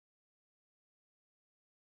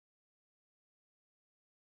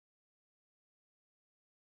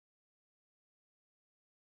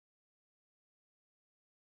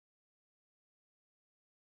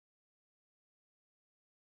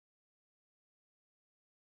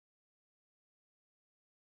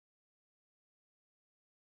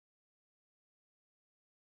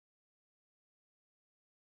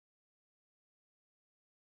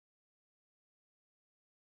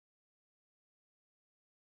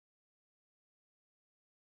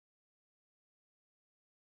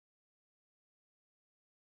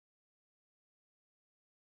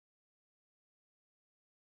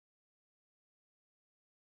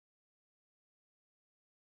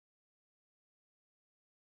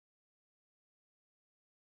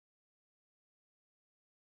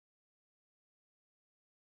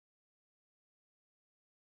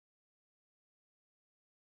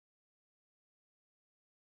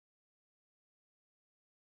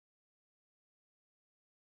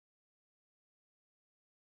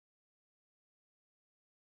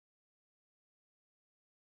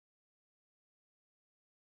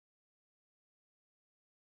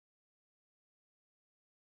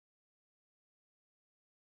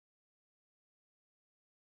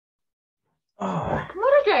Oh,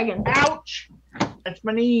 Komodo dragon. ouch! That's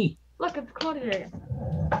my knee. Look, it's a Komodo dragon.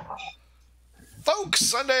 Folks,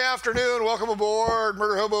 Sunday afternoon, welcome aboard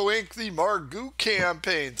Murder Hobo Inc., the Margou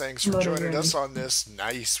campaign. Thanks for joining us on this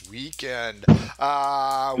nice weekend.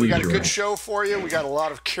 We got a good show for you. We got a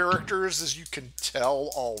lot of characters, as you can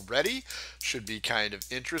tell already. Should be kind of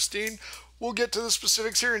interesting. We'll get to the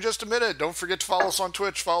specifics here in just a minute. Don't forget to follow us on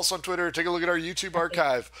Twitch, follow us on Twitter, take a look at our YouTube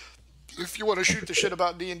archive. If you want to shoot the shit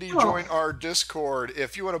about D&D, join our Discord.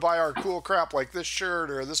 If you want to buy our cool crap like this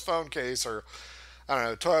shirt or this phone case or, I don't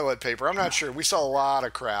know, toilet paper, I'm not sure. We sell a lot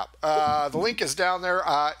of crap. The link is down there.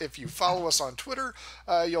 If you follow us on Twitter,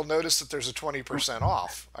 you'll notice that there's a 20%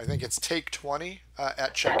 off. I think it's Take 20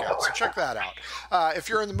 at checkout, so check that out. If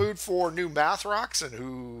you're in the mood for new math rocks, and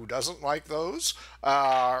who doesn't like those,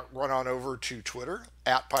 run on over to Twitter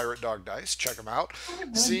at Pirate Dog Dice. Check them out.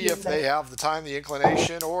 See if they have the time, the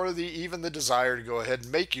inclination, or even the desire to go ahead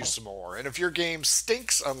and make you some more. And if your game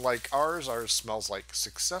stinks, unlike ours smells like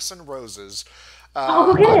success and roses.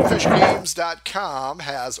 Fishgames.com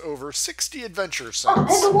has over 60 adventure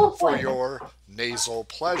sets for your nasal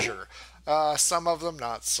pleasure. Some of them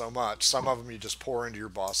not so much. Some of them you just pour into your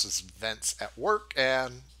boss's vents at work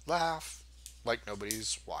and laugh like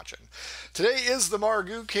nobody's watching. Today is the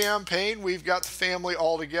Margou campaign. We've got the family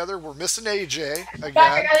all together. We're missing AJ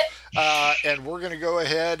again. And we're going to go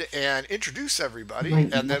ahead and introduce everybody,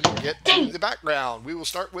 and then we'll get to the background. We will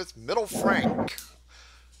start with Middle Frank,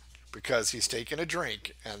 because he's taking a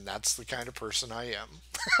drink, and that's the kind of person I am.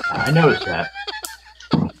 I noticed that.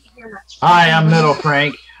 Hi, I'm Middle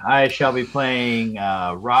Frank. I shall be playing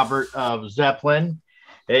Robert of Zeppelin,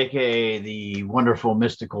 aka the wonderful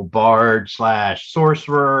mystical bard /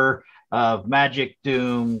 sorcerer of Magic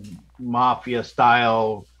Doom, Mafia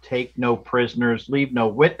style, take no prisoners, leave no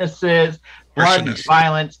witnesses, blood and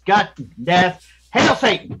violence, gut and death. Hail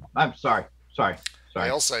Satan! I'm sorry.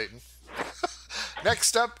 Hail Satan.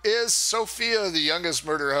 Next up is Sophia, the youngest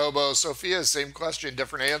murder hobo. Sophia, same question,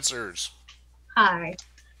 different answers. Hi,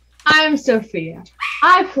 I'm Sophia.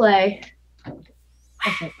 I play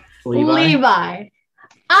Levi.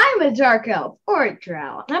 I'm a dark elf or a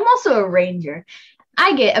drow, and I'm also a ranger.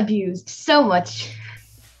 I get abused so much.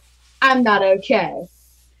 I'm not okay.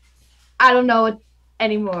 I don't know it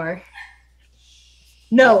anymore.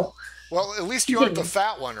 No. Well, at least you aren't the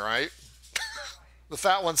fat one, right? The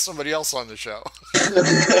fat one's somebody else on the show.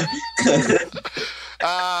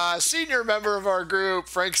 Senior member of our group,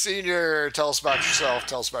 Frank Senior. Tell us about yourself.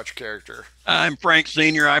 Tell us about your character. I'm Frank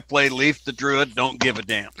Senior. I play Leaf the Druid. Don't give a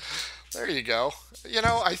damn. There you go. You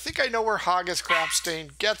know, I think I know where Haggis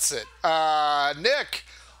Crapstain gets it. Nick,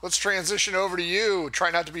 let's transition over to you. Try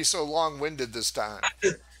not to be so long-winded this time.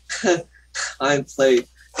 I play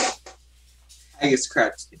Haggis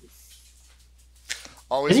Crapstain.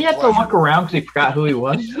 Always Did he have to look around because he forgot who he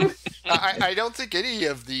was? I don't think any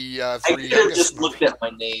of the three. I just looked at my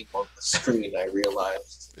name on the screen. I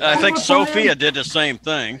realized. I think Sophia did the same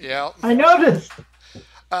thing. Yeah. I noticed.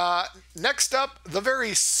 Next up, the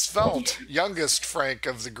very svelte youngest Frank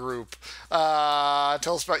of the group.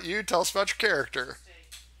 Tell us about you. Tell us about your character.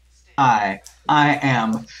 I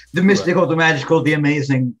am the mystical, the magical, the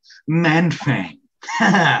amazing Manfang.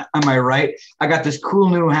 Am I right? I got this cool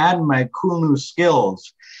new hat and my cool new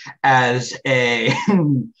skills as a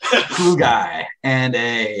crew guy and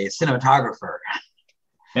a cinematographer.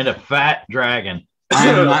 And a fat dragon. I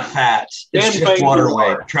am not fat. It's just water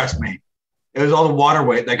weight. Trust me. It was all the water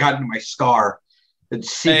weight that got into my scar.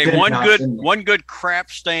 Hey, one good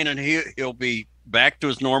crap stain and he'll be back to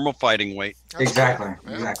his normal fighting weight. Exactly.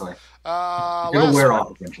 Yeah. Exactly. It'll wear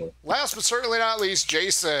off eventually. Last but certainly not least,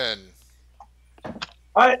 Jason.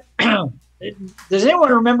 Does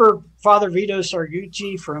anyone remember Father Vito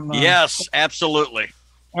Sargucci from? Yes, absolutely.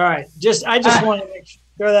 All right, I just want to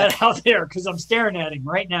throw that out there because I'm staring at him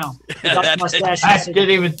right now. I didn't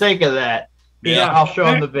even think of that. Yeah, I'll show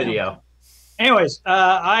him the video. Anyways,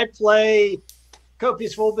 I play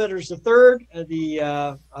Copious Fullbitters III,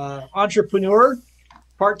 the entrepreneur,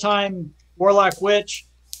 part-time warlock witch,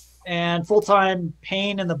 and full-time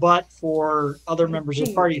pain in the butt for other members of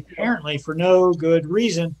the party, apparently for no good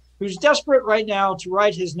reason, who's desperate right now to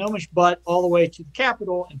ride his gnomish butt all the way to the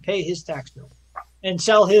capital and pay his tax bill and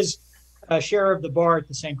sell his share of the bar at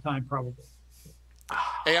the same time, probably.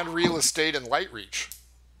 And real estate and light reach.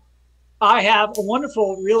 I have a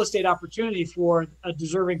wonderful real estate opportunity for a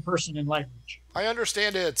deserving person in light reach. I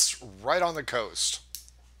understand it's right on the coast.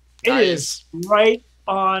 It is right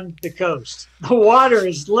on the coast. The water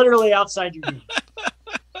is literally outside your door.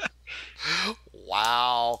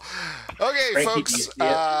 Wow. Okay, Frankie, folks.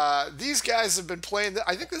 These guys have been playing.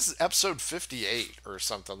 I think this is episode 58 or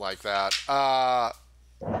something like that.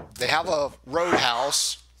 They have a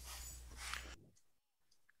roadhouse.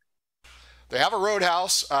 They have a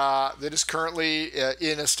roadhouse that is currently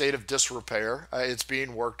in a state of disrepair. It's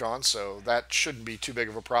being worked on, so that shouldn't be too big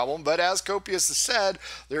of a problem. But as Copius has said,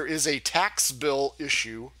 there is a tax bill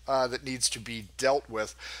issue that needs to be dealt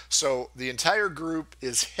with. So the entire group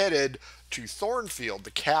is headed to Thornfield,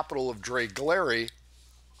 the capital of Dragleri,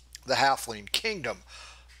 the Halfling Kingdom.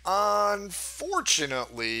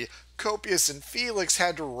 Unfortunately, Copius and Felix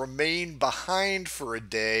had to remain behind for a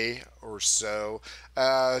day or so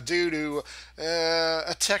due to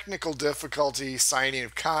a technical difficulty, signing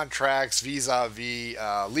of contracts, vis-a-vis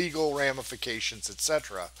legal ramifications,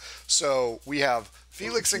 etc. So we have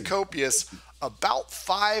Felix and Copius about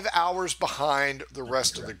 5 hours behind the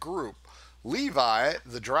rest of the group. Levi,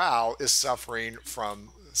 the drow, is suffering from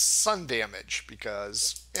sun damage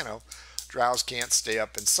because, drows can't stay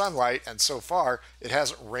up in sunlight, and so far it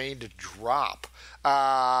hasn't rained a drop.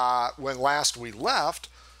 When last we left,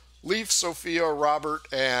 Leaf, Sophia, Robert,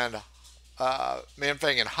 and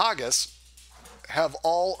Manfang and Haggis have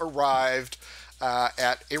all arrived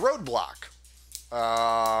at a roadblock.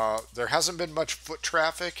 There hasn't been much foot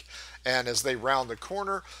traffic, and as they round the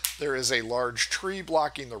corner, there is a large tree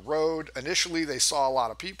blocking the road. Initially, they saw a lot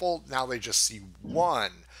of people. Now they just see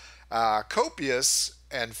one. Copius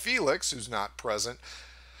and Felix, who's not present,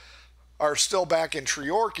 are still back in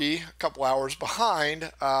Treorchy, a couple hours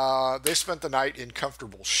behind. They spent the night in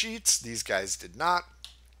comfortable sheets. These guys did not.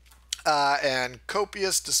 And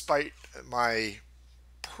Copius, despite my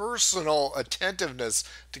personal attentiveness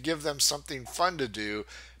to give them something fun to do,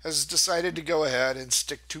 has decided to go ahead and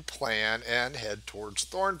stick to plan and head towards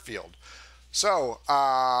Thornfield. So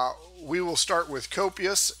we will start with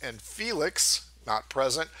Copius and Felix, not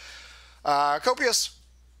present. Copius,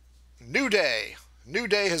 new day. New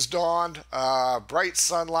day has dawned. Bright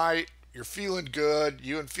sunlight. You're feeling good.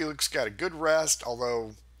 You and Felix got a good rest,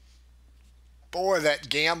 although, boy, that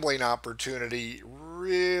gambling opportunity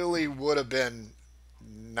really would have been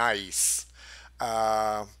nice.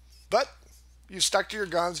 But you stuck to your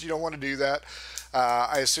guns. You don't want to do that.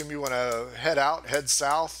 I assume you want to head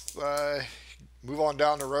south, move on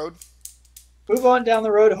down the road. Move on down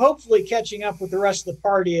the road, hopefully catching up with the rest of the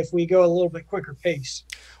party if we go a little bit quicker pace.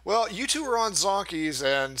 Well, you two are on zonkies,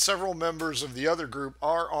 and several members of the other group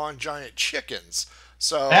are on giant chickens.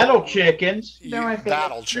 So battle chickens. They're my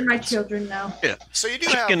favorite. They're my children now. Yeah. So you do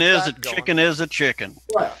chicken have is a going. chicken is a chicken.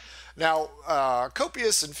 What? Now,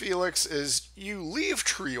 Copius and Felix, as you leave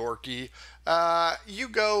Treorchy, you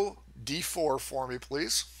go D4 for me,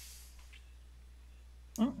 please.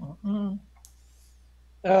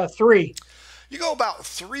 3. You go about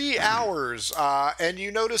 3 hours, and you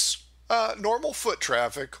notice normal foot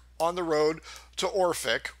traffic on the road to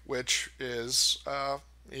Orphic, which is,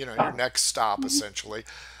 your next stop, essentially.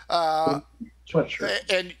 And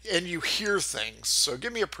you hear things. So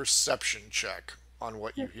give me a perception check on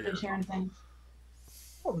what you hear.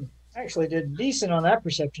 Oh, actually did decent on that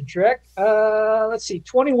perception check. Let's see,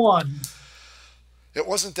 21. It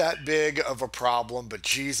wasn't that big of a problem, but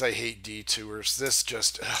geez, I hate detours. This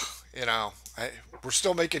just, we're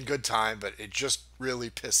still making good time, but it just really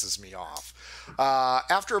pisses me off.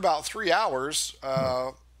 After about 3 hours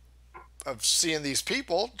of seeing these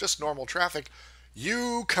people, just normal traffic,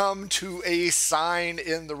 you come to a sign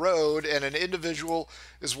in the road, and an individual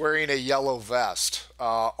is wearing a yellow vest.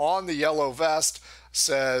 On the yellow vest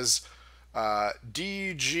says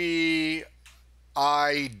DGID.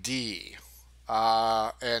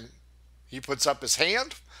 And he puts up his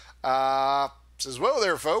hand, says, "Whoa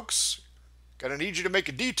there, folks. Gonna need you to make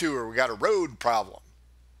a detour. We got a road problem."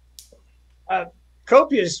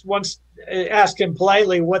 Copius once asked him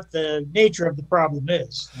politely what the nature of the problem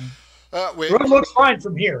is. The road looks fine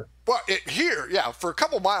from here. Well, here, yeah, for a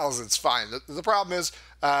couple miles it's fine. The problem is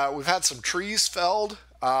we've had some trees felled,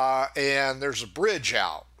 and there's a bridge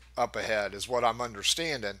out up ahead, is what I'm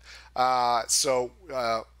understanding.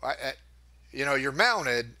 You're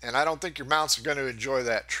mounted, and I don't think your mounts are going to enjoy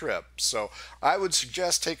that trip. So I would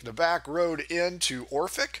suggest taking the back road into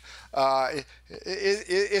Orphic.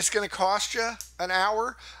 It's going to cost you an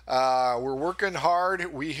hour. We're working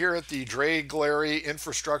hard. We here at the Dragleri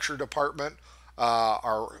Infrastructure Department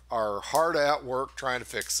are hard at work trying to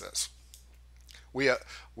fix this. We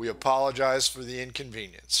apologize for the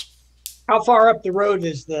inconvenience. How far up the road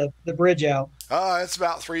is the bridge out? It's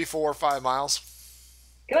about 3, 4, 5 miles.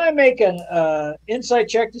 Can I make an insight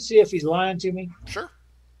check to see if he's lying to me? Sure.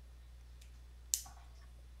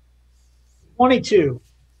 22.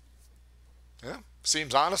 Yeah.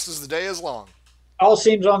 Seems honest as the day is long. All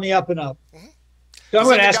seems on the up and up. Mm-hmm. So I'm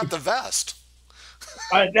going to ask got the vest.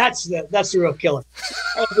 That's the real killer.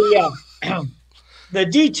 The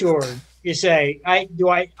detour. You say, I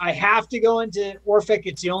have to go into Orphic?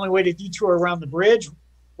 It's the only way to detour around the bridge.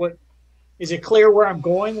 What is it clear where I'm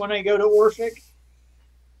going when I go to Orphic?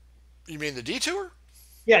 You mean the detour?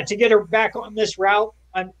 Yeah, to get her back on this route.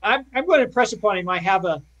 I'm going to impress upon him I have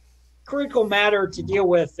a critical matter to deal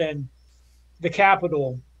with in the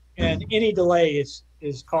capital, and any delay is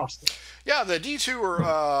costly. Yeah, the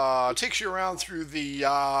detour takes you around through the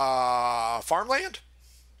farmland,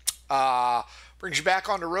 brings you back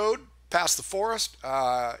on the road, past the forest.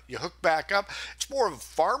 You hook back up. It's more of a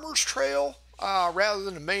farmer's trail rather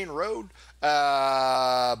than a main road.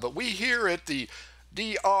 But we here at the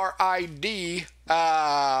DRID,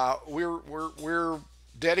 we're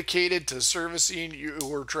dedicated to servicing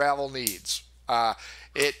your travel needs.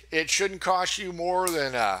 It shouldn't cost you more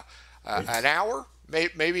than an hour,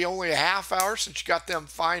 maybe only a half hour, since you got them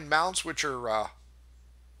fine mounts, which are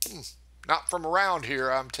not from around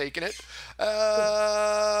here. I'm taking it. But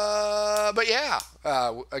yeah,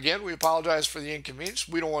 again, we apologize for the inconvenience.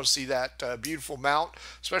 We don't want to see that beautiful mount,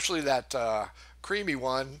 especially that creamy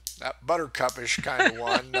one, that buttercupish kind of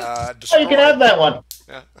one. Oh, you can have that one.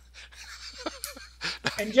 Yeah.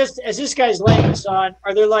 And just as this guy's laying this on,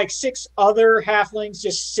 are there like 6 other halflings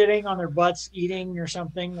just sitting on their butts eating or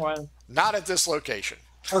something? While... Not at this location.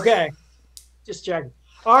 Okay, just checking.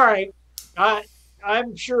 All right,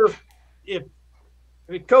 I'm sure if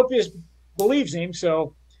Copius believes him,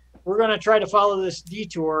 so we're going to try to follow this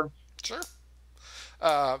detour. Sure.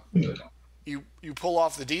 You pull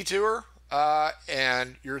off the detour,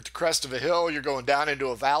 and you're at the crest of a hill. You're going down into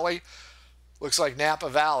a valley. Looks like Napa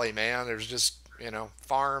Valley, man. There's just,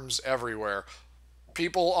 farms everywhere.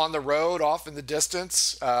 People on the road off in the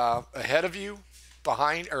distance, ahead of you,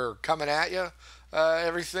 behind, or coming at you.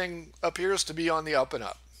 Everything appears to be on the up and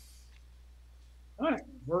up. All right,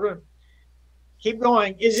 we're going to keep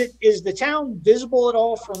going. Is the town visible at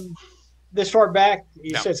all from this far back?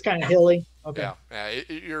 You said it's kind of hilly. Okay.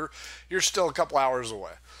 Yeah. You're still a couple hours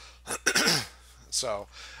away. So,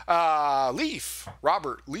 Leaf,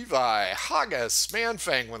 Robert, Levi, Haggis,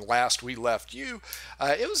 Manfang, when last we left you,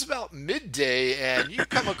 it was about midday, and you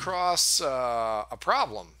come across a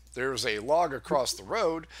problem. There's a log across the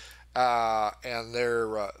road, and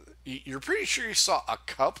you're pretty sure you saw a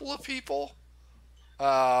couple of people,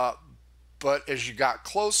 but as you got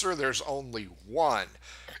closer, there's only one.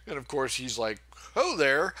 And of course, he's like, "Oh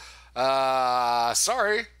there,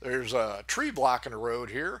 sorry, there's a tree blocking the road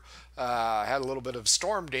here. Had a little bit of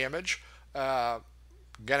storm damage. Gonna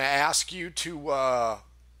ask you to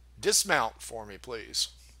dismount for me, please."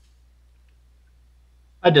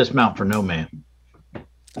 I dismount for no man.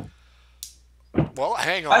 Well,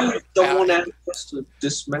 hang on. I don't want us to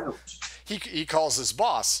dismount. He calls his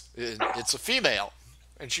boss. It's a female,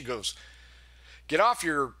 and she goes, "Get off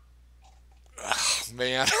your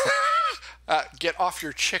man. Get off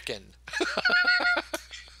your chicken."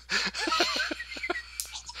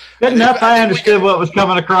 Good enough. I understood what was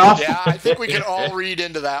coming across. Yeah, I think we can all read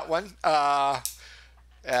into that one.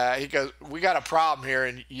 He goes, "We got a problem here,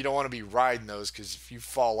 and you don't want to be riding those, because if you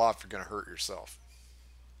fall off, you're going to hurt yourself."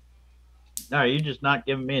 No, you're just not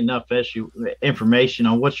giving me enough information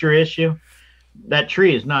on what's your issue. That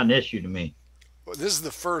tree is not an issue to me. Well, this is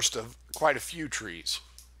the first of quite a few trees.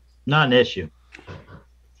 Not an issue.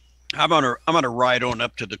 I'm gonna ride on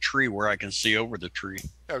up to the tree where I can see over the tree.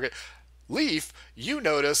 Okay. Leaf, you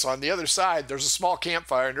notice on the other side there's a small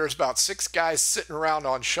campfire, and there's about 6 guys sitting around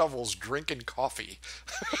on shovels drinking coffee.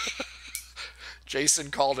 Jason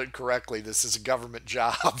called it correctly. This is a government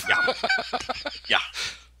job. Yeah.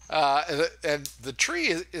 And the tree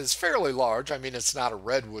is fairly large. I mean, it's not a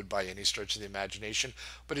redwood by any stretch of the imagination,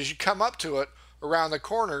 but as you come up to it, around the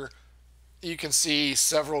corner, you can see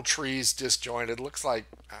several trees disjointed. Looks like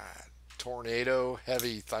tornado,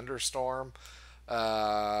 heavy thunderstorm.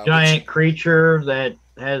 Giant creature that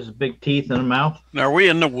has big teeth and a mouth. Now, are we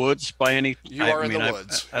in the woods by any? You are in the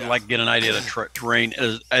woods. I'd like to get an idea of the terrain.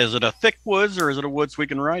 Is it a thick woods, or is it a woods we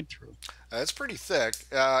can ride through? It's pretty thick.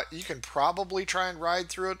 You can probably try and ride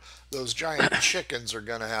through it. Those giant chickens are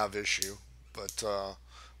going to have issue, but the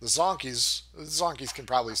zonkies can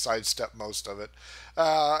probably sidestep most of it.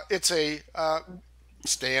 It's a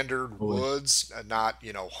standard woods, not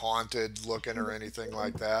haunted looking or anything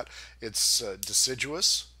like that. It's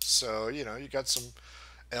deciduous, so you got some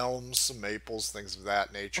elms, some maples, things of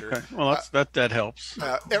that nature. Okay, well that helps.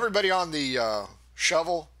 Everybody on the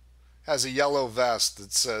shovel has a yellow vest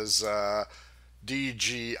that says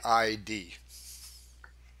DGID.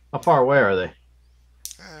 How far away are they?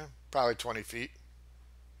 Probably 20 feet.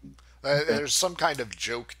 There's some kind of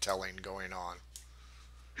joke telling going on.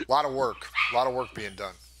 A lot of work being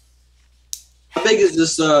done. How big is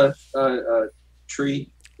this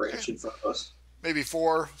tree branch in front of us? Maybe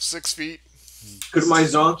 4-6 feet. Could my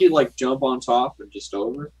zonkey like jump on top and just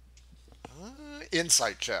over?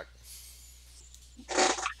 Insight check.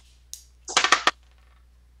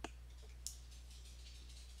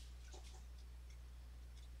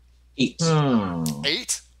 8.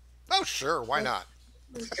 8? Oh, sure. Why not?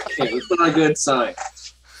 Okay, that's not a good sign.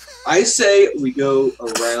 I say we go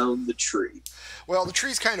around the tree. Well, the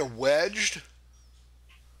tree's kind of wedged.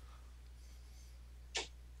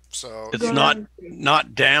 So it's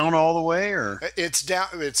not down all the way, or it's down.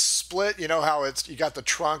 It's split. You know how you got the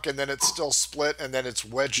trunk, and then it's still split, and then it's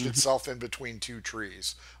wedged itself in between two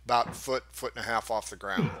trees, about a foot and a half off the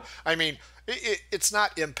ground. I mean, it's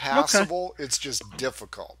not impassable. Okay. It's just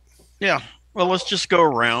difficult. Yeah. Well, let's just go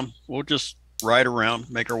around. We'll just ride around,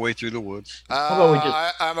 make our way through the woods.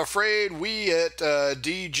 I'm afraid we at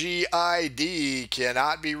DGID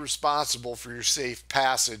cannot be responsible for your safe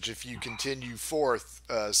passage if you continue forth,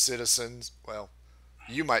 citizens. Well,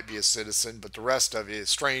 you might be a citizen, but the rest of you,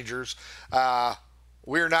 strangers,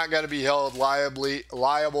 we're not going to be held liable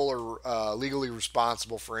or legally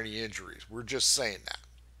responsible for any injuries. We're just saying that.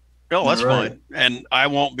 No, that's fine. And I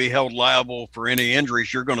won't be held liable for any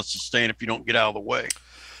injuries you're going to sustain if you don't get out of the way.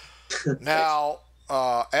 Now,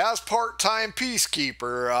 as part-time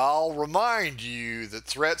peacekeeper, I'll remind you that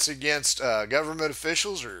threats against government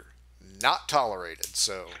officials are not tolerated.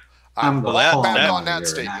 So I'm back on that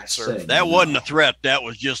statement, sir. That wasn't a threat. That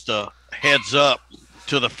was just a heads up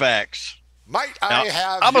to the facts. Might I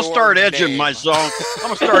have I'm gonna start edging name? my zonk. I'm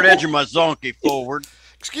gonna start edging my zonkey forward.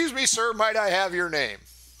 Excuse me, sir. Might I have your name?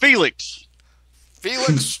 Felix.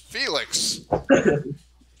 Felix.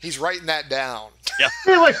 He's writing that down. Yeah.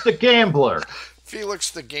 Felix the Gambler. Felix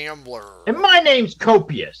the Gambler. And my name's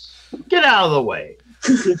Copious. Get out of the way.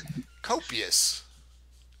 Copious.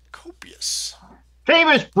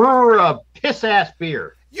 Famous brewer of piss-ass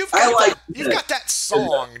beer. You've got that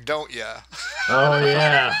song, don't you? Oh,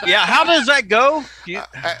 yeah. Yeah, how does that go? Here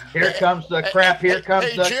comes the crap. Here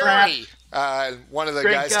comes the Jerry. crap. One of the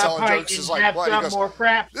guys telling jokes is like, what? He goes, more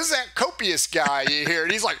crap. This is that Copious guy you hear.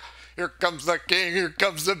 And he's like, here comes the king, here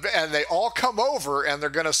comes the... And they all come over, and they're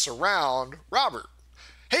going to surround Robert.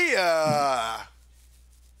 Hey, you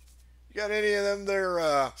got any of them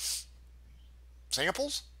there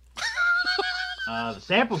samples? The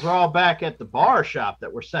samples are all back at the bar shop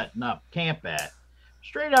that we're setting up camp at.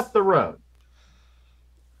 Straight up the road.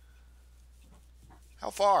 How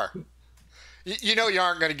far? You know you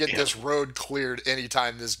aren't going to get this road cleared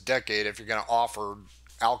anytime this decade if you're going to offer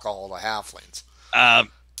alcohol to halflings.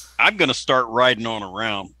 I'm going to start riding on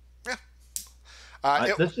around.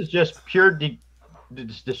 Yeah. This is just pure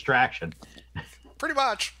distraction. Pretty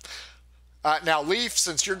much. Now, Leaf,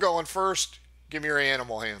 since you're going first, give me your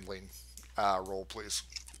animal handling roll, please.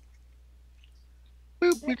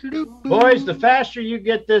 Boys, the faster you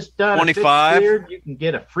get this done, 25. Cleared, you can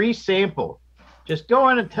get a free sample. Just go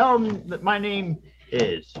in and tell them that my name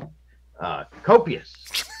is Copious.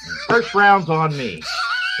 First round's on me,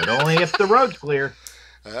 but only if the road's clear.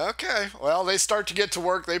 Okay. Well, they start to get to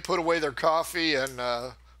work. They put away their coffee and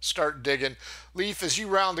start digging. Leaf, as you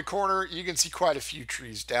round the corner, you can see quite a few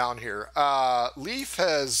trees down here. Leaf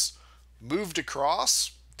has moved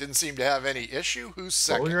across. Didn't seem to have any issue. Who's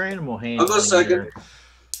second? Your animal handling. I'll go second.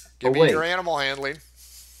 Give me your animal handling.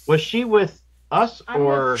 Was she with us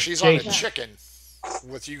or she's Jason? on the chicken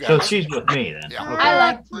with you guys? So she's with me then. Yeah. Okay.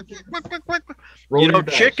 I like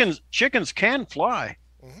Chickens can fly.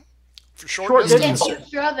 For short distance. Can't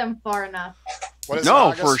throw them far enough. For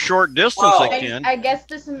a short distance they can. I guessed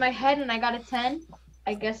this in my head and I got a 10.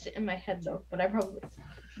 I guessed it in my head though, but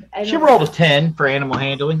She rolled a 10 for animal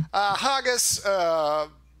handling. Haggis,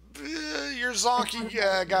 your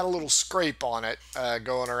zonkey got a little scrape on it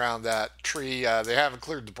going around that tree. They haven't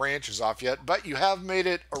cleared the branches off yet, but you have made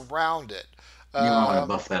it around it. You want to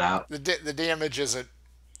buff that out. The damage isn't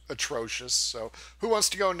atrocious. So who wants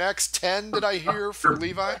to go next? 10 did I hear for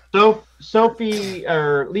Levi? So Sophie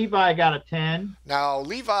or Levi got a 10. Now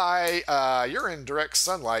Levi, you're in direct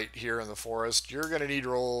sunlight here in the forest. You're going to need to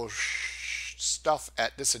roll stuff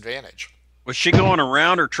at disadvantage. Was she going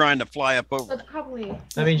around or trying to fly up over? That's probably.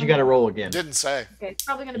 That means you got to roll again. Didn't say. Okay, it's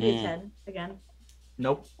probably gonna be a 10 again.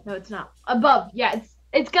 Nope. No, it's not. Above, yeah,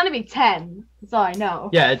 it's gonna be 10. That's all I know.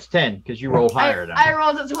 Yeah, it's 10 because you rolled higher than I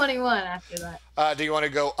rolled a 21 after that. Do you want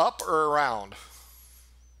to go up or around?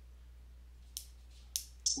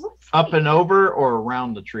 Up and over or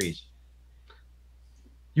around the trees?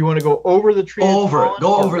 You want to go over the tree? Over it.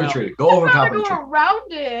 Go over the tree. Go over top of the Go tree. around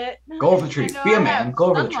it. Go over the tree. I know Be a I man. have Go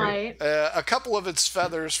over the sunlight. tree. A couple of its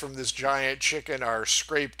feathers from this giant chicken are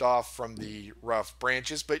scraped off from the rough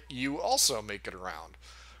branches, but you also make it around.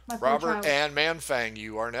 Robert and Manfang,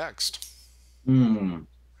 you are next. Wonder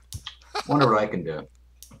what I can do.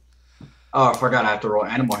 Oh, I forgot I have to roll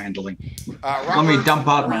animal handling. Robert, Let me dump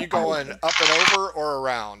out are my. you going up and over or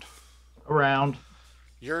around? Around.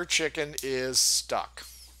 Your chicken is stuck.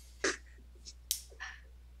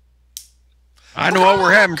 I know what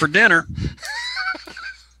we're having for dinner.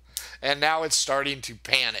 And now it's starting to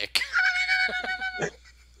panic.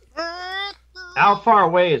 How far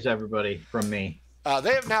away is everybody from me?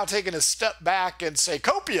 They have now taken a step back and say,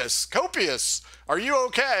 Copious, Copious, are you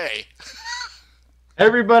okay?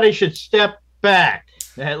 Everybody should step back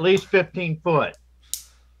at least 15 foot.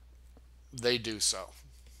 They do so.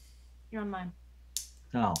 You're on mine.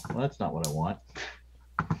 No, well, that's not what I want.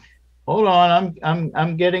 Hold on,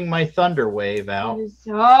 I'm getting my thunder wave out.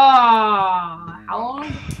 How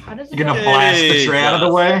does it You're gonna go? blast the tree out of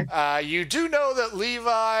the way. You do know that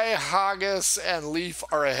Levi, Haggis, and Leaf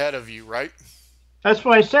are ahead of you, right? That's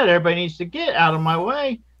why I said everybody needs to get out of my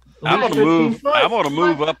way. At I'm least gonna 15 move. foot. I'm gonna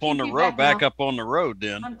move up on the Be road, back back up on the road.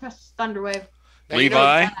 Then I'm press Thunderwave. Now,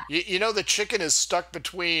 Levi. you know the chicken is stuck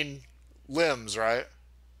between limbs, right?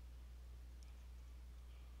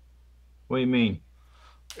 What do you mean?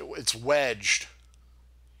 It's wedged.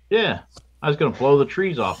 Yeah, I was gonna blow the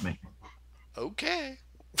trees off me. Okay.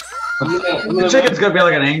 The chicken's gonna be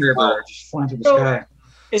like an angry bird, just flying through the sky.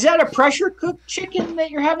 Is that a pressure cooked chicken that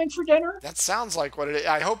you're having for dinner? That sounds like what it is.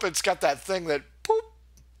 I hope it's got that thing that poop.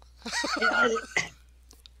 that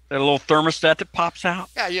little thermostat that pops out.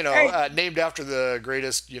 Yeah, you know, named after the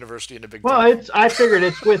greatest university in the Big Well, Ten. I figured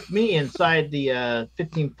it's with me inside the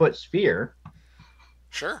 15-foot sphere.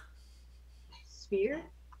 Sure. Sphere?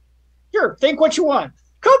 Sure, think what you want.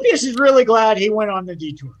 Copious is really glad he went on the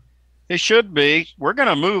detour. It should be. We're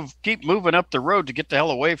gonna keep moving up the road to get the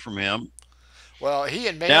hell away from him. Well, he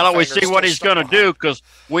and Now that we Manfinger see what still he's stuck gonna behind. do, because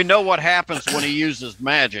we know what happens when he uses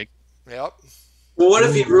magic. Yep. Well, what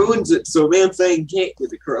if he ruins it so Manfang can't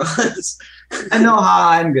get across? I know how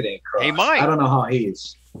I'm gonna cross. He might. I don't know how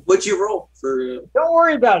he's. What'd you roll for? Don't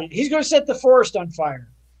worry about it. He's going to set the forest on fire.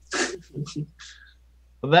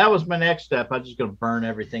 Well, that was my next step. I'm just gonna burn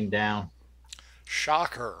everything down.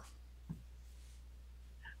 Shocker.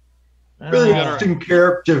 Really Uh, interesting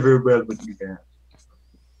character with you there.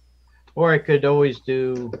 or I could always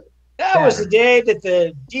do. That was the day that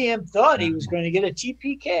the DM thought he was going to get a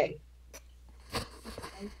TPK.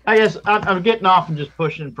 I guess I'm getting off and just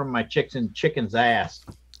pushing from my chicken's ass.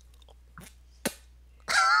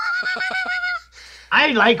 I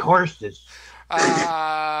like horses.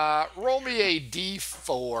 Roll me a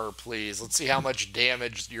D4, please. Let's see how much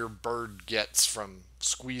damage your bird gets from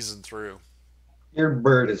squeezing through. Your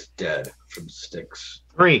bird is dead from sticks.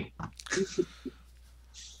 3.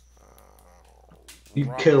 You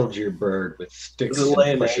Right. killed your bird with sticks. Was it and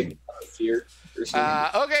laying pushing. egg out of fear or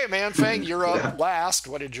something? Okay, Manfang, you're up last.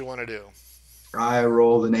 What did you want to do? I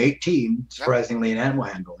rolled an 18, surprisingly, in animal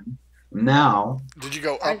handling. Now, Did you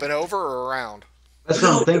go up and over or around? that's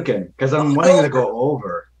what I'm thinking, because I'm wanting to go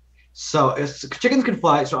over. So chickens can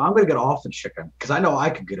fly, so I'm going to get off the chicken, because I know I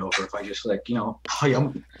could get over if I just, like, You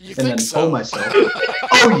and think then so? pull myself.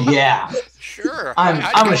 Oh, yeah. Sure.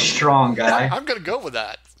 I'm a strong guy. I'm going to go with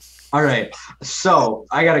that. All right. So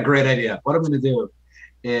I got a great idea. What I'm going to do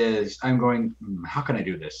is I'm going, how can I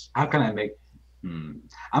do this? How can I make, I'm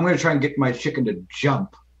going to try and get my chicken to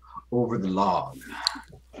jump over the log.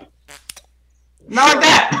 Not like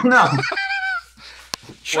that. No.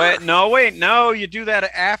 Sure. Wait, no, you do that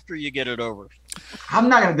after you get it over. I'm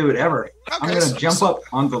not going to do it ever. I'm Okay, going so- to jump up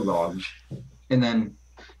on the log and then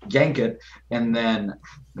yank it and then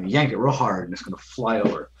yank it real hard and it's going to fly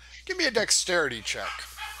over. Give me a dexterity check.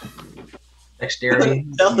 Dexterity?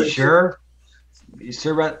 You sure? You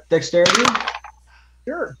sure about dexterity?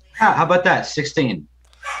 Sure. Yeah, how about that? 16.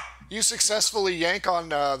 You successfully yank on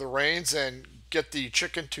the reins and get the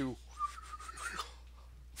chicken to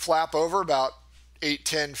flap over about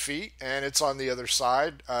 8-10 feet, and it's on the other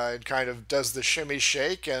side. It kind of does the shimmy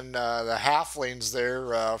shake, and the halflings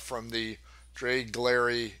there from the Dre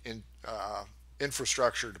Glary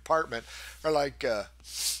infrastructure department are like,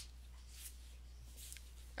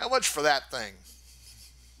 how much for that thing?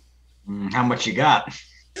 How much you got?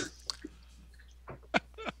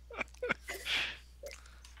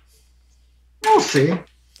 We'll see.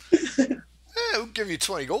 We'll give you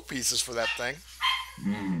 20 gold pieces for that thing.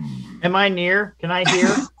 Am I near? Can I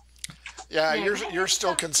hear? Yeah, you're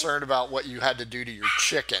still concerned about what you had to do to your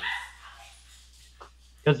chicken.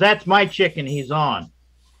 Because that's my chicken he's on.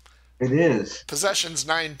 It is. Possession's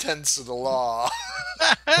 9/10 of the law.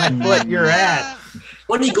 My foot, your ass.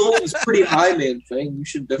 20 gold is pretty high, man. Thing you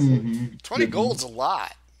should definitely 20 gold's a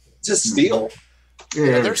lot. just steal.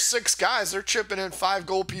 Yeah, there's 6 guys. They're chipping in 5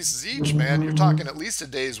 gold pieces each, man. You're talking at least a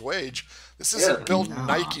day's wage. This isn't building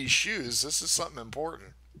Nike shoes. This is something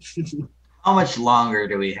important. How much longer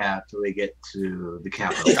do we have till we get to the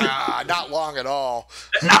capital? Not long at all.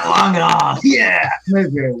 Not long at all. Yeah,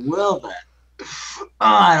 maybe well then.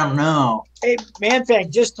 I don't know. Hey,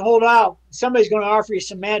 Man-Fang, just hold out. Somebody's going to offer you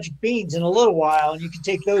some magic beans in a little while, and you can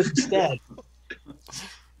take those instead.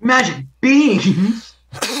 Magic beans?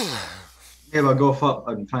 Maybe I'll go up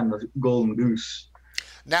and find the golden goose.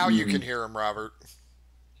 Now you can hear him, Robert.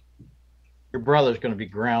 Your brother's going to be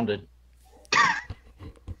grounded.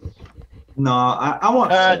 No, I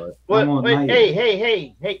want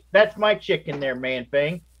Hey, that's my chicken there,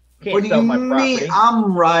 Man-Fang. Can't sell my property.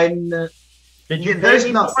 I'm riding it. Did you There's pay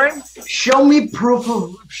me no for it? show me proof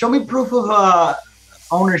of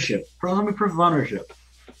ownership. Show me proof of ownership.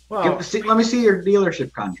 Well, Let me see your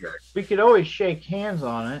dealership contract. we could always shake hands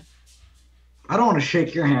on it. I don't want to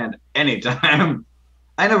shake your hand anytime.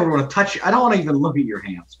 I never want to touch you. I don't want to even look at your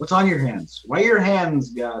hands. What's on your hands? Why your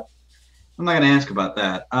hands got... I'm not going to ask about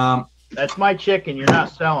that. That's my chicken. You're not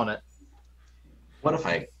selling it. What if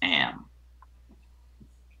I am?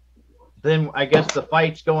 Then I guess the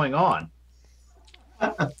fight's going on.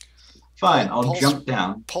 Fine, I'll jump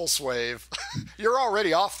down. Pulse wave. You're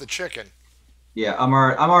already off the chicken. Yeah, I'm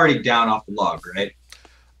already down off the log, right?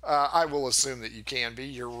 I will assume that you can be.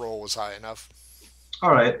 Your roll was high enough.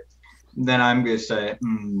 All right. Then I'm going to say,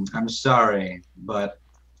 I'm sorry, but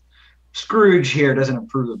Scrooge here doesn't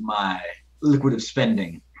approve of my liquidative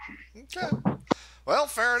spending. Okay. Well,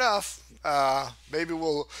 fair enough. Maybe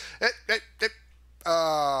we'll...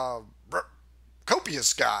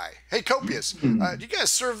 Copious guy. Hey, Copious. Do you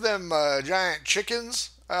guys serve them giant chickens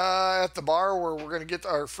at the bar where we're going to get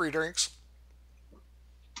our free drinks?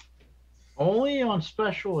 Only on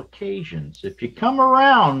special occasions. If you come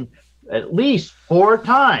around at least 4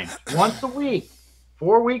 times, once a week,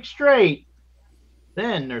 4 weeks straight,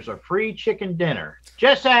 then there's a free chicken dinner.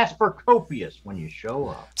 Just ask for Copious when you show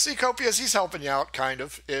up. See, Copious, he's helping you out, kind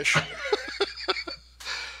of, ish.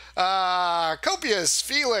 Copious,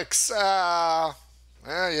 Felix,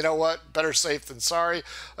 you know what? Better safe than sorry.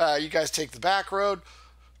 You guys take the back road,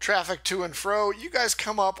 traffic to and fro. You guys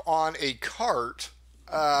come up on a cart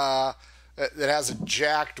that has a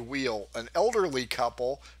jacked wheel. An elderly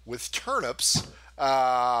couple with turnips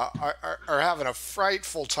are having a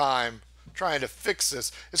frightful time trying to fix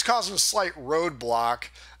this. It's causing a slight roadblock.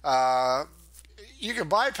 You can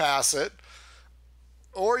bypass it,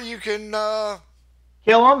 or you can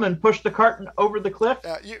kill them and push the cart over the cliff.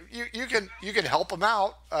 You can help them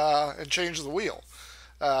out and change the wheel.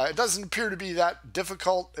 It doesn't appear to be that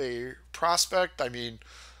difficult a prospect. I mean,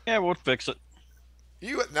 yeah, we'll fix it.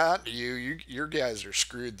 Not you. Your guys are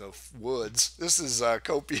screwed in the woods. This is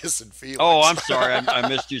Copious and Felix. Oh, I'm sorry. I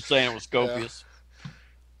missed you saying it was Copious.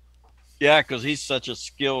 Yeah, because he's such a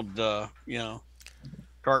skilled,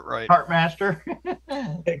 cart master.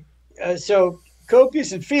 So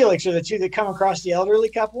Copious and Felix are the two that come across the elderly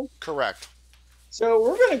couple? Correct. So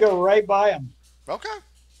we're going to go right by them. Okay.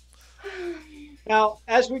 Now,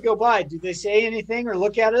 as we go by, do they say anything or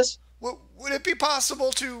look at us? Would it be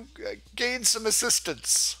possible to gain some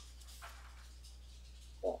assistance?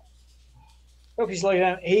 Copious looking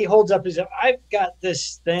at him. He holds up his... I've got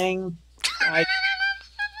this thing.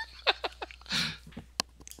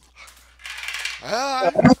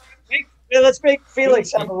 Let's make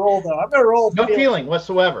Felix have a roll, though. I'm going to roll. No feeling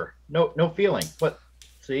whatsoever. No feeling. What?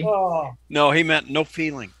 See? Oh. No, he meant no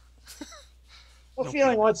feeling. No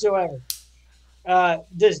feeling whatsoever.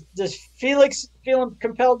 Does Felix feel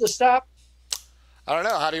compelled to stop? I don't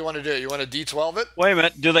know. How do you want to do it? You want to D12 it? Wait a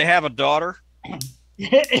minute. Do they have a daughter?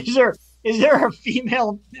 Is there a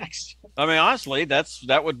female next? I mean, honestly,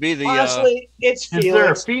 that would be the. Honestly, it's Felix. Is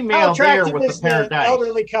there a female there with a pair of dice?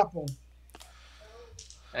 Elderly couple.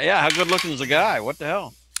 Yeah, how good looking is the guy? What the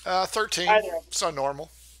hell? 13. So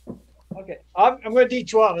normal. Okay, I'm going to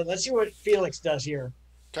D12 it. Let's see what Felix does here.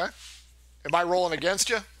 Okay. Am I rolling against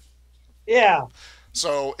you? Yeah.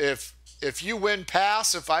 So if you win,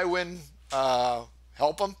 pass. If I win,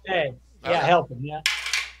 help him. Hey, yeah, help him. Yeah.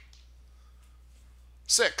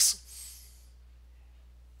 6.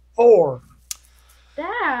 4.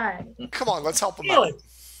 Dad. Come on, let's help him Felix. out.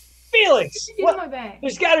 Felix. What?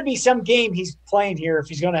 There's got to be some game he's playing here if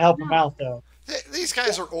he's going to help him out, though. These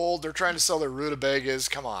guys are old. They're trying to sell their rutabagas.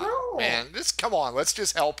 Come on, man. Come on. Let's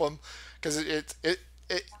just help them because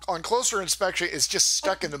on closer inspection, it's just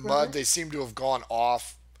stuck in the mud. They seem to have gone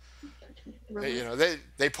off.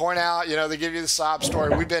 They point out, they give you the sob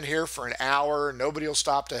story. We've been here for an hour. Nobody will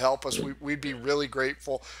stop to help us. We'd be really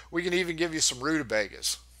grateful. We can even give you some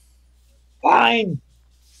rutabagas. Fine.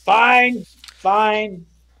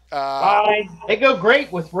 They go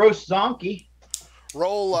great with roast zonkey.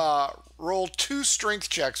 Roll 2 strength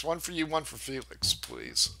checks. One for you, one for Felix,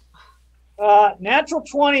 please. Natural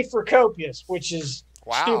 20 for Copious, which is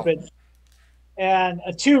stupid. And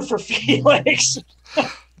a 2 for Felix.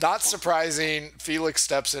 Not surprising, Felix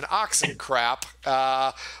steps in oxen crap.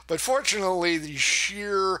 But fortunately, the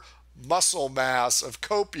sheer muscle mass of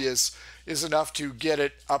Copious is enough to get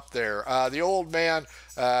it up there. The old man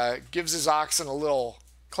gives his oxen a little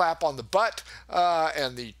clap on the butt,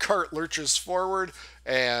 and the cart lurches forward,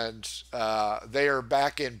 and they are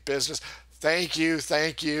back in business. Thank you.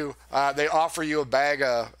 They offer you a bag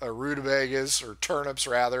of rutabagas, or turnips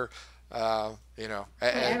rather, as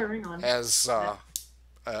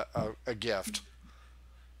a gift.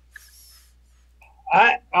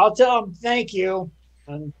 I'll tell them thank you,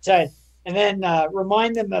 and then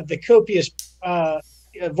remind them of the Copious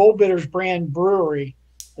Volbitters brand brewery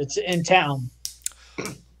that's in town.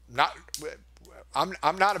 I'm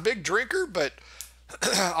not a big drinker, but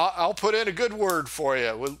I'll put in a good word for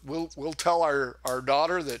you. We'll tell our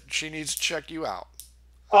daughter that she needs to check you out.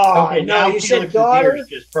 Oh, okay, no, you said daughter.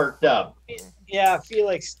 Just perked up. Yeah,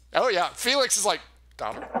 Felix. Oh yeah, Felix is like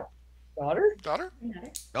daughter.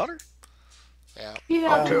 Yeah.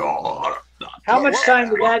 How much time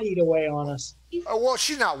did that eat away on us? Oh, well,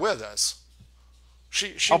 she's not with us.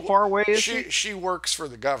 How far away is she? She works for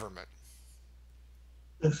the government.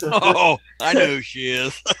 Oh, I know who she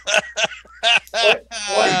is.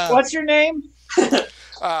 What's your name?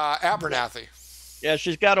 Abernathy. Yeah,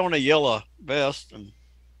 she's got on a yellow vest. And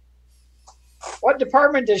what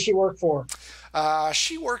department does she work for?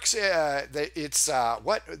 She works.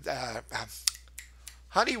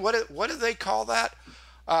 Honey, what do they call that?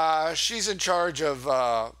 She's in charge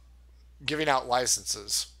of giving out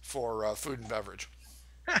licenses for food and beverage.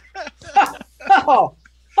 Oh.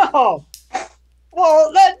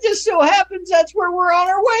 Well, that just so happens that's where we're on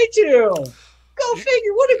our way to. Go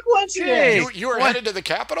figure. What a coincidence. You are headed to the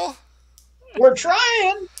Capitol? We're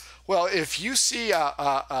trying. Well, if you see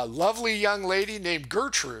a lovely young lady named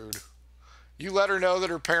Gertrude, you let her know that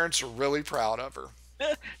her parents are really proud of her.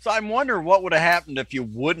 So I'm wondering what would have happened if you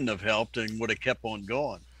wouldn't have helped and would have kept on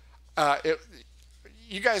going.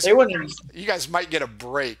 You guys might get a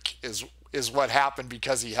break is what happened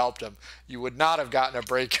because he helped him. You would not have gotten a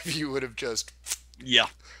break if you would have just... Yeah.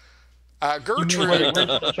 Gertrude,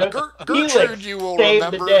 you will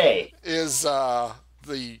remember, is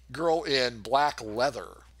the girl in black leather.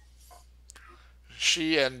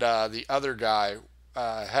 She and the other guy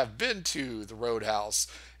have been to the Roadhouse,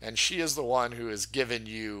 and she is the one who has given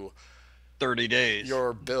you 30 days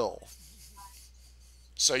your bill.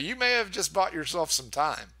 So you may have just bought yourself some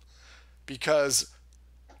time, because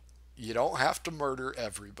you don't have to murder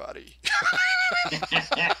everybody.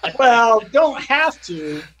 Well, don't have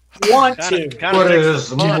to. Want to. What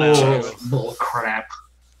is bull crap?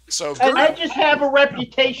 So I just have a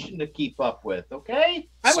reputation to keep up with, okay?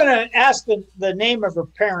 I'm going to ask the name of her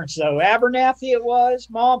parents, though. Abernathy it was?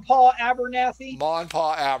 Ma and Pa Abernathy? Ma and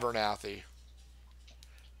Pa Abernathy.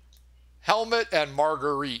 Helmet and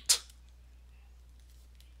Marguerite.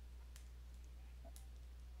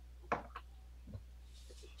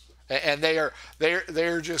 And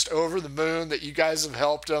they're just over the moon that you guys have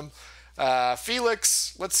helped him.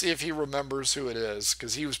 Felix, let's see if he remembers who it is,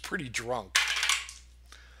 because he was pretty drunk.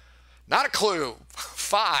 Not a clue.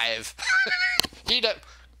 5.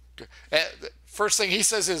 First thing he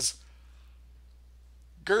says is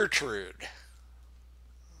Gertrude.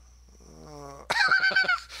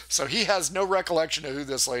 So he has no recollection of who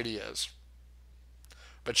this lady is.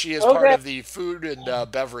 But she is part of the food and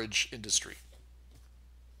beverage industry.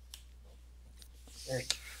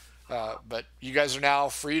 But you guys are now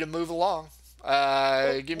free to move along.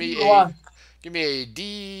 Give me a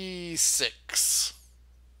D6.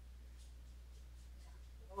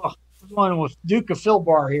 Oh, one with Duke of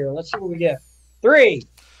Philbar here. Let's see what we get. 3.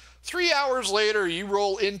 3 hours later, you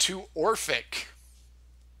roll into Orphic.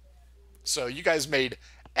 So you guys made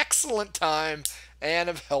excellent time and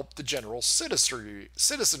have helped the general citizenry.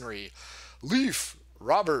 Leaf,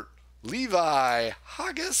 Robert, Levi,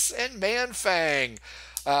 Haggis, and Manfang.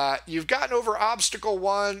 You've gotten over obstacle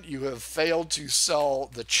 1. You have failed to sell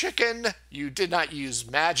the chicken. You did not use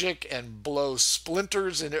magic and blow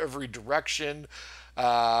splinters in every direction.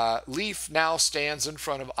 Leaf now stands in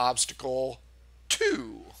front of obstacle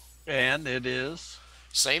 2. And it is?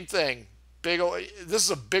 Same thing. Big old. This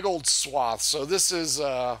is a big old swath. So this is.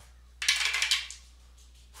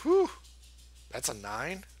 Whew. That's a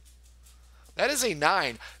 9. That is a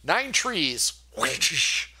 9. 9 trees. 9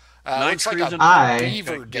 looks trees like and a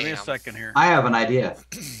beaver Give me a dam. second here. I have an idea.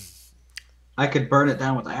 I could burn it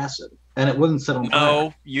down with acid, and it wouldn't set on fire.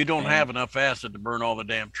 No, you don't have enough acid to burn all the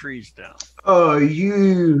damn trees down. Oh,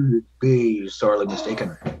 you'd be sorely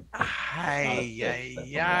mistaken. Ay.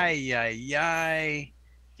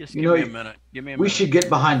 Just You give know, me a minute. Give me a We minute. should get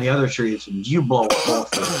behind the other trees and you blow us all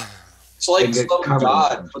through. It's like They get some covered in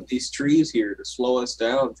God them. put these trees here to slow us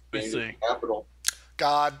down from Let's getting to see. the capital.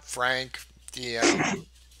 God, Frank, DM.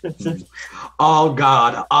 All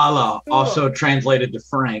God, Allah, also translated to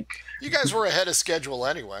Frank. You guys were ahead of schedule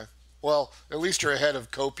anyway. Well, at least you're ahead of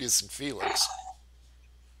Copius and Felix.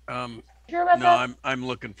 Sure about No, that? I'm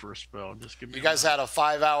looking for a spell. Just give me. You guys had a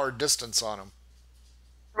 5-hour distance on them.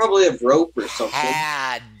 Probably have rope or something.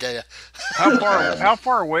 Had. How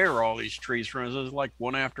far away are all these trees from? Is it like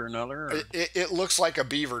one after another? Or? It looks like a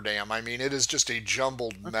beaver dam. I mean, it is just a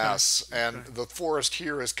jumbled mess. And the forest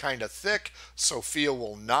here is kind of thick, Sophia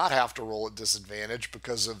will not have to roll at disadvantage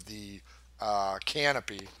because of the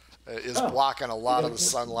canopy is blocking a lot of the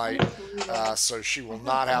sunlight. So she will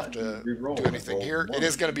not have to do anything here. It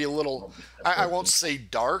is going to be a little, I won't say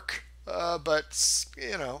dark, but,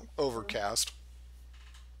 overcast.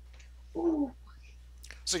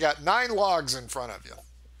 So you got 9 logs in front of you.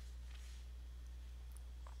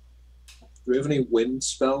 Do we have any wind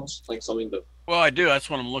spells? Like something to Well, I do. That's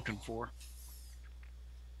what I'm looking for.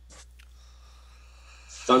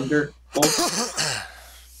 thunder?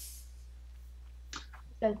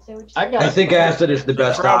 That's so I think acid is the The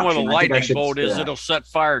best problem option. with a I think I lightning should bolt do is that. it'll set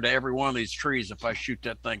fire to every one of these trees if I shoot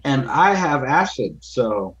that thing. And through. I have acid,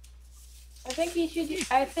 so I think you should.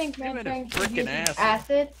 I think Give it a Manfang should frickin' use acid.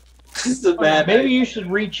 acid. This is a bad Maybe you should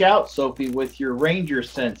reach out, Sophie, with your ranger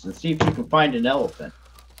sense and see if you can find an elephant.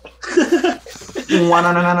 You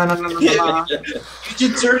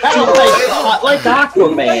should search Kind of like Aquaman.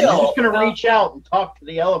 You're Whale. just going to reach out and talk to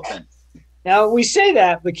the elephant. Now we say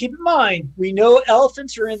that, but keep in mind we know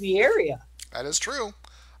elephants are in the area. That is true.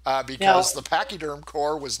 Because the pachyderm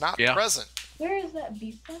core was not Yeah. present. Where is that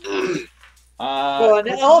beast from? Well, an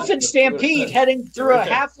elephant stampede heading through a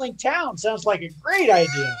halfling town sounds like a great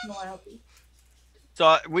idea.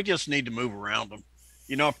 So we just need to move around them.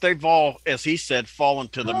 If they've all, as he said, fallen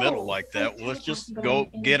to the middle like that, well, let's just go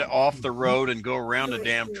get off the road and go around the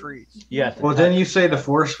damn trees. Yes. well, didn't you say the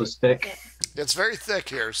forest was thick? It's very thick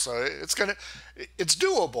here, so it's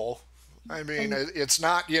doable. I mean, it's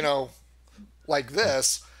not, like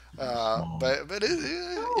this, but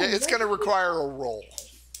it's going to require a roll.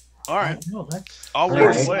 All right. No, that's I'll All lead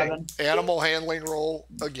right. the way. Animal handling roll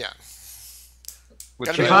again. Which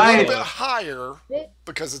Going to be If a I- little bit higher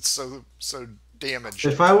because it's so damaged.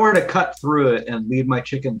 If I were to cut through it and lead my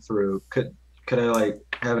chicken through, could I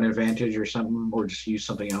have an advantage or something, or just use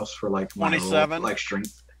something else for my roll, 27? like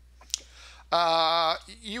strength?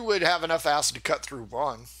 You would have enough acid to cut through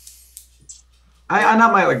one. I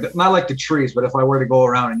not like the trees, but if I were to go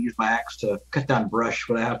around and use my axe to cut down brush,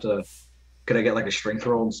 would I have to? Could I get like a strength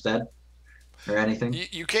roll instead, or anything?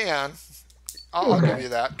 You can. I'll Okay. give you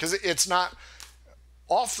that because it's not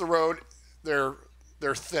off the road. They're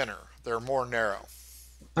thinner. They're more narrow.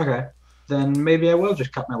 Okay, then maybe I will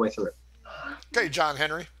just cut my way through it. Okay, John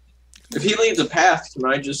Henry. If he leads a path, can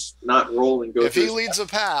I just not roll and go If through? he leads a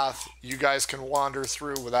path, you guys can wander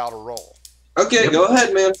through without a roll. Okay, Yep. go ahead,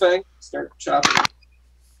 Manfang. Start chopping.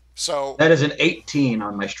 So That is an 18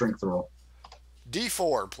 on my strength roll.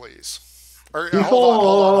 D4, please. Or D4.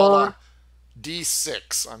 hold on.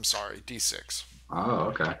 D6. I'm sorry, D6.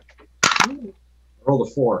 Oh, okay. Roll a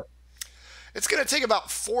 4. It's going to take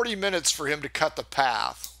about 40 minutes for him to cut the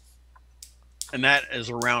path. And that is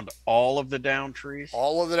around all of the down trees.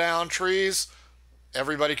 All of the down trees,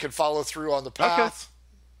 everybody can follow through on the path.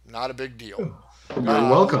 Not a big deal. You're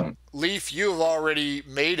welcome. Leaf, you have already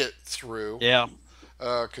made it through. Yeah.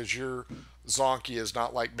 Because your Zonky is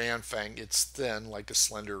not like Manfang. It's thin, like a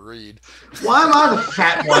slender reed. Why am I the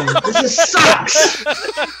fat one? This sucks.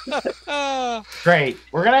 great.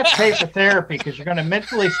 We're going to have to pay for therapy because you're going to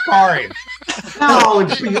mentally scar him. No,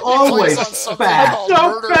 it's He always plays on something fat. called So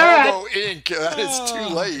Murder fat. Hobo Inc. That is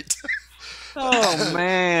too late. Oh The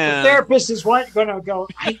man. therapist is going to go.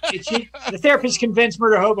 The therapist convinced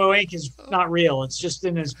Murder Hobo Inc. is not real. It's just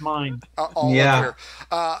in his mind. All Yeah. up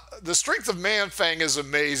here. The strength of Manfang is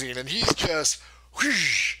amazing, and he's just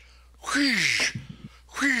whoosh, whoosh,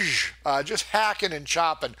 whoosh, just hacking and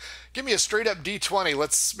chopping. Give me a straight up D20.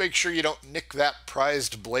 Let's make sure you don't nick that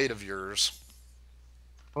prized blade of yours.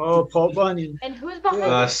 Oh, Paul Bunyan. And who's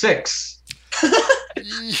behind? 6.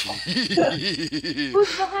 Who's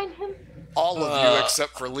behind him? All of you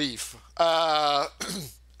except for Leaf.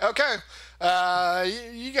 Okay.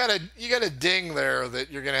 You got a ding there that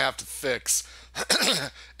you're gonna have to fix.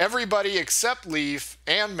 Everybody except Leaf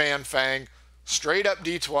and Manfang, straight up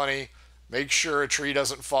D20. Make sure a tree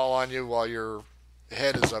doesn't fall on you while your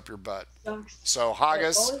head is up your butt. So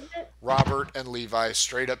Haggis, Robert, and Levi,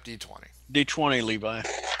 straight up D20. D20, Levi.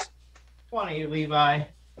 20, Levi.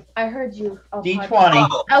 I heard you. Oh,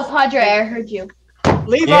 D20. El Padre, I heard you.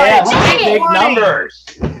 Levi, Yeah, it's big 20. numbers.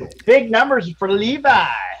 Big numbers for Levi.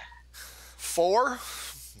 4.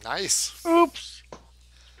 Nice. Oops.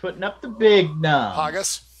 Putting up the big num.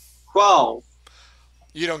 Haggis, 12.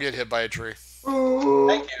 you don't get hit by a tree.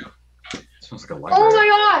 Thank you. Smells like a Oh library.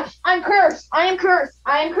 my gosh! I'm cursed. I am cursed.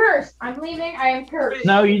 I am cursed. I'm leaving. I am cursed.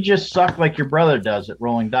 No, you just suck like your brother does at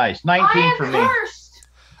rolling dice. 19 I am for me. cursed.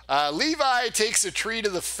 Levi takes a tree to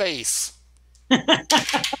the face.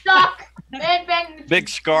 Suck. Bang. Big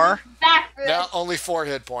scar. Back. No, only 4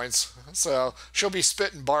 hit points. So she'll be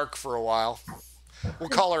spitting bark for a while. We'll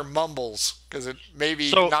call her Mumbles because it maybe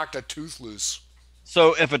So- knocked a tooth loose.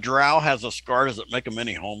 So if a drow has a scar, does it make him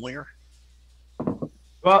any homelier?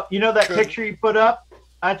 Well, you know that Could- picture you put up?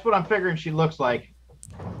 That's what I'm figuring she looks like.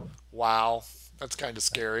 Wow, that's kind of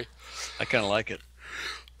scary. I kind of like it.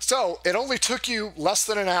 So it only took you less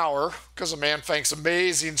than an hour because of Manfang's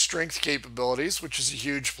amazing strength capabilities, which is a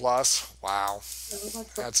huge plus. Wow,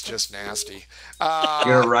 that's just nasty. You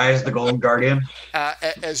gonna rise the Golden Guardian?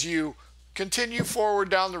 As you continue forward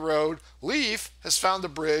down the road, Leaf has found the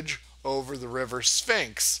bridge over the river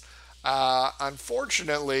Sphinx.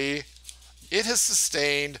 Unfortunately, it has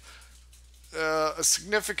sustained a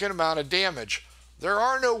significant amount of damage. There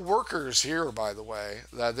are no workers here, by the way.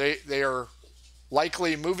 They are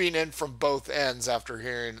likely moving in from both ends after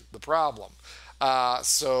hearing the problem.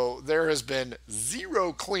 So there has been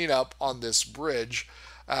zero cleanup on this bridge.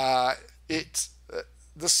 The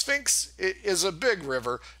Sphinx is a big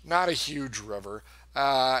river, not a huge river.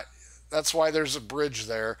 That's why there's a bridge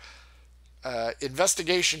there.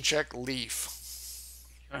 Investigation check, Leaf.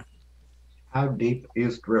 How deep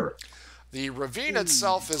is the river? The ravine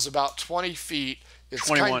itself is about 20 feet. It's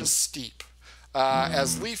 21. kind of steep.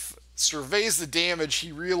 As Leaf surveys the damage,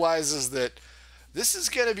 he realizes that this is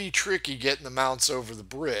going to be tricky getting the mounts over the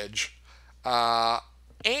bridge.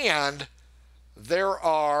 And there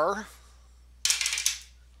are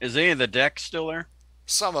Is any of the deck still there?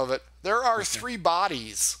 some of it. There are 3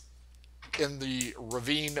 bodies in the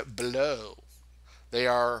ravine below. They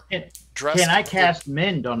are dressed. Can I cast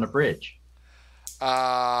Mend on the bridge?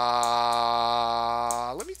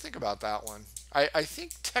 Let me think about that one. I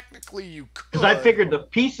think technically you could. Because I figured the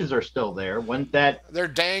pieces are still there. Wouldn't that? They're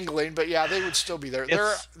dangling, but yeah, they would still be there.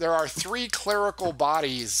 There are 3 clerical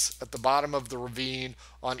bodies at the bottom of the ravine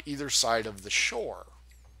on either side of the shore.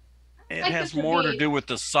 It Like has this more to ravine. do with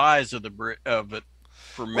the size of of it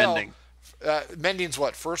for mending. Mending's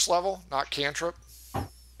what, first level, not cantrip?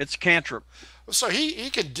 It's cantrip. So he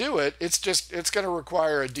can do it. It's going to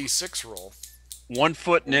require a D6 roll. 1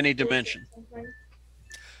 foot in any dimension.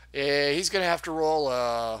 He's going to have to roll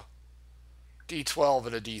a D12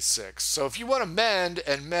 and a D6. So if you want to mend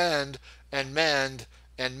and mend and mend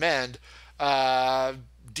and mend,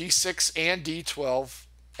 D6 and D12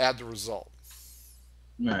 add the result.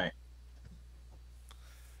 All right.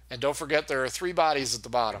 And don't forget there are 3 bodies at the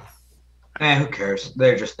bottom. Who cares?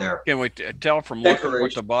 They're just there. Can we tell from looking what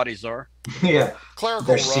Decoration. the bodies are? Yeah. Cleerical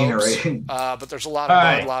They're robes, scenery. but there's a lot All of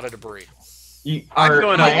right. a lot of debris. I'm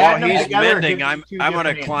going to, am I while adding them he's together or mending, give I'm me two going to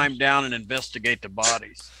different climb answers? down and investigate the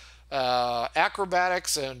bodies.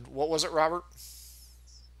 Acrobatics and what was it, Robert?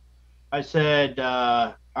 I said,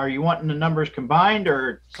 are you wanting the numbers combined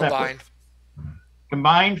or separate? Combined.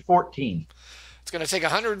 Combined 14. It's going to take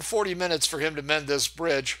 140 minutes for him to mend this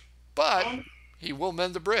bridge, but he will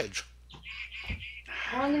mend the bridge.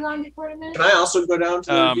 How long is on before a minute? Can I also go down to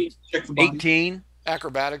the Um, beach to check the body? 18.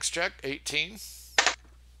 Acrobatics check, 18.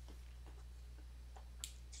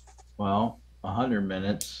 Well, 100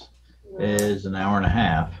 minutes is an hour and a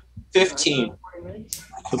half. 15.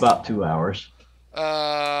 It's about 2 hours.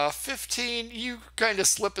 15, you kind of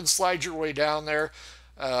slip and slide your way down there.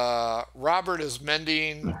 Robert is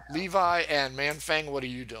mending. Levi and Manfang, what are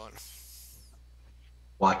you doing?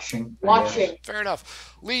 Watching. I Watching. Fair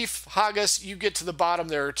enough. Leaf, Haggis, you get to the bottom.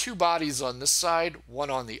 There are 2 bodies on this side,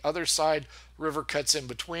 one on the other side. River cuts in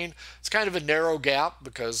between. It's kind of a narrow gap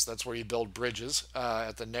because that's where you build bridges,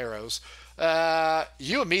 at the narrows.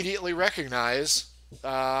 You immediately recognize,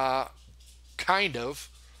 kind of,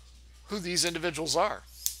 who these individuals are.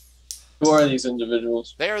 Who are these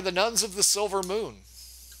individuals? They are the nuns of the Silver Moon.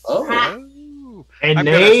 Oh, Oh. And I'm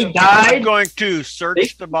they I'm died. going to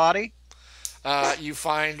search the body. You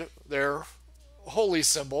find their holy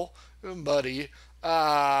symbol, buddy.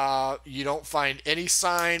 You don't find any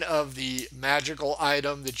sign of the magical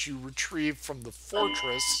item that you retrieved from the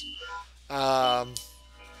fortress. And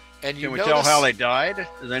you Can we notice, tell how they died?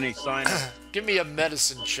 Is there any sign? give me a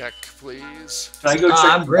medicine check, please. can I go check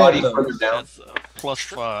I'm the great body at those. further down? That's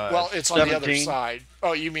 +5. Well, it's on the other 17. side.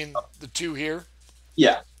 Oh, you mean the two here?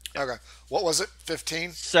 Yeah. Okay. What was it?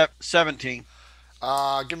 15? 17.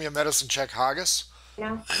 Give me a medicine check, Haggis.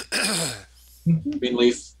 No. Green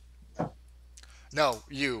leaf. No,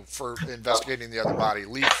 you for investigating the other body.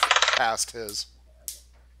 Leaf passed his.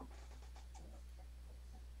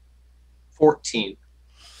 14.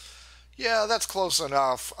 Yeah, that's close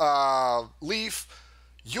enough. Leaf,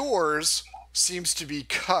 yours seems to be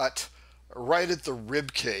cut right at the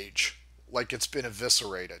rib cage, like it's been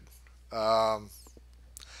eviscerated.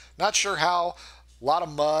 Not sure how. A lot of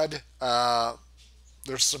mud.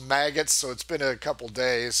 There's some maggots, so it's been a couple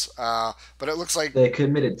days. But it looks like They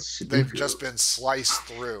committed they've just been sliced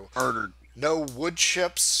through. Murdered. No wood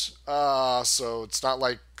chips, so it's not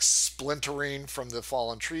like splintering from the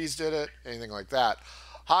fallen trees did it, anything like that.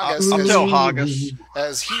 Haggis, I'll tell Haggis.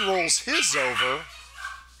 as he rolls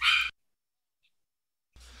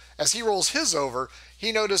his over,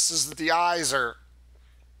 he notices that the eyes are.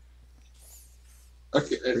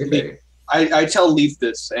 Okay. I tell Leaf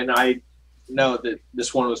this, and I know that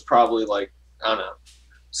this one was probably like, I don't know,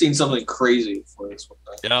 seen something crazy for this one.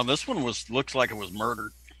 Yeah, this one looks like it was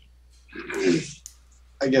murdered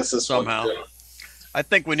I guess this somehow. one. I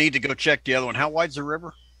think we need to go check the other one. How wide's the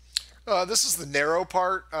river? This is the narrow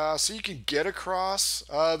part, so you can get across.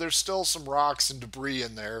 There's still some rocks and debris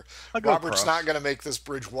in there. I'll go Robert's across. not going to make this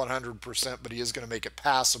bridge 100%, but he is going to make it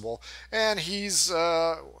passable. And he's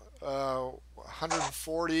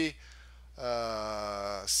 140,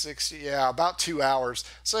 60, yeah, about 2 hours.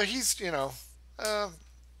 So he's, he's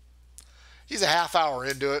a half hour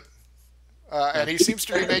into it, and he seems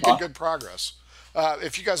to be making good progress.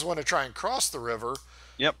 If you guys want to try and cross the river,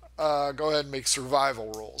 Yep. go ahead and make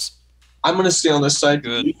survival rolls. I'm going to stay on this side.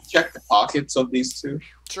 Good. Can you check the pockets of these two?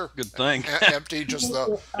 Sure. Good thing. Empty just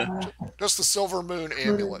the Silver Moon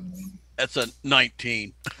amulet. That's a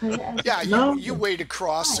 19. Yeah, you wade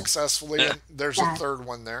across successfully, and there's a third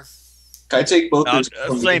one there. Can I take both?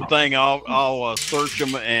 Same thing. I'll search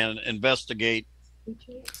them and investigate.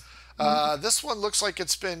 This one looks like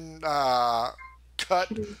it's been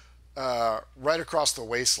cut right across the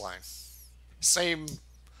waistline. Same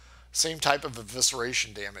type of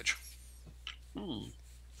evisceration damage.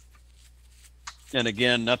 And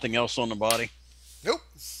again, nothing else on the body. Nope.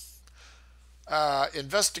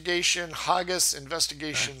 Investigation Haggis,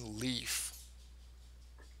 investigation Leaf.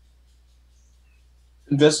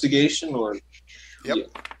 Investigation or? Yep. Yeah.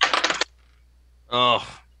 Oh,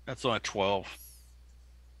 that's only 12.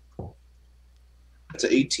 It's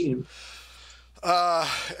an 18.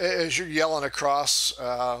 As you're yelling across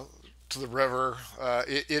to the river,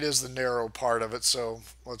 it is the narrow part of it, so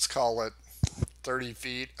let's call it 30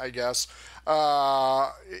 feet, I guess.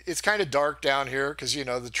 It's kind of dark down here because,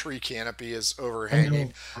 the tree canopy is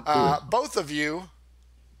overhanging. Both of you,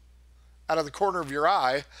 out of the corner of your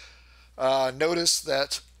eye, notice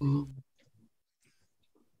that...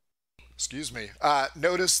 Excuse me.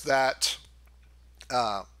 Notice that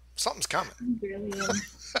something's coming.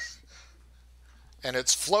 And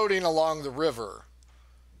it's floating along the river.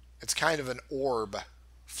 It's kind of an orb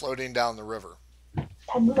floating down the river.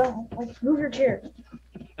 Move your chair.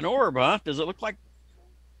 An orb, huh? Does it look like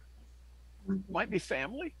might be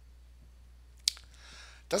family?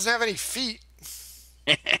 Doesn't have any feet.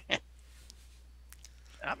 I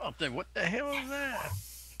don't think. What the hell is that?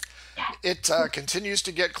 It continues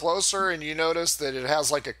to get closer, and you notice that it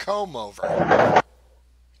has like a comb over.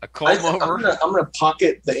 A comb over? I'm gonna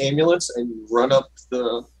pocket the ambulance and run up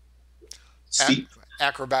the steep.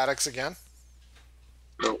 Acrobatics again.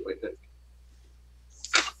 No, wait.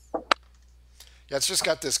 Yeah, it's just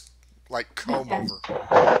got this like comb over.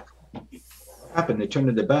 What happened? They turned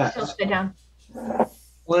into bats. Sit down. And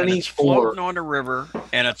it's 24. floating on the river,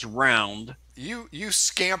 and it's round. You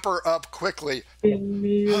scamper up quickly. Man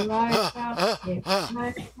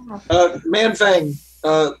Fang,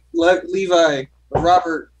 Levi,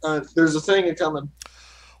 Robert, there's a thing coming.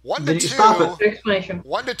 1 to Did you 2. stop it? Explanation.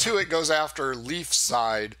 1 to 2, it goes after Leaf's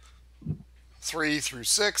side. 3 through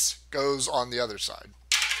 6 goes on the other side.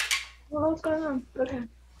 Well, what's going on? Okay.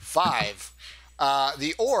 5.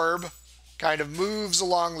 The orb kind of moves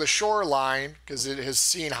along the shoreline because it has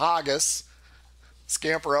seen Haggis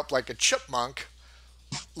scamper up like a chipmunk.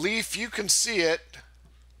 Leaf, you can see it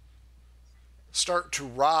start to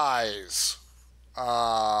rise.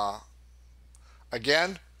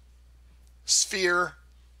 Again, sphere,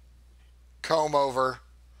 comb over,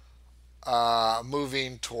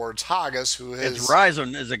 moving towards Haggis, who is. It's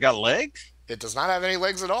rising. Has it got legs? It does not have any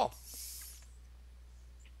legs at all.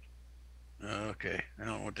 Okay. I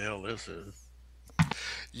don't know what the hell this is.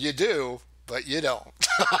 You do, but you don't.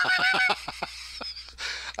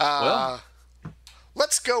 Well.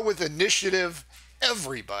 Let's go with initiative,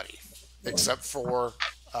 everybody, except for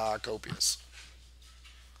Copious.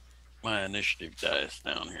 My initiative dice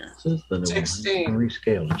down here. This is the new 16. one.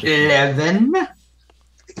 Rescale. 11.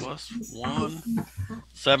 Plus 1,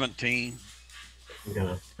 17. We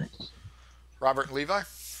got thanks. Robert and Levi?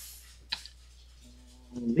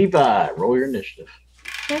 Levi, roll your initiative.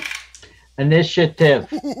 Initiative.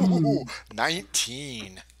 Ooh,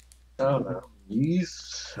 19. Oh, no.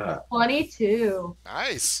 Yes. 22.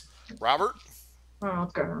 Nice. Robert? Oh,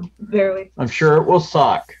 God. Barely. I'm sure it will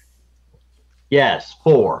suck. Yes,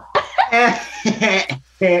 4.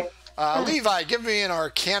 Levi, give me an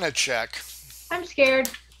Arcana check. I'm scared.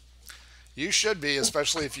 You should be,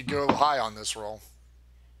 especially if you go high on this roll.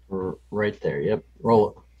 Right there. Yep. Roll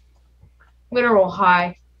it. I'm going to roll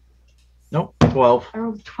high. Nope. 12. I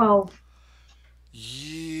rolled 12.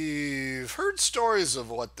 You've heard stories of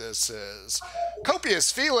what this is.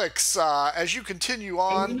 Copious Felix, as you continue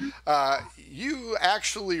on, you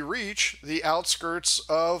actually reach the outskirts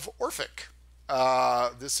of Orphic.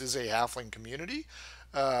 This is a halfling community.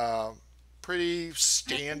 Pretty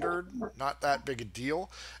standard, not that big a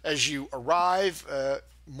deal. As you arrive,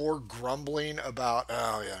 more grumbling about,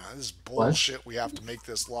 oh yeah, this is bullshit. We have to make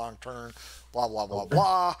this long turn, blah, blah, blah,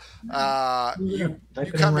 blah. You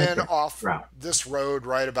come in off this road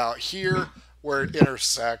right about here where it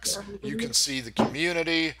intersects. You can see the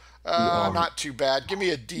community. Not too bad. Give me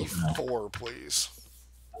a D4, please.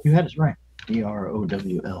 You had it right.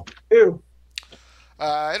 DROWL. Ew.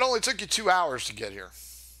 It only took you 2 hours to get here.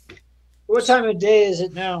 What time of day is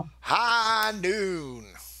it now? High noon.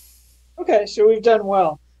 Okay, so we've done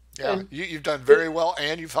well. Yeah, And- you've done very well,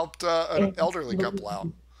 and you've helped an elderly couple out.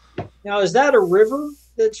 Now, is that a river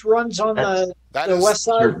that runs on the west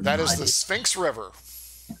side? That is the Sphinx River.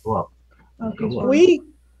 Well, Can we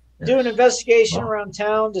do an investigation around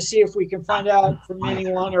town to see if we can find out from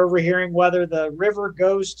anyone overhearing whether the river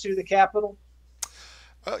goes to the capital?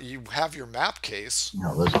 You have your map case.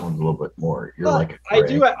 no, this one's a little bit more. You're Well, like a I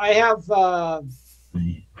do. I have. Are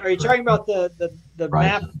you talking about the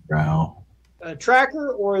map brow.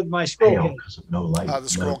 tracker or my scroll Pale case? because of no light. The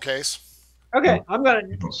scroll case. Okay, I'm gonna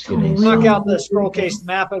Skinny. knock out the scroll case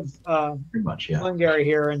map of Pretty much, yeah. Glengarry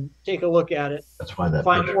here and take a look at it. That's why that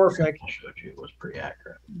Find picture Orphic. I showed you was pretty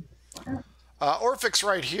accurate. Orphic's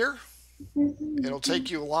right here. It'll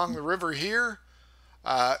take you along the river here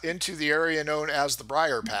into the area known as the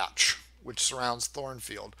Briar Patch, which surrounds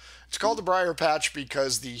Thornfield. It's called the Briar Patch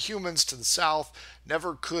because the humans to the south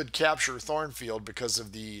never could capture Thornfield because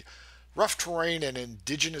of the rough terrain and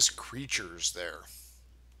indigenous creatures there.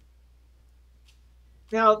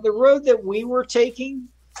 Now, the road that we were taking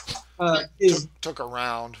is Took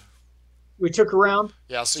around. we took around.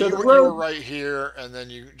 Yeah, so, So you the were road- right here, and then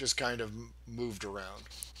you just kind of moved around.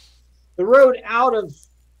 The road out of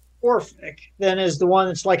Orphic then is the one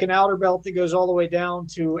that's like an outer belt that goes all the way down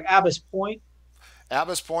to Abbas Point.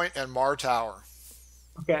 Abbas Point and Mar Tower.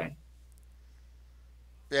 Okay.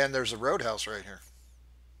 And there's a roadhouse right here.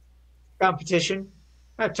 Competition.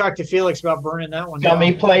 I've talked to Felix about burning that one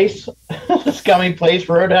Scummy down. Place. Scummy Place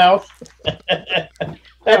Roadhouse.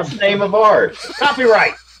 That's the name of ours.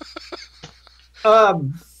 Copyright.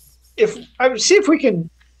 If I would see if we can,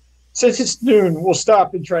 since it's noon, we'll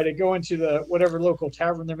stop and try to go into the whatever local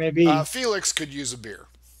tavern there may be. Felix could use a beer.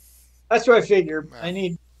 That's what I figured. Yeah. I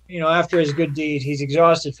need, after his good deed, he's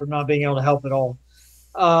exhausted from not being able to help at all.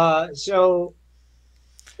 So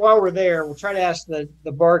while we're there, we'll try to ask the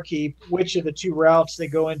barkeep which of the two routes that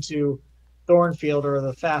go into Thornfield are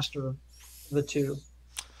the faster of the two.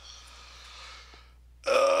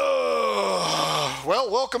 Well,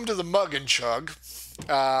 welcome to the Mug and Chug.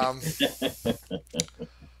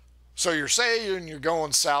 So you're saying you're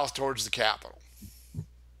going south towards the capital.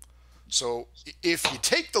 So if you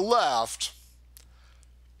take the left,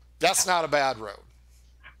 that's not a bad road.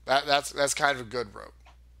 That's kind of a good road.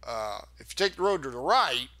 If you take the road to the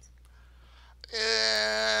right,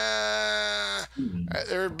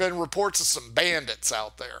 there have been reports of some bandits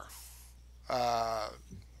out there.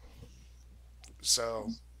 So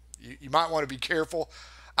you might want to be careful.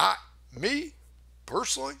 Me,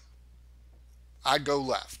 personally, I'd go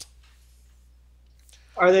left.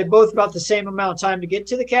 Are they both about the same amount of time to get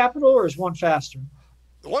to the capital, or is one faster?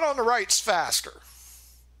 The one on the right's faster.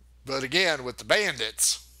 But again, with the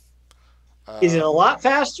bandits. Is it a lot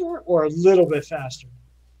faster or a little bit faster?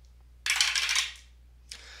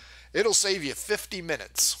 It'll save you 50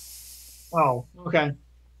 minutes. Oh, okay.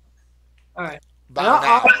 All right. About an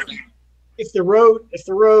hour. If the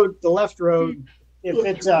left road, if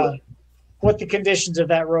it's what the conditions of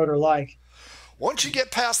that road are like. Once you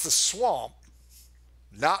get past the swamp,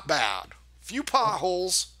 not bad. Few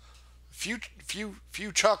potholes, few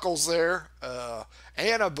chuckles there,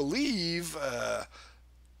 and I believe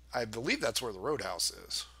that's where the roadhouse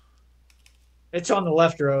is. It's on the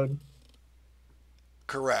left road.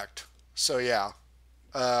 Correct. So yeah,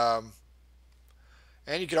 and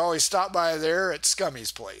you can always stop by there at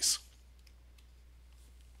Scummy's place.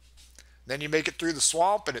 Then you make it through the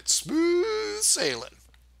swamp, and it's smooth sailing.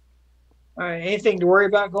 All right. Anything to worry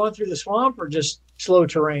about going through the swamp, or just slow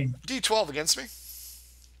terrain? D12 against me.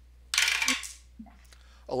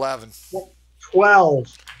 11.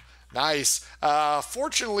 12. Nice.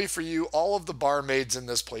 Fortunately for you, all of the barmaids in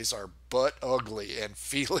this place are butt ugly, and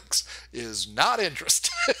Felix is not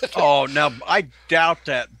interested. Oh, now I doubt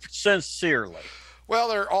that sincerely. Well,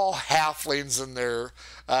 they're all halflings in there,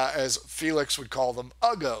 as Felix would call them,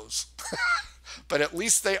 uggos. But at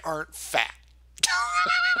least they aren't fat.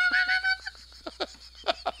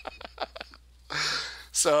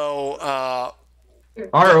 So,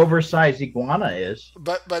 our oversized iguana is.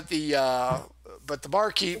 but the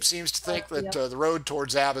barkeep seems to think that the road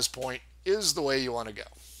towards Abbas Point is the way you want to go.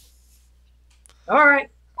 All right.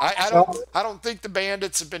 I don't think the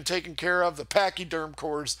bandits have been taken care of. The pachyderm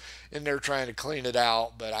corps in there trying to clean it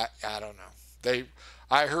out, but I don't know.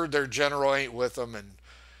 I heard their general ain't with them, and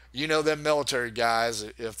you know them military guys,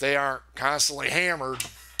 if they aren't constantly hammered,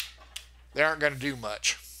 they aren't going to do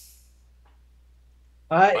much.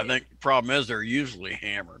 I think the problem is they're usually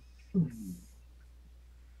hammered.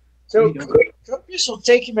 So Copious will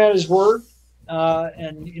take him at his word,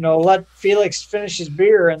 and let Felix finish his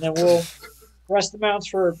beer, and then we'll rest the mounts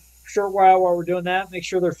for a short while we're doing that. Make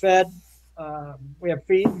sure they're fed. We have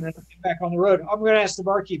feed, and then get back on the road. I'm going to ask the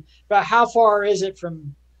barkeep about how far is it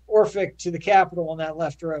from Orphic to the capital on that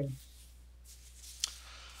left road.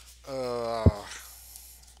 Got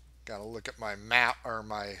to look at my map or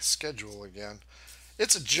my schedule again.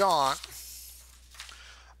 It's a jaunt.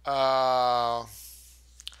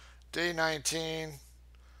 Day 19.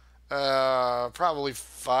 Probably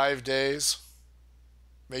 5 days.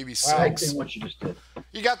 Maybe 6. What you just did.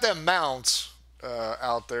 You got them mounts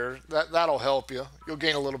out there. That'll help you. You'll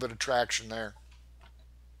gain a little bit of traction there.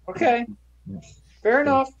 Okay. Fair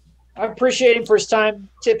enough. I appreciate him for his time.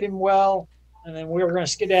 Tip him well. And then we were going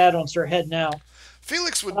to skedaddle and start heading out.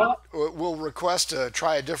 Felix will request to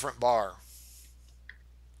try a different bar.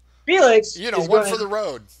 Felix, one for the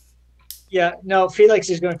road. Yeah, no, Felix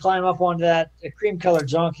is going to climb up onto that cream-colored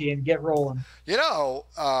donkey and get rolling.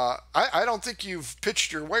 I don't think you've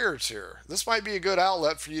pitched your wares here. This might be a good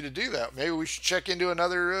outlet for you to do that. Maybe we should check into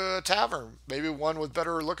another tavern. Maybe one with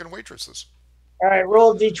better-looking waitresses. All right,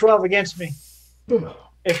 roll a D12 against me.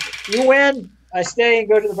 If you win, I stay and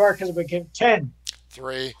go to the bar because I became 10.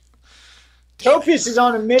 3. Copious is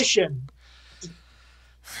on a mission.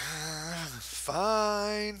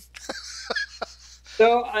 Fine.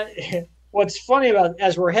 So what's funny about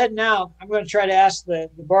as we're heading out, I'm going to try to ask the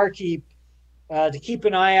barkeep to keep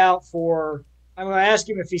an eye out for. I'm going to ask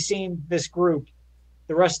him if he's seen this group,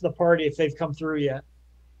 the rest of the party, if they've come through yet.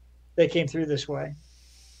 They came through this way.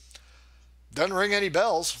 Doesn't ring any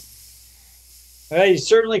bells. Well, you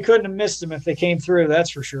certainly couldn't have missed them if they came through.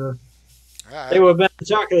 That's for sure. Right. They would have been the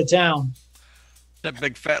talk of the town. That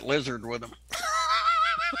big fat lizard with him.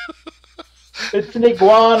 It's an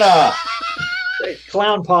iguana.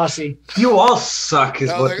 Clown posse. You all suck, is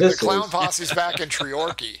what this the clown is. posse's back in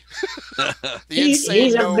Treorchy. He's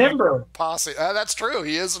a member. Posse. That's true.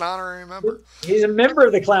 He is an honorary member. He's a member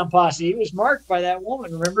of the clown posse. He was marked by that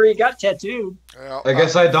woman. Remember, he got tattooed. Well, I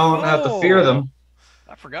guess I don't have to fear them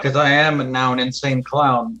I forgot. because I am now an insane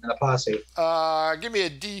clown in a posse. Give me a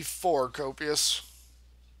D4, Copious.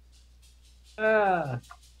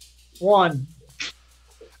 1.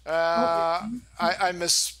 I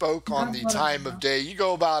misspoke on the time of day. You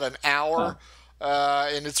go about an hour,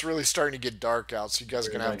 and it's really starting to get dark out, so you guys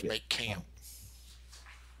are going to have to make camp.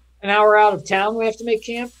 An hour out of town, we have to make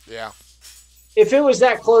camp? Yeah. If it was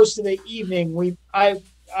that close to the evening, I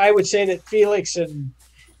would say that Felix and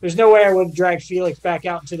there's no way I would have dragged Felix back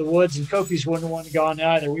out into the woods, and Kofi's wouldn't have wanted to go on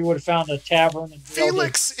either. We would have found a tavern. And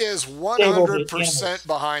Felix is 100%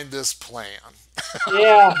 behind this plan.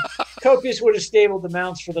 Yeah. Copious would have stabled the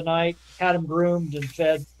mounts for the night, had them groomed and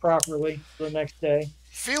fed properly for the next day.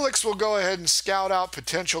 Felix will go ahead and scout out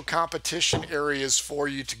potential competition areas for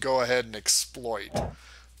you to go ahead and exploit.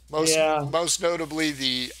 Most notably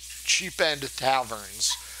the cheap end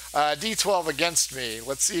taverns. D12 against me.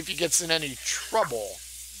 Let's see if he gets in any trouble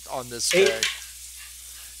on this day.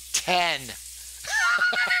 10.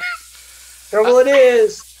 Trouble it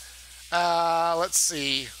is. Let's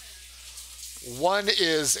see. 1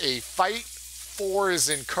 is a fight. 4 is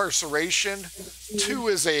incarceration. 2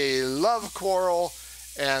 is a love quarrel.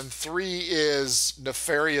 And 3 is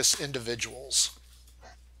nefarious individuals.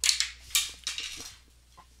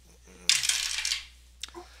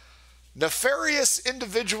 Nefarious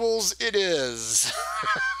individuals it is.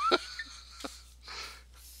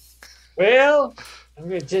 Well, I'm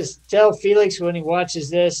going to just tell Felix when he watches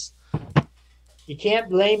this, you can't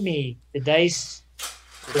blame me. The dice.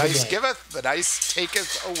 The dice giveth, the dice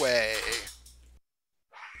taketh away.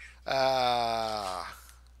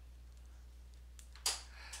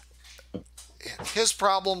 His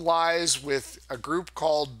problem lies with a group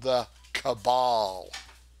called the Cabal.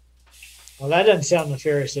 Well, that doesn't sound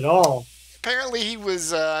nefarious at all. Apparently he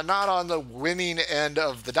was not on the winning end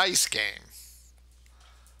of the dice game.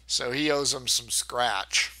 So he owes them some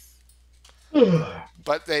scratch.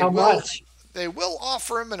 But they will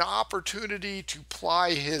offer him an opportunity to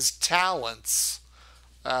ply his talents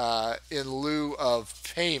in lieu of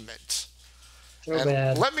payment. So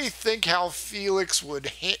bad. Let me think how Felix would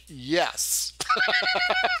hit yes.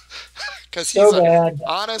 Because he's an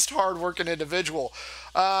honest, hard-working individual.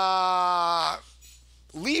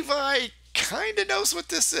 Levi kind of knows what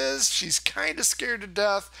this is. She's kind of scared to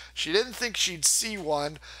death. She didn't think she'd see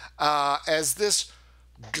one. As this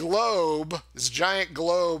globe, this giant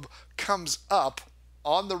globe, comes up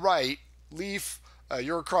on the right, Leaf,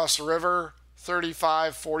 you're across the river,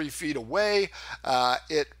 35, 40 feet away.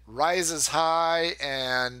 It rises high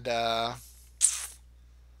and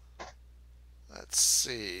let's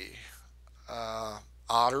see,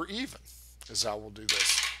 odd or even is how we'll do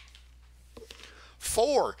this.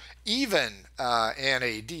 4 even and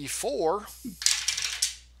a D4.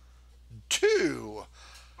 2.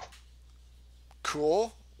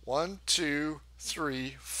 Cool. 1, 2,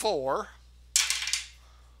 3, 4.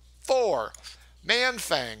 4.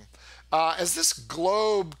 Manfang. As this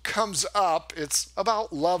globe comes up, it's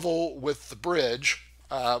about level with the bridge.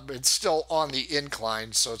 It's still on the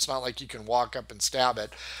incline, so it's not like you can walk up and stab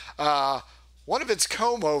it. One of its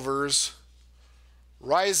comb overs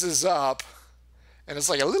rises up, and it's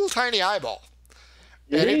like a little tiny eyeball.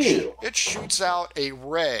 And it shoots out a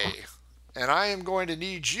ray. And I am going to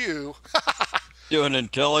need you... Do an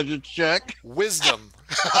intelligence check. Wisdom.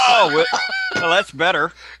 Oh, well, that's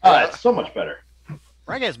better. That's so much better.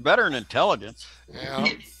 Frank is better in intelligence. Yeah.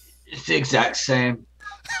 It's the exact same.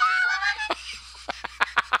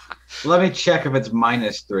 Let me check if it's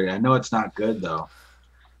 -3. I know it's not good, though.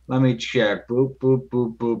 Let me check. Boop, boop,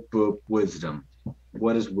 boop, boop, boop. Wisdom.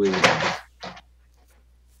 What is wisdom?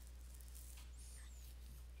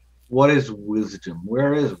 What is wisdom?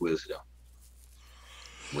 Where is wisdom?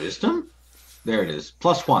 Wisdom? There it is.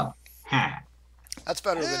 +1. Ha. That's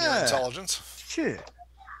better than your intelligence. Shit.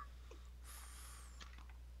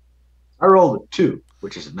 I rolled a 2,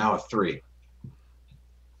 which is now a 3.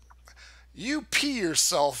 You pee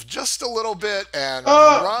yourself just a little bit and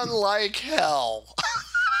run like hell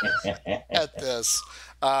at this.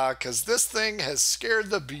 Because this thing has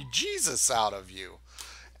scared the bejesus out of you.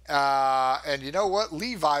 And you know what?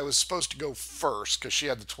 Levi was supposed to go first because she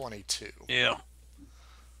had the 22. Yeah.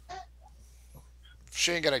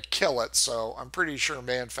 She ain't going to kill it, so I'm pretty sure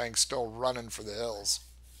Manfang's still running for the hills.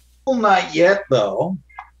 Well, not yet, though.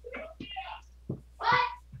 What?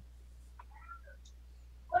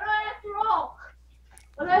 What do I have to roll?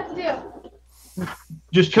 What do I have to do?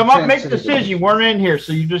 Just come up, make a decision. You weren't in here,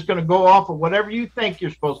 so you're just going to go off of whatever you think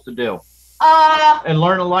you're supposed to do. And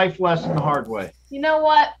learn a life lesson the hard way. You know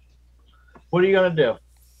what? What are you going to do?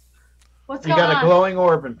 What's You going got on? a glowing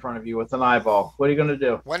orb in front of you with an eyeball. What are you going to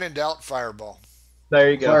do? When in doubt, fireball. There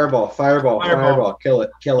you go. Fireball. Kill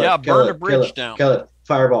it. Yeah, burn the bridge down. Kill it.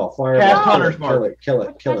 Fireball. Cast Hunter's Mark. Kill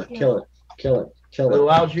it. It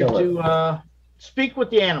allows you to speak with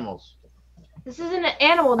the animals. This isn't an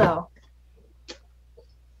animal, though.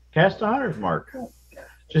 Cast a Hunter's Mark.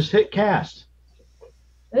 Just hit cast.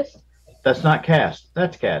 This? That's not cast.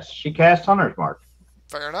 That's cast. She cast Hunter's Mark.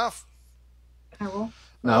 Fair enough. I will.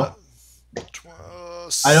 No.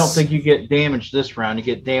 I don't think you get damaged this round. You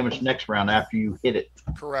get damaged next round after you hit it.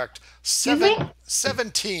 Correct. Excuse me?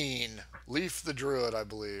 17. Leaf the Druid, I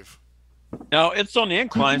believe. Now it's on the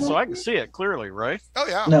incline, so I can see it clearly, right? Oh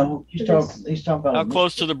yeah. No, he's talking about How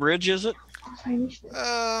close to the bridge is it? Um,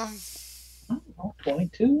 I don't know,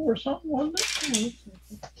 22 or something, wasn't it?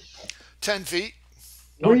 10 feet.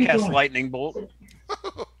 Where are Don't you cast going? lightning bolt.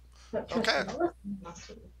 Okay.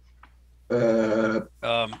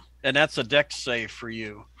 And that's a dex save for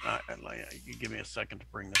you. You give me a second to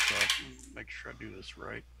bring this up. Make sure I do this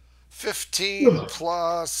right. 15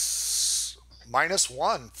 plus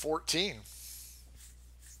 -1, 14.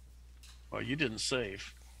 Well, you didn't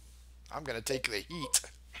save. I'm gonna take the heat.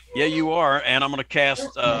 Yeah, you are, and I'm gonna cast.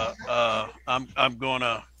 I'm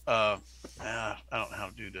gonna. I don't know how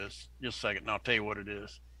to do this. Just a second, and I'll tell you what it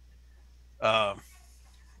is.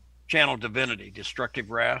 Channel Divinity,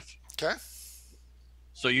 Destructive Wrath. Okay.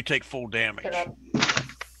 So you take full damage,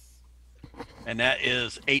 and that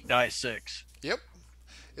is 8d6. Yep.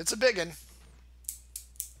 It's a big one.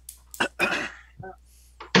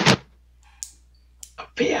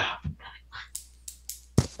 Yeah.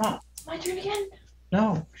 My turn again?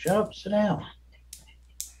 No, shut up, sit down.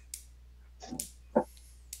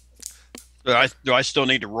 Do I still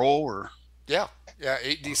need to roll or? Yeah.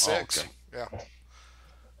 8d6. Oh, okay. Yeah.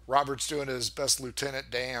 Robert's doing his best lieutenant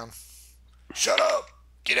Dan. Shut up.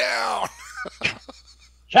 Get down.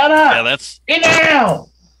 Shut up! Yeah, that's Get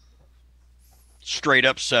down! straight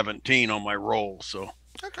up 17 on my roll. So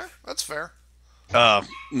Okay, that's fair.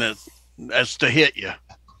 that's to hit you.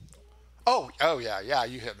 Oh yeah,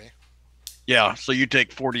 you hit me. Yeah, so you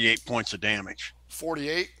take 48 points of damage.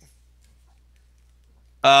 48.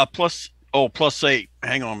 Plus 8.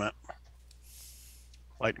 Hang on a minute.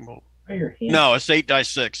 Lightning bolt. No, it's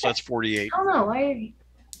 8d6. That's 48. I don't know. Why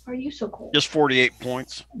are you so cold? Just 48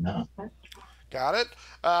 points. No. Got it.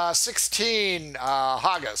 16.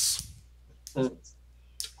 Haggis.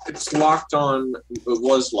 It's locked on. It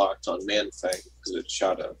was locked on Manfang because it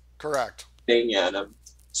shot a Correct. thing at him.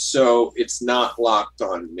 So it's not locked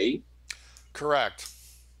on me. Correct.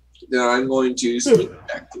 Then I'm going to sneak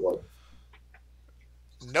back to him.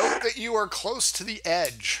 Note that you are close to the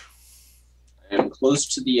edge. I am close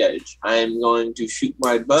to the edge. I am going to shoot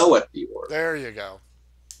my bow at the orc There you go.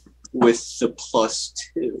 with the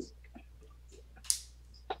 +2.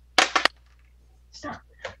 Stop.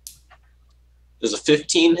 Does a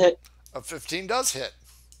 15 hit? A 15 does hit.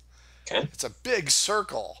 Okay. It's a big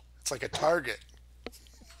circle. It's like a target.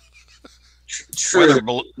 True.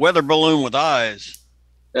 Weather balloon with eyes.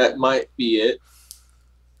 That might be it.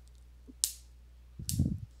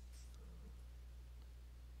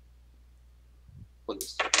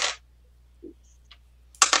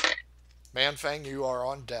 Manfang, you are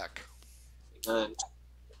on deck.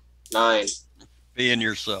 9 Being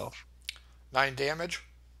yourself. 9 damage.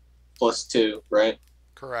 +2, right?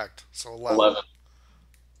 Correct. So 11. 11.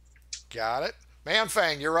 Got it.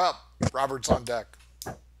 Manfang, you're up. Robert's on deck.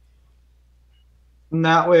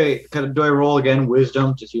 That way, do I roll again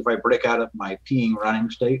wisdom to see if I break out of my peeing running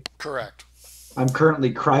state? Correct. I'm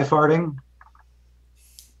currently cry farting.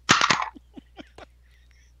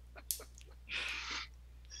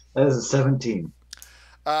 That is a 17.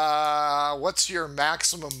 What's your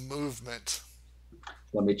maximum movement?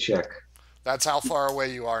 Let me check. That's how far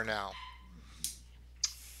away you are now.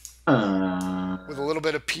 With a little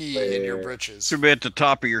bit of pee in your britches. Should be at the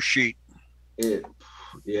top of your sheet. It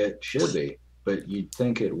should be, but you'd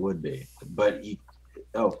think it would be. But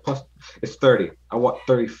plus it's 30. I walk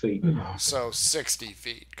 30 feet. So 60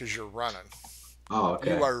 feet because you're running. Oh,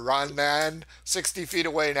 okay. You are running 60 feet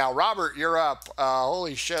away now. Robert, you're up.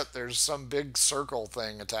 Holy shit, there's some big circle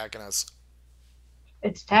thing attacking us.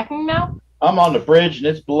 It's attacking now? I'm on the bridge and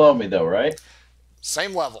it's below me though, right?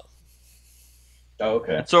 Same level. Oh,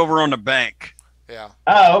 okay. It's over on the bank. Yeah.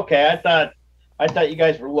 Oh, okay. I thought you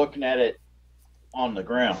guys were looking at it on the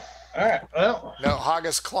ground. All right. Well, No,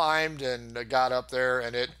 Haggis climbed and got up there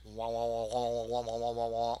and it wah, wah, wah, wah, wah, wah, wah, wah,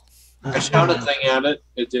 wah. I shot a thing at it.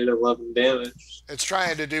 It did 11 damage. It's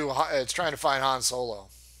trying to find Han Solo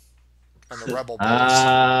and the rebel base.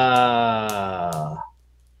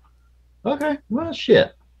 okay. Well,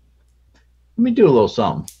 shit. Let me do a little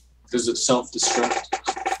something. Does it self-destruct?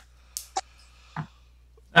 All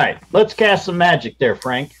right. Let's cast some magic there,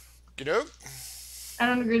 Frank. You know? I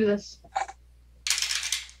don't agree to this.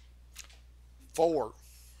 4.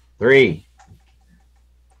 3.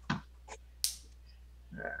 All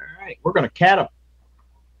right. We're going to catapult.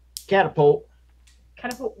 Catapult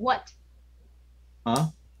what? Huh?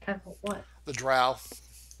 Catapult what? The drow.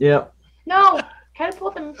 Yep. No!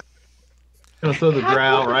 Catapult them. Gonna throw the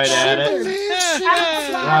drow right at it.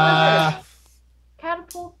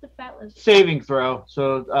 Catapult the fat lizard. Saving throw.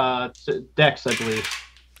 So Dex, I believe.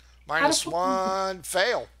 -1.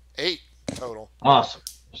 Fail. 8. total. Awesome.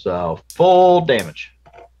 So full damage.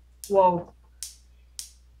 Whoa.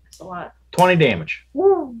 That's a lot. 20 damage.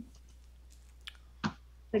 Woo. Is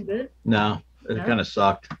that good? No, it No? kind of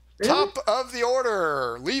sucked. Really? Top of the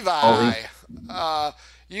order, Levi. Oh,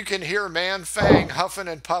 You can hear Man Fang huffing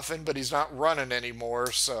and puffing, but he's not running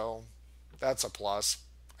anymore, so that's a plus,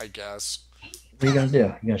 I guess. What are you gonna do?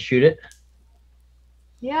 You gonna shoot it?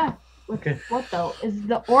 Yeah. Okay. What though? Is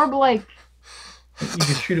the orb like You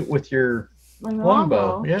can shoot it with your a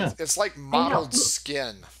longbow. Yeah. It's like mottled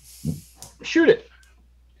skin. Shoot it.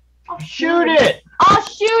 I'll Shoot it. I'll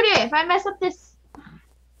shoot it. If I mess up this,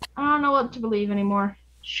 I don't know what to believe anymore.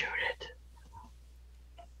 Shoot it.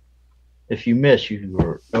 If you miss, you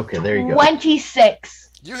were okay. There you go. 26.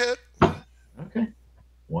 You hit. Okay.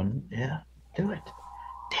 One. Yeah. Do it.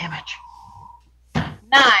 Damage. 9.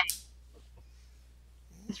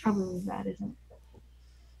 It's probably bad, isn't it?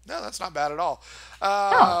 No, that's not bad at all.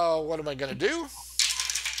 What am I going to do?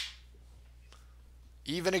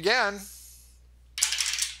 Even again.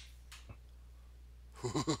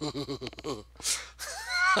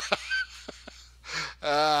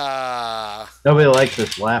 Nobody likes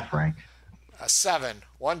this laugh, Frank. A 7.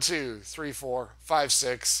 1, 2, 3, 4, 5,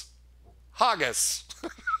 6. Haggis.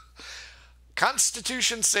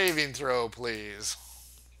 Constitution saving throw, please.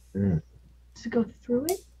 Mm. Does it go through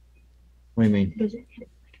it? What do you mean? Does it hit it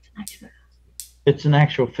like it's an actual? It's an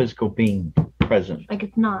actual physical being present. Like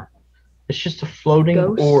it's not. It's just a floating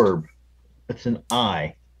Ghost? orb. It's an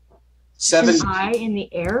eye. 7, An eye in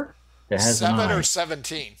the air? It has 7 an eye. or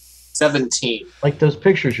 17. 17. Like those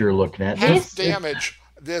pictures you're looking at. Half Yes. damage.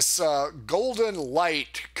 This golden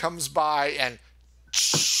light comes by and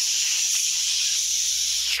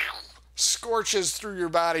scorches through your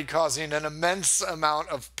body, causing an immense amount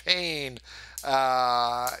of pain.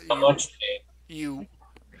 How much pain? You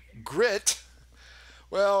grit.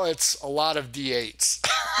 Well, it's a lot of D8s.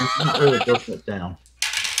 It's not really broken it down.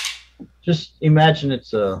 Just imagine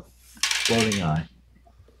it's a floating eye.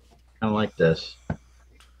 Kind of like this.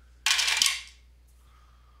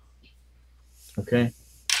 Okay?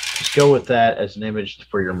 Just go with that as an image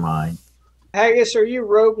for your mind. Haggis, are you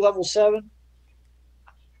rogue level 7?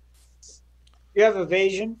 You have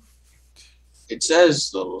evasion. It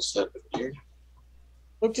says level 7 here.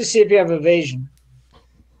 Look to see if you have evasion.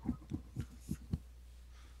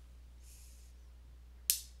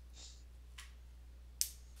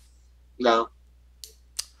 No.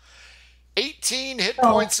 18 hit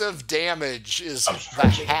points of damage is the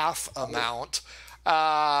half amount.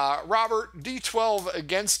 Robert, D12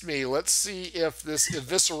 against me. Let's see if this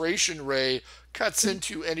evisceration ray cuts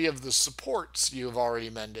into any of the supports you have already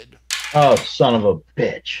mended. Oh, son of a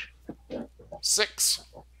bitch. 6.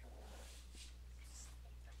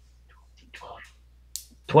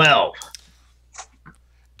 12.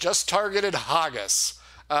 Just targeted Haggis.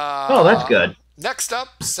 Oh, that's good. Next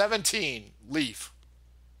up, 17. Leaf.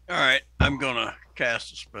 All right, I'm gonna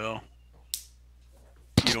cast a spell.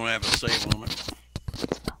 You don't have a save on it.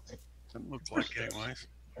 Doesn't look like it anyways.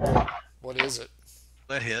 What is it?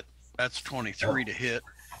 That hit. That's 23 to hit.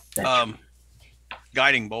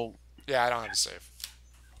 Guiding bolt, Yeah, I don't have a save.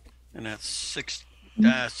 and that's 6.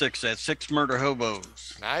 6. That's 6 murder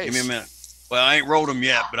hobos. Nice. Give me a minute. Well, I ain't rolled them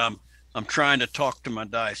yet, but I'm trying to talk to my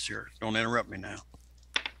dice here. Don't interrupt me now.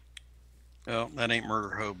 Oh, that ain't murder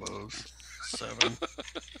hobos. 7.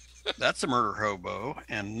 That's a murder hobo,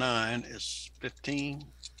 and 9 is 15.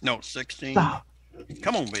 No, 16. Stop.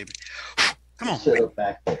 Come on, baby. Come on. Sit it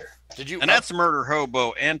back there. Did you And that's a murder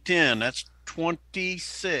hobo, and 10. That's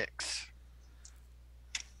 26.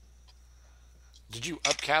 did you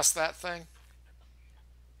upcast that thing?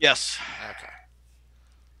 Yes. Okay.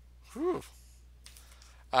 Whew.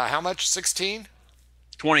 How much? 16?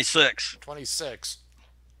 26. 26.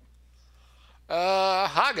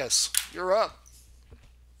 Haggis, you're up.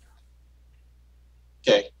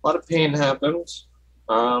 Okay. A lot of pain happens.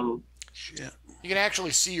 Shit. You can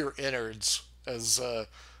actually see your innards as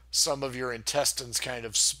some of your intestines kind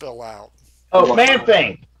of spill out. Oh, man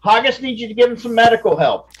thing. Haggis needs you to give him some medical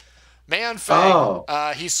help. Man Fang,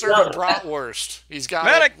 Oh. he's serving bratwurst. He's got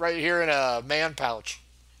Medic! it right here in a man pouch.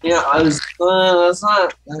 Yeah, I was. That's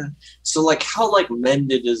not. So, like, how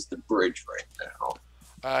mended is the bridge right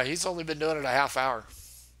now? He's only been doing it a half hour.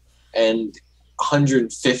 And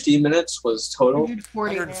 150 minutes was total.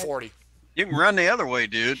 140. 140. You can run the other way,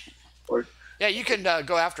 dude. Yeah, you can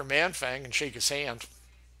go after Man Fang and shake his hand.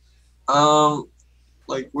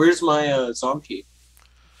 Like, where's my zombie?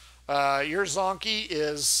 Your Zonky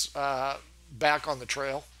is back on the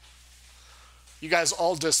trail. You guys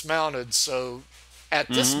all dismounted, so at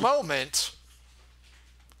this moment,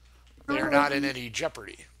 they're not in any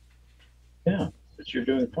jeopardy. Yeah, but you're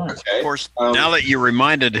doing fine. Okay. Of course, now that you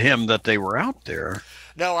reminded him that they were out there.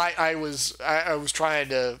 No, I was trying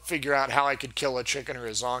to figure out how I could kill a chicken or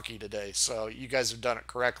a zonkey today. So you guys have done it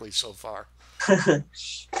correctly so far.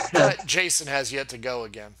 But Jason has yet to go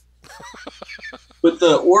again. But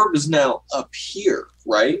the orb is now up here,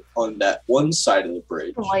 right? On that one side of the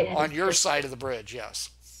bridge. On your side of the bridge,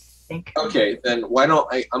 yes. Okay, then why don't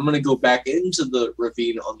I'm going to go back into the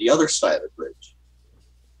ravine on the other side of the bridge.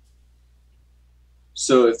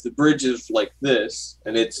 So if the bridge is like this,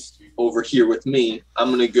 and it's over here with me, I'm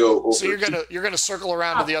going to go over. So you're gonna circle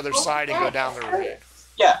around to the other side and go down the ravine.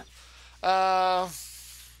 Yeah.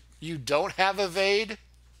 You don't have evade?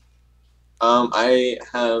 I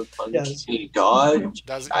have uncanny dodge.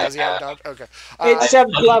 Does he have dodge? Okay. It's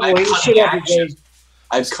 7th level. He should have evade.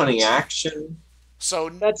 I have cunning action. So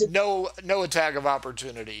That's it. no attack of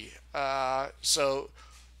opportunity. So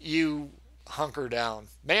you hunker down.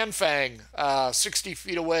 Manfang, 60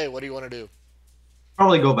 feet away. What do you want to do?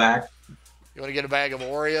 Probably go back. You want to get a bag of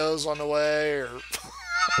Oreos on the way, or?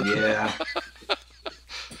 Yeah.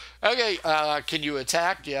 Okay. Can you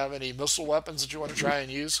attack? Do you have any missile weapons that you want to try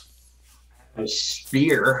and use? A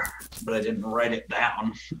spear, but I didn't write it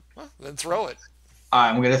down. Well, then throw it.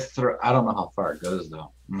 I'm gonna throw. I don't know how far it goes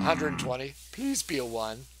though. 120. Please be a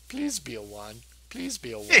 1. Please be a 1. Please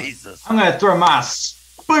be a 1. Jesus. I'm gonna throw my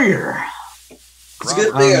spear. It's a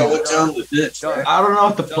good thing I went down the ditch. Right? I don't know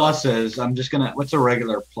what the plus is. I'm just gonna. What's a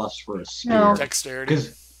regular plus for a spear? No. Dexterity.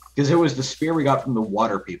 Because it was the spear we got from the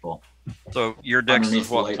water people. So your dex is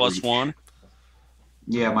Underneath what, light plus reach. 1?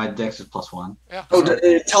 Yeah, my dex is +1. Yeah. Oh,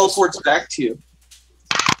 it teleports back to you.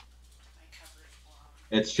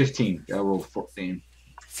 It's 15. I rolled 14.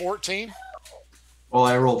 14. Well,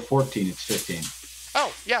 I rolled 14. It's 15.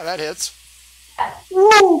 Oh, yeah, that hits.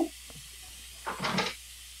 Woo!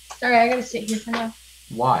 Sorry, I gotta sit here for now.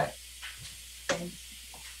 Why?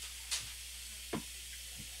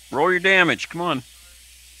 Roll your damage. Come on.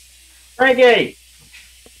 Frankie!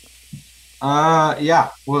 Yeah.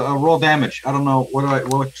 Well, roll damage. I don't know.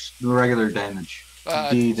 What's the regular damage?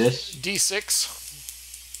 This?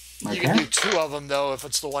 D6. Okay. You can do 2 of them, though, if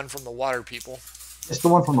it's the one from the water people. It's the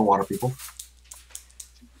one from the water people.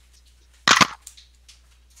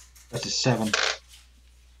 That's a 7.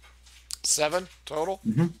 7 total?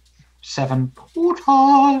 7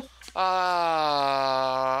 total.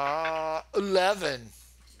 11.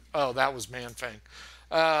 Oh, that was Manfang.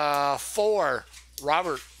 4.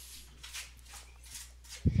 Robert.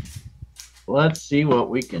 Let's see what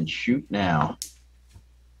we can shoot now.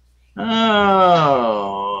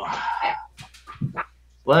 Oh.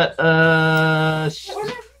 Let us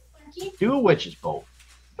do a witch's bolt.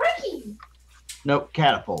 Frankie! Nope,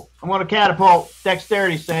 catapult. I'm going to catapult.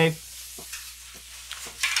 Dexterity save.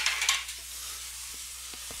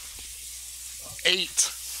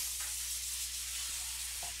 Eight.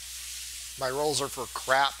 My rolls are for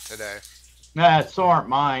crap today. Nah, so aren't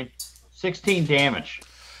mine. 16 damage.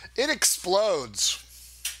 It explodes.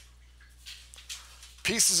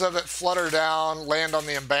 Pieces of it flutter down, land on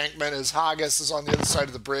the embankment as Haggis is on the other side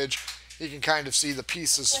of the bridge. You can kind of see the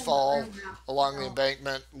pieces fall along the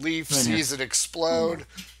embankment. Leaf sees it explode.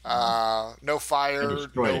 No fire,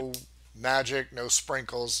 no magic, no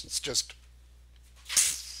sprinkles. It's just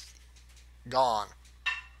gone.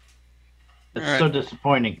 It's so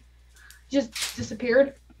disappointing. Just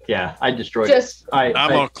disappeared. Yeah, I destroyed Just it.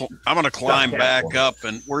 I'm gonna climb back up.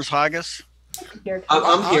 And where's Haggis? disappeared.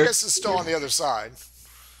 I'm here. Haggis is still on the other side.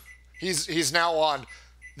 He's now on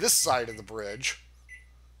this side of the bridge.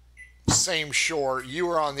 Same shore. You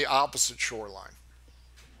are on the opposite shoreline.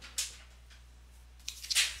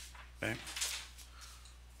 Okay.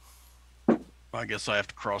 I guess I have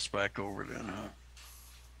to cross back over then, huh?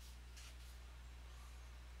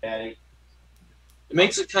 Daddy. It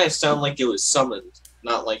makes it kind of sound like it was summoned,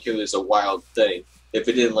 not like it was a wild thing. If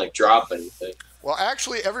it didn't like drop anything. Well,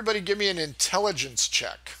 actually, everybody give me an intelligence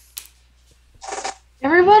check.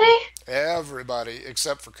 Everybody? Everybody,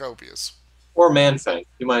 except for Copious. Or Manfang.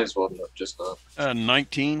 You might as well know, just not.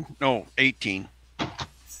 19? No, 18.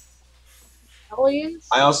 Aliens?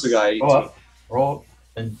 I also got 18. Roll up. Roll.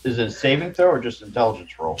 And is it a saving throw or just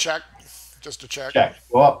intelligence roll? Check. Just a check. Check.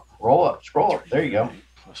 Go up. Roll up. Scroll up. There you go.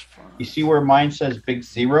 You see where mine says big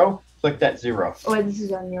 0? Click that 0. Oh, wait, this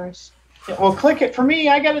is on yours. Yeah, well, click it for me.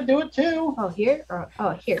 I got to do it too. Oh, here?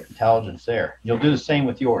 Oh, here. Intelligence there. You'll do the same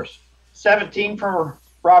with yours. 17 for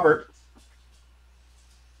Robert.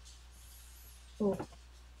 Oh.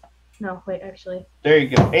 No, wait, actually. There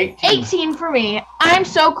you go. 18. 18 for me. I'm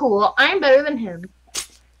so cool. I'm better than him.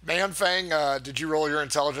 Manfang, did you roll your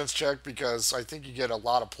intelligence check? Because I think you get a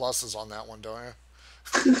lot of pluses on that one, don't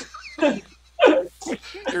you?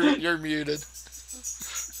 You're muted.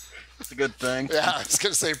 It's a good thing. Yeah, I was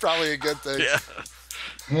gonna say probably a good thing. Yeah.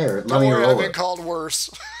 Here, let Don't me worry, I've roll been it. called worse.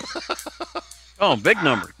 Oh, big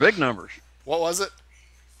numbers. Big numbers. What was it?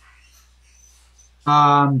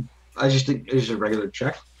 I just think it's a regular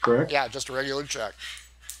check, correct? Yeah, just a regular check.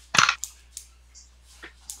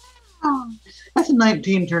 That's a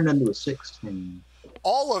 19 turned into a 16.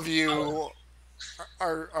 All of you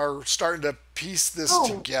are starting to piece this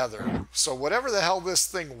together. So whatever the hell this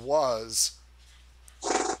thing was,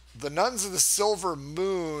 the Nuns of the Silver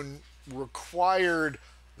Moon required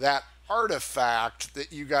that artifact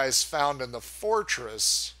that you guys found in the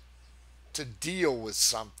fortress to deal with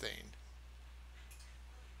something.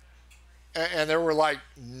 And there were like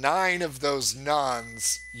 9 of those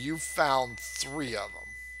nuns. You found 3 of them.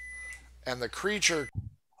 And the creature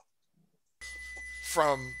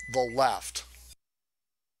from the left.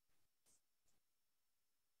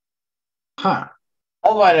 Huh.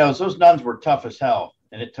 All I know is those nuns were tough as hell,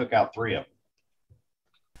 and it took out 3 of them.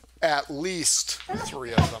 At least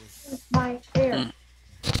 3 of them. My hair.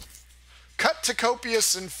 Cut to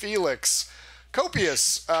Copius and Felix.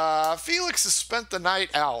 Copius, Felix has spent the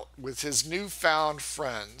night out with his newfound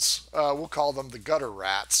friends. We'll call them the Gutter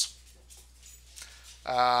Rats.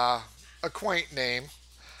 A quaint name.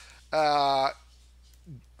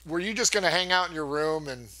 Were you just going to hang out in your room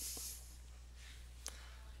and...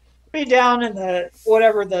 Be down in the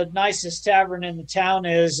whatever the nicest tavern in the town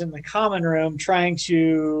is in the common room, trying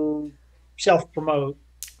to self-promote,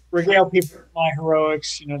 regale people with my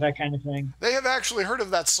heroics, that kind of thing. They have actually heard of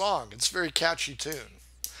that song. It's a very catchy tune.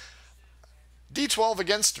 D12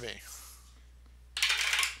 against me.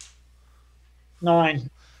 9.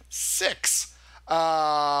 6.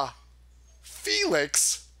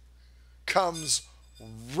 Felix comes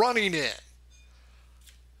running in.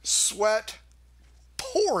 Sweat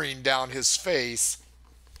pouring down his face.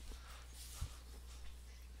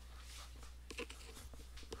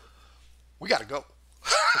 We gotta go.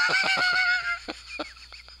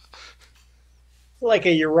 Like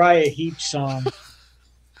a Uriah Heep song.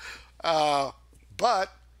 But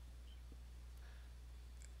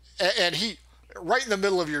he, right in the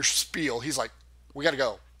middle of your spiel, he's like, we gotta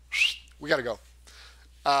go. We gotta go.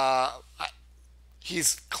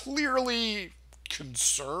 He's clearly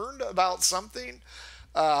concerned about something.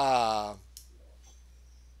 But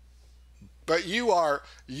you are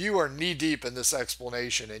knee deep in this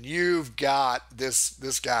explanation, and you've got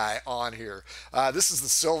this guy on here. This is the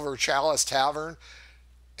Silver Chalice Tavern,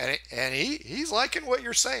 and he's liking what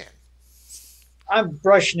you're saying. I'm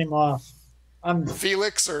brushing him off. I'm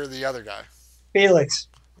Felix or the other guy? Felix.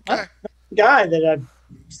 Okay. The guy that I'm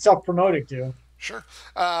self-promoting to. Sure.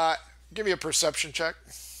 Give me a perception check.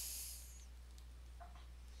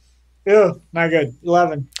 Ew, not good.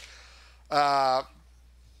 11.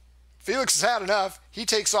 Felix has had enough. He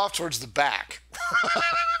takes off towards the back.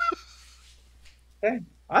 Okay.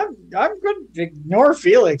 I'm going to ignore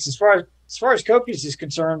Felix as far as Copius is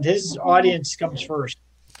concerned. His audience comes first.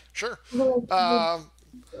 Sure.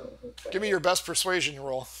 Give me your best persuasion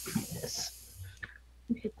roll.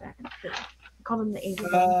 Hit that. Call them the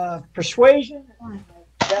angel. Persuasion.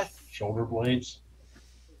 Shoulder blades.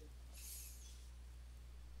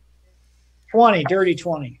 20, dirty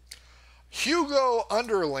 20. Hugo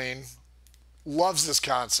Underling loves this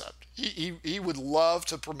concept. He would love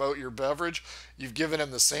to promote your beverage. You've given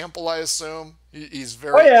him the sample, I assume. He's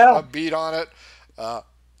very upbeat on it.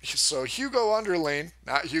 So Hugo Underling,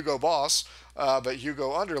 not Hugo Boss, but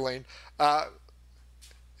Hugo Underling,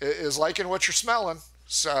 is liking what you're smelling.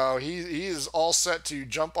 So he is all set to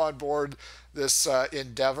jump on board this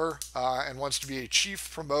endeavor and wants to be a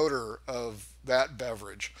chief promoter of that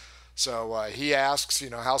beverage. So he asks,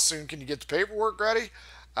 how soon can you get the paperwork ready?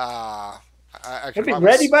 I can be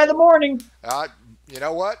ready by the morning. You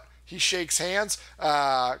know what? He shakes hands,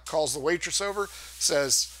 calls the waitress over,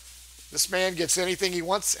 says, this man gets anything he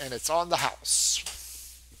wants, and it's on the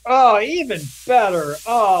house. Oh, even better.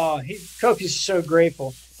 Oh, Copius is so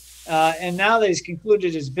grateful. And now that he's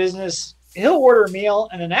concluded his business, he'll order a meal,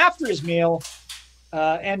 and then after his meal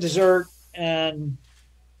and dessert, and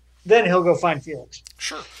then he'll go find Felix.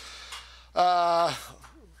 Sure.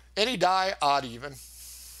 Any die, odd, even.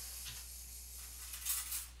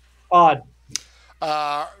 Odd.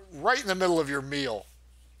 Right in the middle of your meal,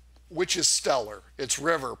 which is stellar. It's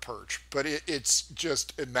river perch, but it's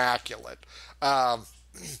just immaculate.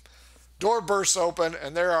 Door bursts open,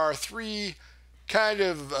 and there are 3 kind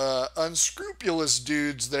of unscrupulous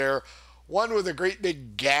dudes there. One with a great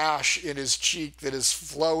big gash in his cheek that is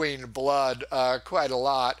flowing blood quite a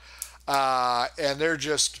lot. And they're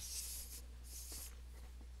just,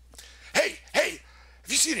 hey,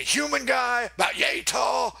 you seen a human guy about yay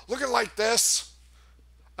tall, looking like this?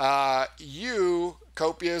 You,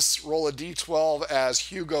 Copious, roll a d12 as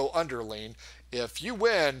Hugo Underling. If you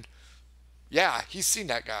win, yeah, he's seen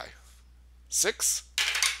that guy. 6?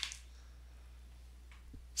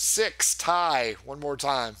 6, tie. One more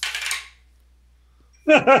time.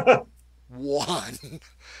 1. Oh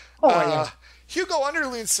my God. Hugo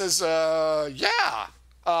Underling says, yeah.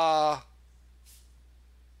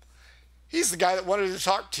 He's the guy that wanted to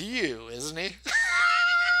talk to you, isn't he?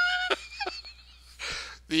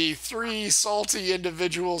 The 3 salty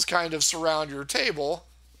individuals kind of surround your table.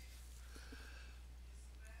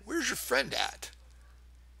 Where's your friend at?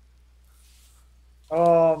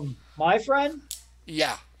 My friend?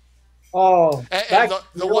 Yeah. Oh, And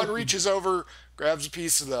the one reaches over, grabs a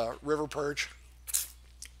piece of the river perch,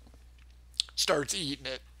 starts eating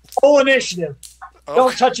it. Full initiative. Okay.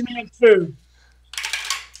 Don't touch me in food.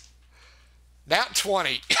 Nat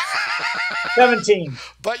 20. 17.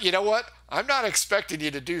 But you know what? I'm not expecting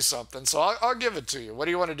you to do something, so I'll give it to you. What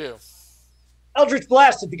do you want to do? Eldritch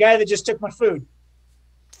Blasted, the guy that just took my food.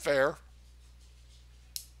 Fair.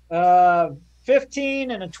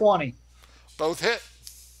 15 and a 20. Both hit.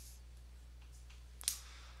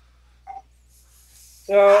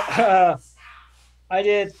 So I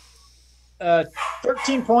did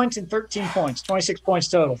 13 points and 13 points, 26 points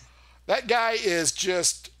total. That guy is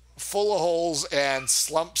just full of holes and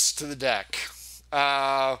slumps to the deck.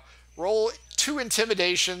 Roll 2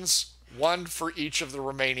 intimidations, 1 for each of the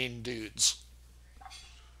remaining dudes.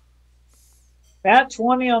 That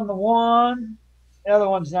 20 on the one. The other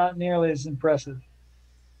one's not nearly as impressive.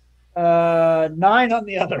 9 on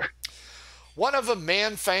the other. One of them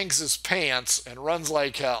man-fangs his pants and runs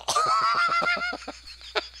like hell.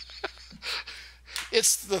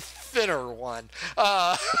 It's the thinner one.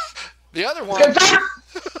 The other one...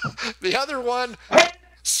 The other one,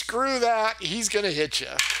 screw that. He's going to hit you.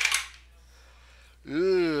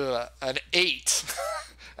 Ooh, an 8.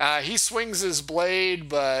 He swings his blade,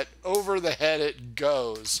 but over the head it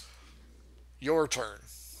goes. Your turn.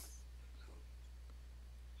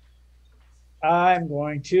 I'm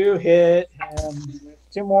going to hit him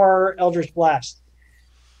with 2 more Eldritch Blast.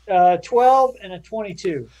 12 and a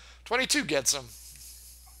 22. 22 gets him.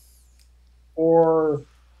 For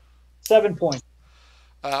 7 points.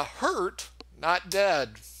 Hurt, not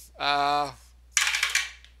dead. 5.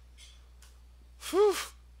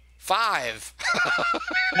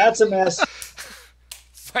 That's a mess.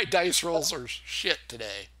 My dice rolls are shit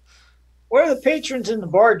today. What are the patrons in the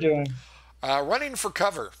bar doing? Running for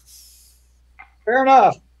cover. Fair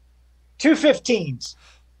enough. 2 15s.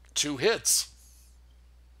 2 hits.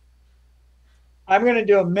 I'm going to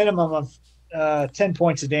do a minimum of 10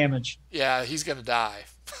 points of damage. Yeah, he's going to die.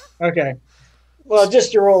 Okay. Well,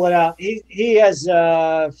 just to roll it out, he has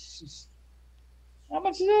how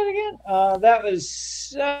much is that again? That was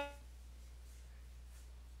 7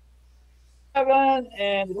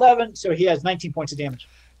 and 11, so he has 19 points of damage.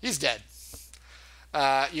 He's dead.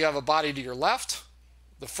 You have a body to your left.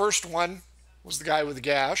 The first one was the guy with the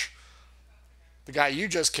gash. The guy you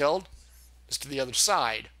just killed is to the other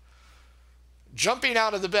side. Jumping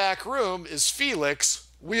out of the back room is Felix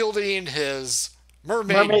wielding his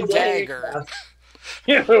mermaid dagger.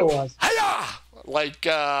 Yeah, it was. Hiya! Like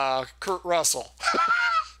Kurt Russell.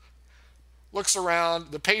 Looks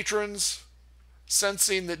around. The patrons,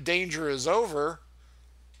 sensing that danger is over,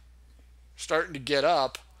 starting to get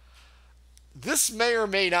up. This may or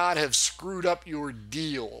may not have screwed up your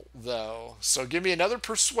deal, though. So give me another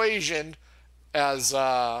persuasion as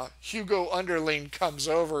Hugo Underling comes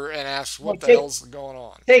over and asks what the hell's going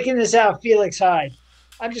on. Taking this out, Felix Hyde.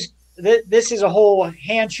 This is a whole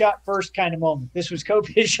hand shot first kind of moment. This was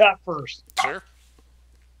Copious shot first. Sure.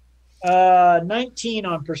 19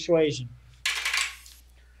 on persuasion.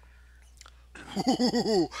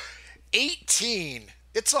 Ooh, 18.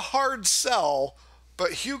 It's a hard sell,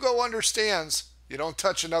 but Hugo understands you don't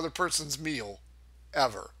touch another person's meal,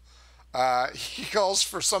 ever. He calls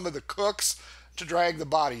for some of the cooks to drag the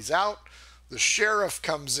bodies out. The sheriff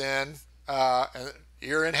comes in, and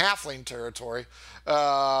you're in halfling territory.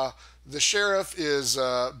 The sheriff is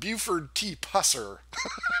Buford T. Pusser.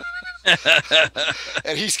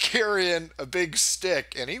 And he's carrying a big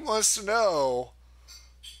stick, and he wants to know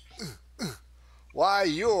why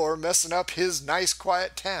you're messing up his nice,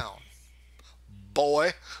 quiet town,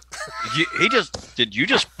 boy. Did you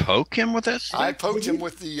just poke him with that stick? I poked him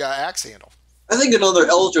with the axe handle. I think another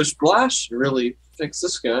Eldritch Blast should really fix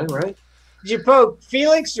this guy, right? Did you poke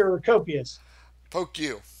Felix or Copious? Poke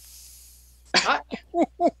you.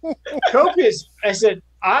 Copious, I said,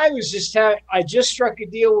 I just struck a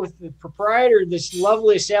deal with the proprietor of this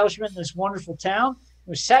lovely establishment in this wonderful town.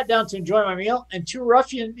 I sat down to enjoy my meal, and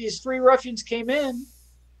these three ruffians came in,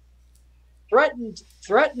 threatened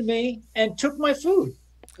me, and took my food.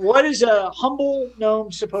 What is a humble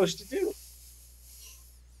gnome supposed to do?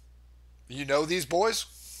 You know these boys?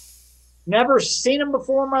 Never seen them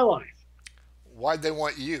before in my life. Why'd they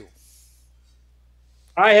want you?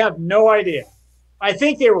 I have no idea. I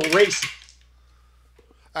think they were racist.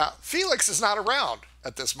 Felix is not around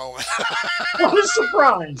at this moment. What a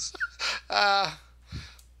surprise.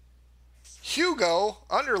 Hugo,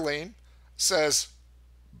 underling, says,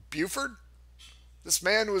 Buford, this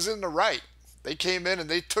man was in the right. They came in and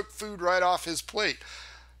they took food right off his plate.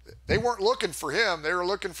 They weren't looking for him. They were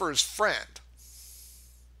looking for his friend.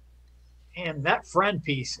 And that friend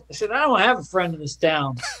piece. I said, I don't have a friend in this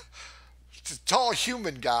town. It's a tall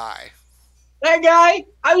human guy. That guy,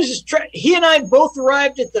 he and I both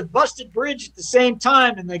arrived at the busted bridge at the same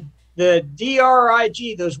time, and the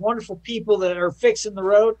DRIG, those wonderful people that are fixing the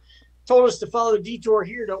road, told us to follow the detour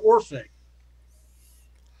here to Orphic.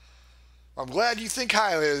 I'm glad you think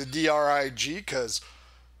highly of the DRIG, because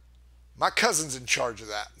my cousin's in charge of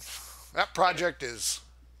that. That project is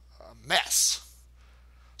a mess.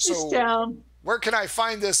 So down. Where can I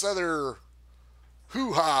find this other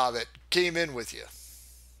hoo-ha that came in with you?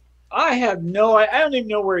 I don't even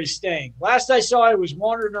know where he's staying. Last I saw, I was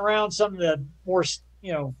wandering around some of the more,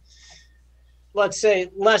 let's say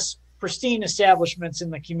less pristine establishments in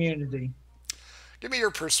the community. Give me your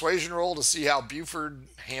persuasion roll to see how Buford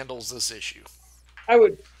handles this issue.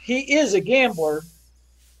 He is a gambler.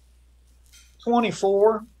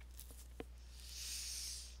 24.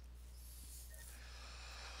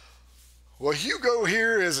 Well, Hugo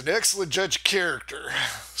here is an excellent judge of character.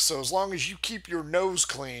 So as long as you keep your nose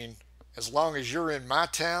clean, as long as you're in my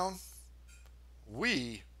town,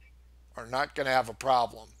 we are not going to have a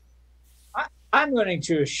problem. I'm going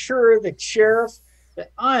to assure the sheriff that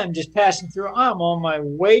I am just passing through. I'm on my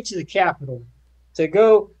way to the Capitol to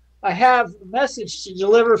go. I have a message to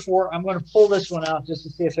deliver for. I'm going to pull this one out just to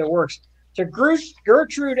see if it works. To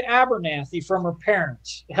Gertrude Abernathy from her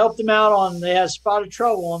parents. I helped them out they had spotted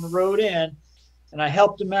trouble on the road in, and I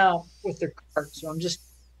helped them out with their cart. So I'm just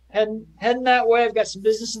heading that way. I've got some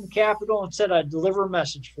business in the Capitol and said I'd deliver a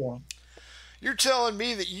message for them. You're telling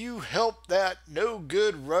me that you helped that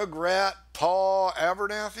no-good rugrat Paul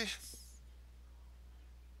Abernathy?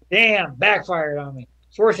 Damn, backfired on me.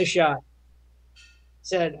 It's worth a shot.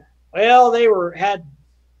 Said, well,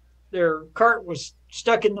 their cart was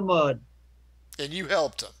stuck in the mud. And you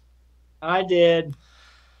helped them? I did.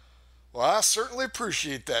 Well, I certainly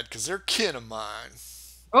appreciate that, because they're kin of mine.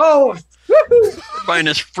 Oh, everybody in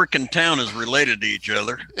this freaking town is related to each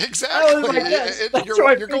other. Exactly.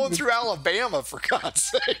 Oh, you're going through Alabama, for God's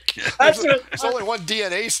sake. There's only one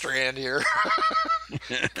DNA strand here.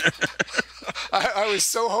 I was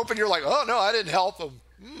so hoping you're like, oh, no, I didn't help them.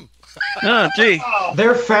 Oh, gee.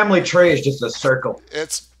 Their family tree is just a circle.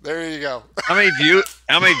 There you go. How many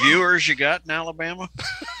viewers you got in Alabama?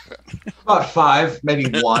 About 5,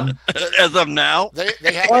 maybe 1. As of now? They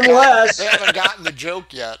haven't gotten the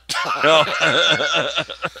joke yet. No.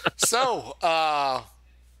 So,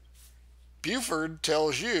 Buford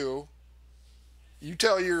tells you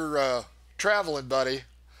tell your traveling buddy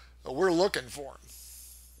that we're looking for him.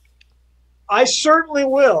 I certainly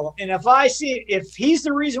will. And if he's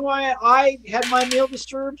the reason why I had my meal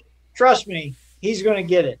disturbed, trust me, he's going to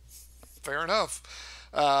get it. Fair enough.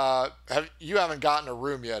 You haven't gotten a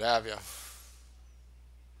room yet, have you?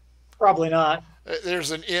 Probably not.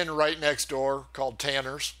 There's an inn right next door called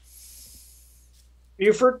Tanner's.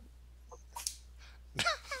 Buford?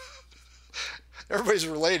 Everybody's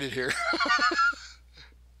related here.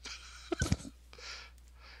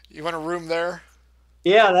 You want a room there?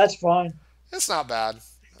 Yeah, that's fine. It's not bad.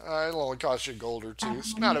 It'll only cost you $1 or $2.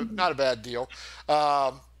 It's not a bad deal.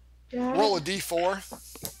 Roll a D4.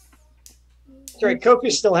 That's right.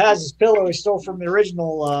 Kopi still has his pillow he stole from the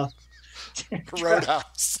original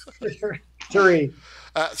Roadhouse. 3.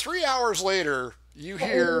 3 hours later, you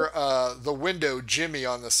hear the window Jimmy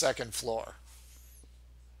on the second floor.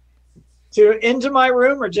 Into my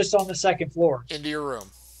room or just on the second floor? Into your room.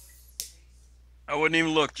 I wouldn't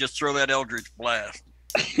even look. Just throw that Eldritch Blast.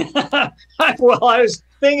 Well, I was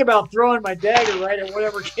thinking about throwing my dagger right at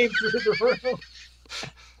whatever came through the room.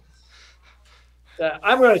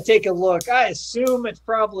 I'm going to take a look. I assume it's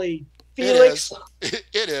probably Felix.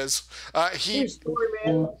 It is.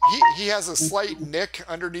 He has a slight nick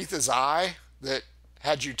underneath his eye that,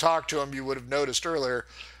 had you talked to him, you would have noticed earlier.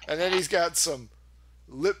 And then he's got some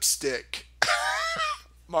lipstick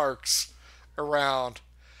marks around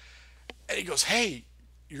And he goes, "Hey,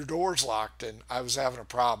 your door's locked," and I was having a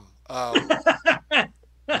problem.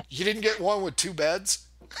 You didn't get one with 2 beds?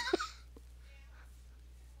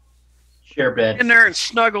 Share bed. In there and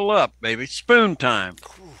snuggle up, baby. Spoon time.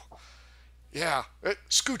 Whew. Yeah,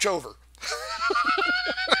 scooch over.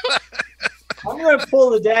 I'm going to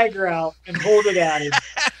pull the dagger out and hold it at him.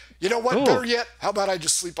 You know what? Ooh. Better yet, how about I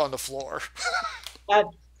just sleep on the floor? That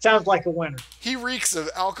sounds like a winner. He reeks of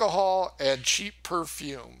alcohol and cheap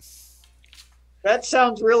perfume. That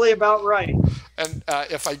sounds really about right. And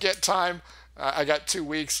if I get time, I got 2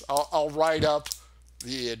 weeks, I'll write up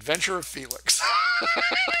The Adventure of Felix.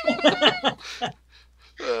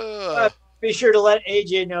 Be sure to let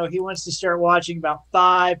AJ know he wants to start watching about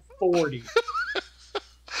 5:40.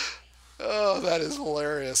 Oh, that is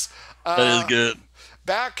hilarious. That is good.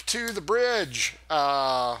 Back to the bridge.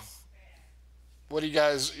 What do you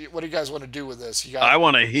guys want to do with this? You got I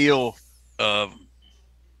want to heal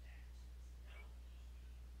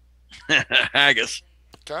Haggis.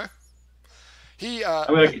 okay. I'm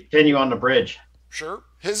going to continue on the bridge. Sure.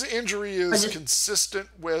 His injury is consistent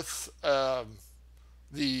with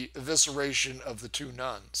the evisceration of the 2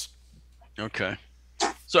 nuns. Okay.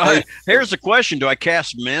 So here's the question: do I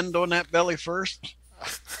cast mend on that belly first?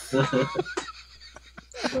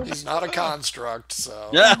 He's not a construct, so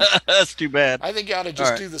Yeah, that's too bad. I think you ought to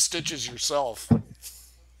just All right. do the stitches yourself.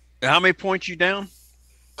 How many points you down?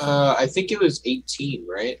 I think it was 18,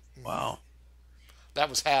 right? Wow. That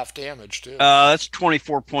was half damage too. That's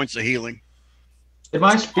 24 points of healing. Did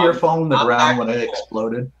my spear fall on the I'm ground back. when it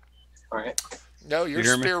exploded? All right. No, your You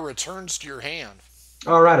hear me? spear returns to your hand.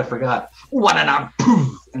 All right, I forgot. What and I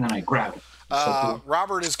poof, and then I grab it. So cool.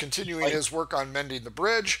 Robert is continuing his work on mending the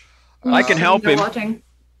bridge. I can help You're him. watching.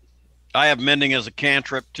 I have mending as a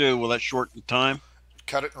cantrip too. Will that shorten time?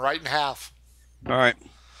 Cut it right in half. All right,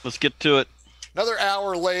 let's get to it. Another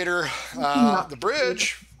hour later, the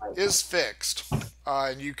bridge is fixed,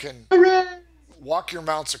 and you can walk your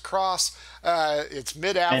mounts across. It's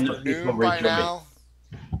mid-afternoon by now.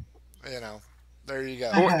 You know, there you go.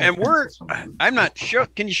 And I'm not sure.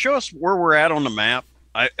 Can you show us where we're at on the map?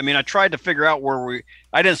 I mean, I tried to figure out where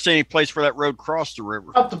I didn't see any place where that road crossed the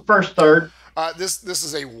river. Up the first third. This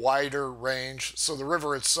is a wider range, so the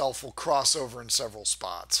river itself will cross over in several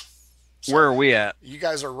spots. So Where are we at? you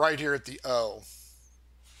guys are right here at the O.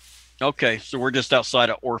 Okay, so we're just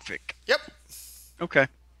outside of Orphic. Yep. Okay.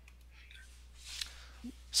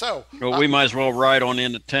 So Well, we might as well ride on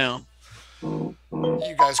into town. you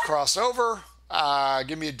guys cross over.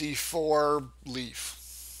 Give me a D4 leaf.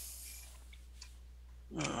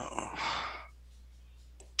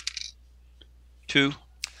 Two.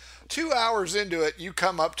 2 hours into it, you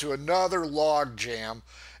come up to another log jam,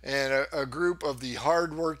 and a group of the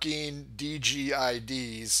hardworking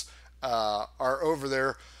DGIDs are over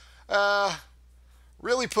there,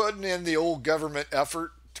 really putting in the old government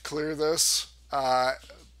effort to clear this.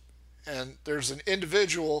 And there's an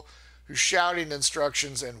individual who's shouting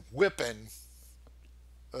instructions and whipping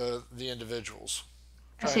the individuals,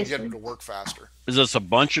 trying to get them to work faster. Is this a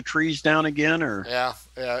bunch of trees down again, or? Yeah,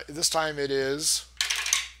 this time it is.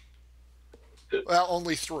 Well,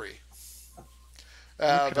 only 3.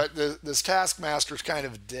 Okay. But this taskmaster's kind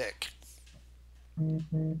of a dick.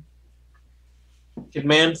 Can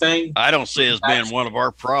Man-Fang? I don't see it as being one of our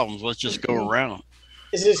problems. Let's just go around.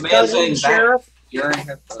 Is his Man, cousin saying sheriff? You're in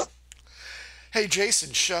the Hey,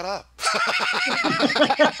 Jason, shut up.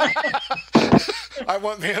 I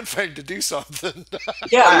want Man-Fang to do something.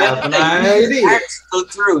 Yeah, I have an idea. Go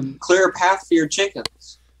through and clear a path for your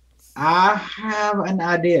chickens. I have an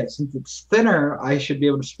idea. Since it's thinner, I should be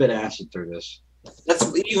able to spit acid through this. That's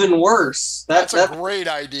even worse. That's a great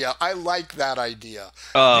idea. I like that idea.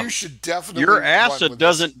 You should definitely. Your run acid with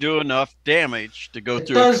doesn't do enough damage to go It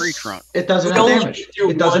through does- a tree trunk. It doesn't You have only damage. get through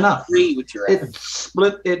It does one enough. tree with your It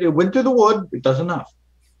split. It went through the wood. It does enough.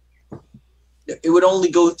 It would only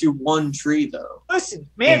go through one tree, though. Listen,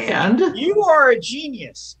 man, And you are a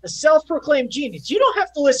genius, a self-proclaimed genius. You don't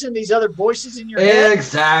have to listen to these other voices in your head.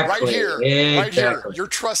 exactly. Right here. Right here. Exactly. You're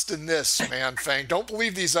trusting this, Man-Fang. Don't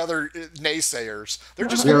believe these other naysayers. They're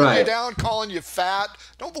just You're holding you right. down, calling you fat.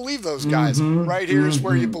 Don't believe those guys. Mhm, Right here is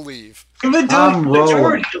where you mhm. believe. I'm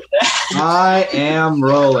rolling. I am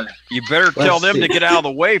rolling. You better tell Let's them see. to get out of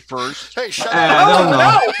the way first, Hey, shut I up. don't know.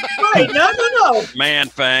 No, wait, no. man,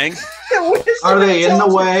 Fang. Are they in the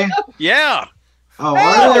way? Yeah, Oh,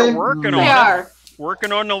 Yeah, are they're they? working They on it. are.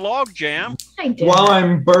 Working on the log jam. I did. While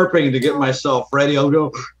I'm burping to get myself ready, I'll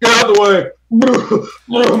go, get out of the way.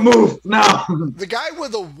 Move now. The guy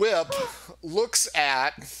with a whip looks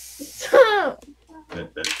at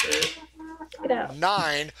Get out.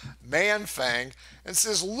 9, Man-Fang, and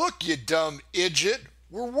says, "Look, you dumb idiot,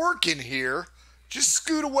 we're working here. Just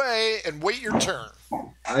scoot away and wait your turn."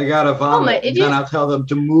 I gotta my vomit, and idiot. then I'll tell them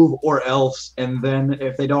to move or else, and then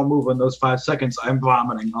if they don't move in those 5 seconds, I'm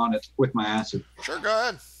vomiting on it with my acid. Sure, go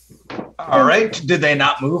ahead. All right. Did they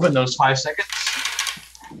not move in those 5 seconds?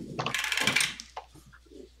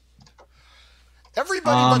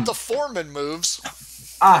 Everybody but the foreman moves.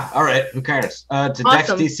 All right. Who cares? To Dex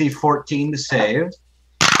Awesome. DC 14 to save.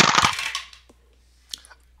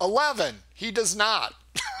 11. He does not.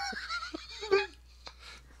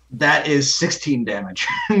 That is 16 damage.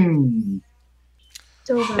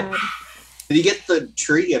 So bad. Did he get the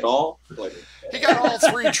tree at all? Like, He got all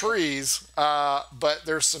 3 trees, but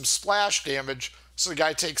there's some splash damage, so the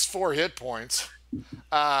guy takes 4 hit points.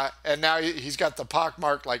 And now he's got the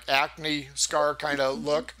pockmarked, like, acne scar kind of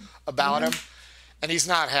look about him, and he's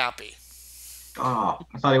not happy. Oh,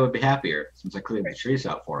 I thought he would be happier since I cleared the trees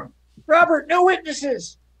out for him. Robert, no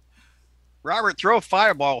witnesses. Robert, throw a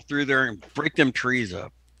fireball through there and break them trees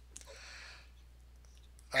up.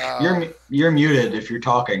 You're muted if you're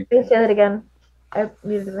talking. Say that again. I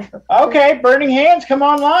muted myself. Okay, Burning Hands, come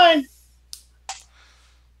online.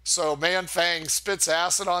 So Man-Fang spits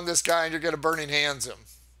acid on this guy, and you're going to Burning Hands him.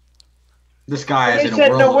 This guy is They in a said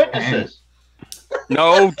world no of pain. witnesses.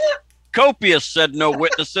 No, Copious said no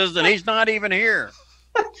witnesses, and he's not even here.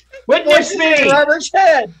 Witness me. Robert's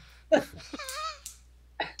head.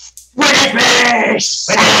 Witness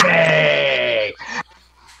me.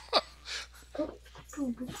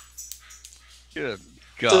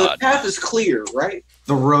 Good so the God. path is clear, right?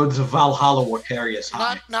 The roads of Valhalla were curious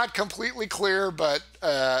high. Not completely clear, but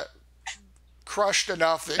crushed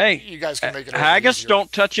enough that Hey, you guys can make it. a little Haggis, easier.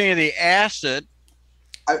 don't touch any of the acid.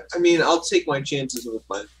 I mean, I'll take my chances with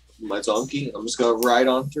my donkey. I'm just gonna ride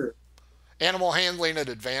on through. Animal handling at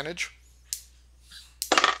advantage.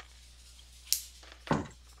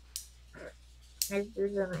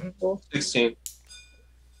 There's an ankle. 16.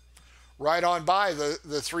 Right on by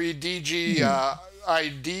the 3 DG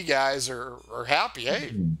ID guys are happy.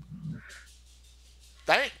 Hey,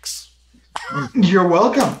 thanks. You're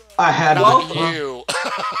welcome. I had Not you,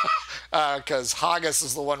 because Haggis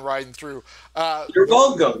is the one riding through. You're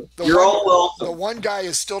welcome. The You're one- all The welcome. one guy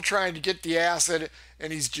is still trying to get the acid,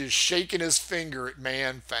 and he's just shaking his finger at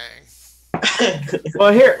Man-Fang.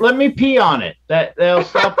 Well, here, let me pee on it. That'll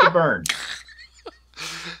stop the burn.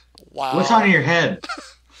 Wow. What's on your head?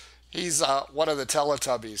 He's one of the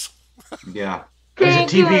Teletubbies. Yeah. There's a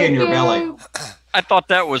TV in your belly. I thought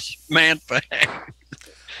that was Man-Fang.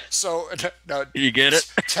 So, no, You get it?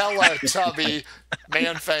 Teletubby,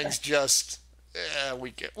 Man-Fang's just,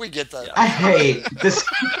 we get that. I hate this.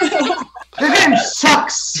 This game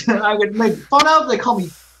sucks. I would make fun of. They call me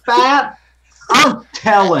fat. I'm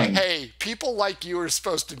telling. Hey, people like you are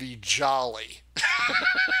supposed to be jolly.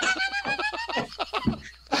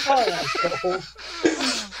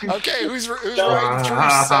 Okay, who's riding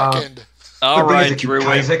through second? All right, Isaac, you Drew.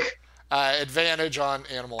 Isaac. Advantage on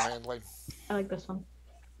animal handling. I like this one.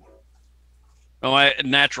 Oh, I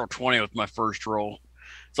natural 20 with my first roll.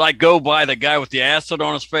 So I go by the guy with the acid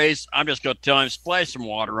on his face. I'm just going to tell him, splash some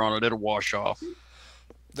water on it. It'll wash off.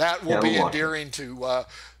 That will Yeah, be we'll watch endearing to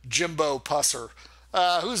Jimbo Pusser.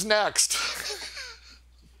 Who's next?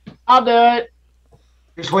 I'll do it.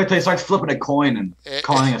 Just wait till he starts flipping a coin and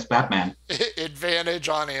calling us Batman. Advantage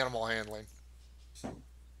on animal handling.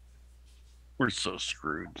 We're so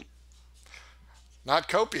screwed. Not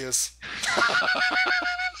copious.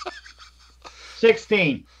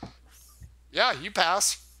 16. Yeah, you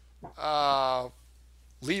pass.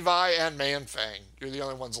 Levi and Man-Fang. You're the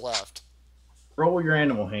only ones left. Roll your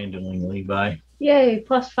animal handling, Levi. Yay,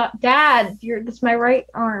 +5. Dad, that's my right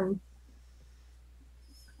arm.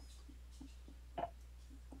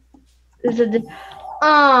 Is it?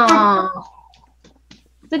 Oh,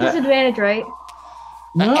 it's a disadvantage, right?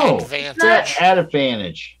 No. Advantage. At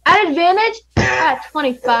advantage. At advantage? At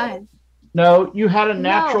 25. No, you had a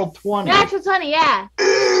natural 20. Natural 20, yeah.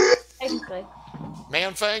 Technically.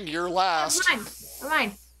 Man-Fang, you're last. Never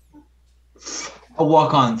mind. I'll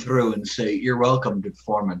walk on through and say, "You're welcome, to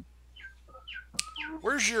Foreman."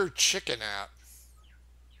 Where's your chicken at?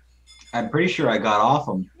 I'm pretty sure I got off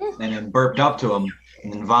him and then burped up to him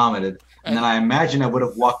and then vomited. And then I imagine I would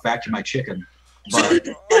have walked back to my chicken. But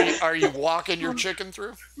Are you walking your chicken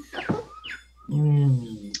through?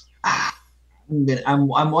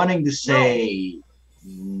 I'm wanting to say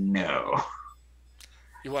no.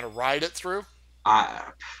 You want to ride it through?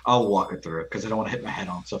 I'll walk it through because I don't want to hit my head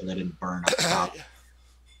on something that didn't burn up the top.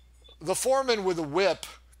 The foreman with a whip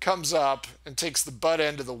comes up and takes the butt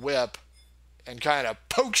end of the whip and kind of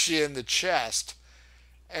pokes you in the chest.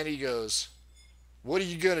 And he goes, "What are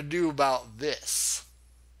you going to do about this?"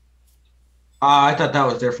 I thought that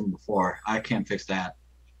was there from before. I can't fix that.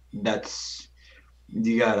 That's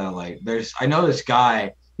you gotta like. I know this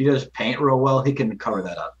guy. He does paint real well. He can cover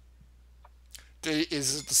that up.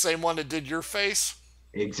 Is it the same one that did your face?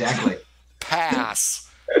 Exactly. Pass.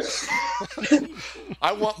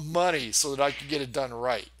 I want money so that I can get it done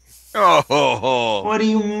right. Oh, What do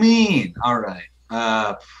you mean? All right.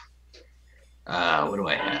 What do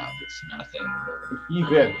I have? It's nothing. You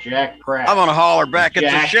have Jack Pratt. I'm gonna holler back. It's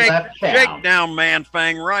a Jack left town. shakedown, man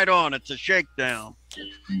fang. Right on. It's a shakedown.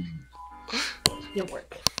 Good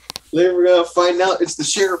work. We're gonna find out it's the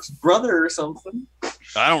sheriff's brother or something.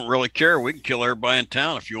 I don't really care. We can kill everybody in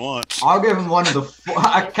town if you want. I'll give him one of the.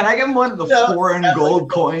 Can I give him one of the foreign gold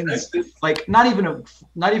coins? Like not even a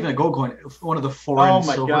gold coin. One of the foreign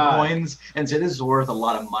silver coins, and say this is worth a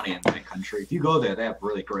lot of money in my country. If you go there, they have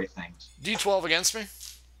really great things. D12 against me.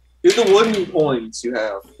 Do the wooden coins you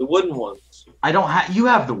have. The wooden ones. I don't have. You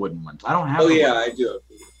have the wooden ones. I don't have. Oh the yeah, wooden I do.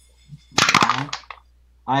 ones.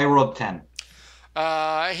 I rolled 10.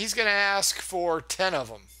 He's going to ask for 10 of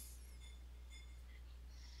them.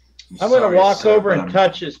 I'm going to walk sir, over but and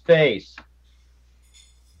touch his face.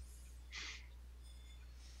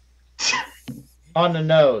 On the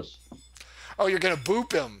nose. Oh, you're going to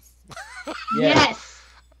boop him. Yes.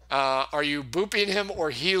 Are you booping him or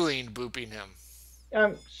healing booping him?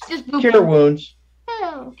 Just boop Cure wounds.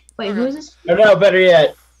 Oh. Wait, who is this? Or no, better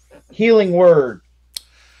yet, healing word.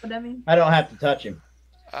 What that mean? I don't have to touch him.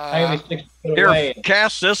 I'm going to be 6 foot Here, away.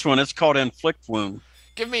 cast this one. It's called inflict wound.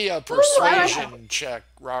 Give me a persuasion check,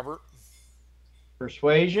 Robert.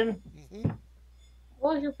 Persuasion? Mm-hmm.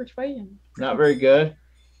 What was your persuasion? Not very good.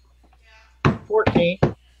 14.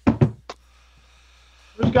 Who's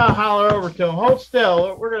going to holler over to him? Hold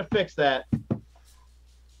still. We're going to fix that.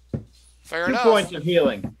 Fair 2 enough. points of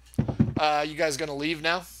healing. You guys going to leave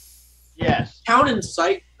now? Yes. Town in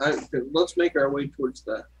sight. Let's make our way towards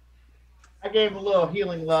that. I gave him a little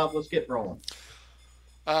healing love. Let's get rolling.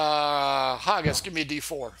 Haggis, give me a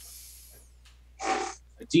D4.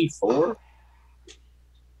 A D4.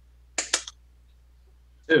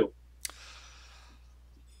 2.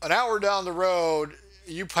 An hour down the road,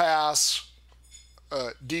 you pass a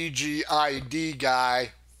DGID guy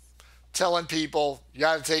telling people you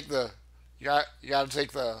got to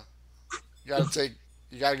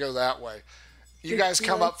go that way. You guys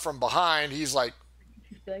come up from behind. He's like,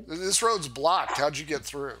 "This road's blocked. How'd you get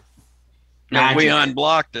through?" We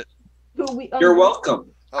unblocked it. You're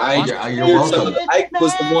welcome. You're welcome. I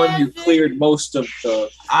was the one who cleared most of the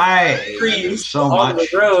trees so on much.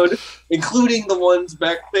 the road, including the ones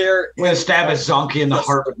back there. I'm going to stab a zonkey in the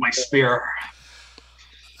heart with my spear.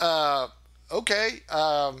 Okay.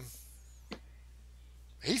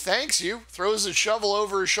 He thanks you, throws his shovel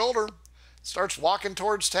over his shoulder, starts walking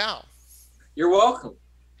towards town. You're welcome.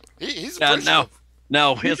 He's appreciative.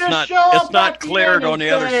 No, You it's just not. show up It's not at the cleared end on the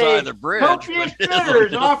and other say, side of the bridge. Copious but it's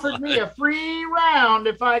Bitters a- offered me a free round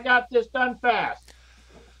if I got this done fast.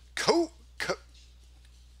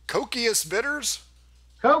 Copious Bitters?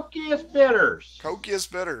 Copious Bitters. Copious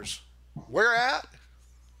Bitters. Where at?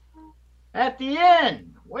 At the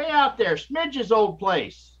end. Way out there. Smidge's old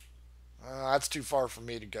place. That's too far for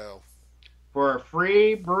me to go. For a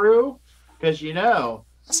free brew. Because you know,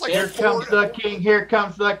 That's like here comes the king. Here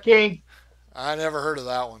comes the king. I never heard of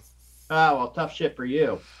that one. Oh, well, tough shit for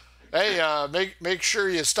you. Hey, make sure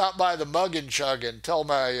you stop by the Mug and Chug and tell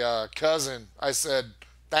my cousin I said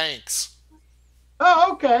thanks.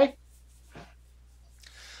 Oh, okay.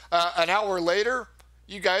 An hour later,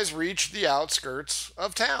 you guys reach the outskirts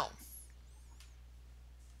of town.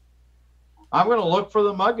 I'm going to look for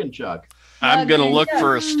the Mug and Chug. I'm gonna look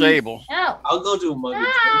for a stable. No. I'll go to a mug.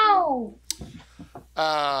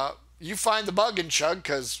 No. You find the Mug and Chug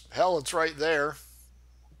because, hell, it's right there. How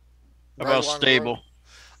Right about along the stable?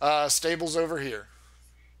 road. Stable's over here.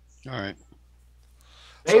 All right.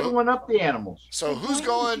 Stabling up the animals. So who's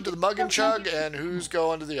going to the Mug and Chug and who's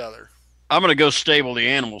going to the other? I'm gonna go stable the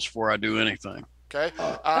animals before I do anything. Okay.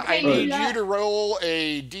 I Okay, need yeah. you to roll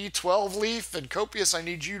a D12 leaf, and Copious, I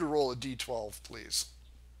need you to roll a D12, please.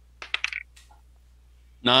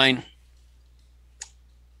 9.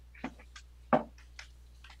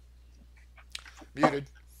 Muted.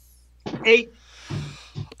 8.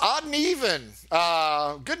 Odd and even.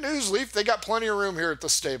 Good news, Leaf. They got plenty of room here at the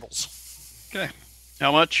stables. Okay.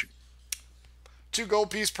 How much? 2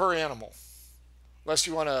 gold piece per animal. Unless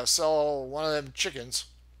you want to sell one of them chickens.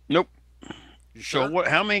 Nope. You sure? So what?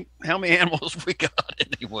 How many animals we got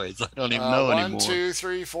anyways? I don't even know 1, anymore. 2,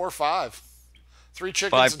 3, 4, 5. 3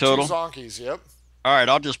 chickens 5 and total? 2 zonkies. Yep. All right,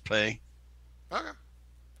 I'll just pay. Okay.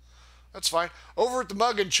 That's fine. Over at the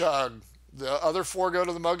Mug and Chug, the other 4 go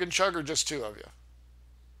to the Mug and Chug, or just 2 of you?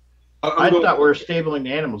 I thought we were stabling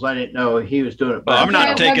the animals. I didn't know he was doing it. Well, I'm Okay, not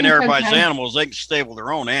well, taking you everybody's can- animals. They can stable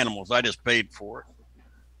their own animals. I just paid for it.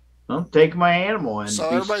 I'm taking my animal. And So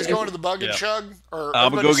be everybody's stable. going to the Mug and Yeah. Chug? Or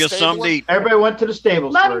I'm going to go get something to eat. Everybody went to the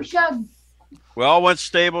stables Mug and first. Chug. We all went to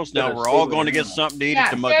stables. Now Yeah, we're all stable going to get animal. something to eat Yeah,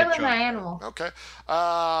 at the Mug stay and with my Chug. animal. Okay.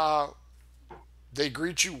 They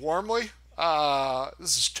greet you warmly.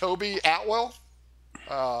 This is Toby Atwell,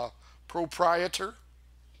 proprietor.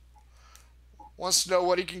 Wants to know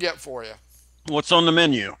what he can get for you. What's on the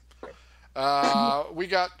menu? We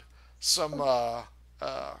got some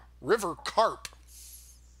river carp.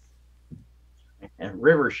 And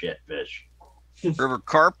river shit fish. River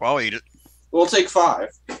carp? I'll eat it. We'll take 5.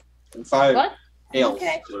 And 5 What? ales,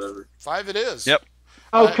 Okay. whatever. 5 it is. Yep.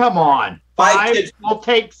 Oh, I- come on. 5 5, kids. we'll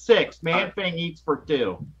take 6. Manfang eats for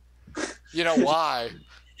 2. You know why?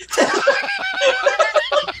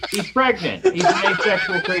 He's pregnant. He's an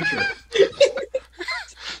asexual creature.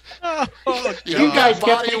 Oh, You guys a kept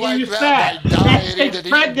body thinking like you that fat. by dieting Manfang's and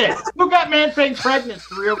pregnant. Who got Manfang pregnant? It's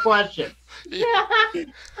the real question. He's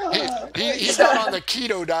not on the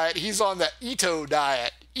keto diet. He's on the Ito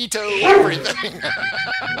diet. Ito everything.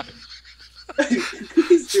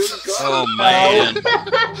 He's doing good. Oh, man.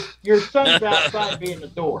 Your son's outside being the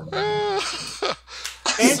door.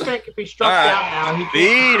 Manfang can be struck All right. out now. He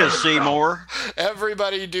Feed can't- us, Seymour.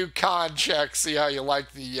 Everybody do con check. See how you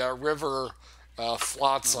like the river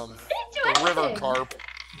flotsam. The river carp.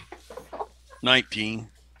 19.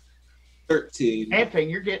 13.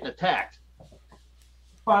 Manfang, you're getting attacked.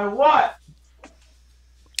 By what?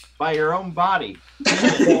 By your own body.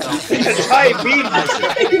 By being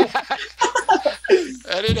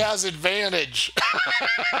And it has advantage.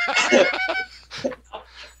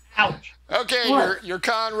 Ouch. Okay, What? your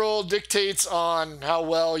con roll dictates on how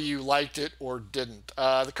well you liked it or didn't.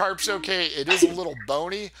 The carp's okay. It is a little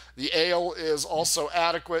bony. The ale is also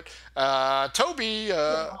adequate. Toby,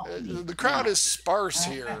 the crowd is sparse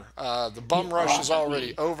here. The bum rush is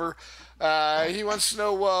already over. He wants to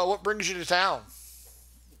know what brings you to town.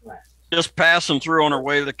 Just passing through on our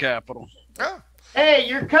way to the Capitol. Oh, Hey,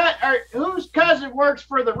 whose cousin works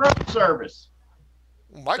for the road service?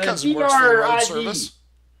 my The cousin works for the road DRID. service.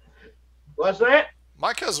 What's that?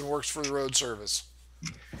 My cousin works for the road service.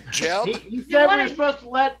 Jeb? He said we were supposed to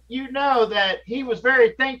let you know that he was very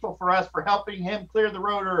thankful for us for helping him clear the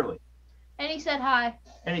road early. And he said hi.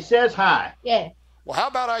 And he says hi. Yeah. Well, how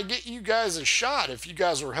about I get you guys a shot if you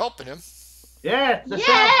guys were helping him? Yeah, the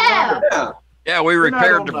Yeah! sounds Yeah. Yeah, we You're not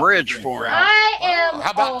repaired old the enough bridge to for him. I am.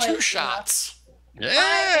 How about always 2 shots?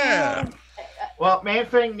 Yeah. Well,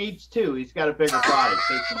 Manfang needs 2. He's got a bigger body.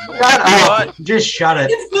 Take some more. Shut up. Just shut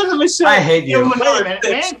it. It's literally so. I hate you. Wait a minute.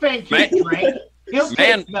 Manfang can't drink. He'll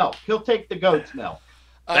take milk. He'll take the goat's milk.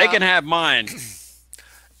 They can have mine.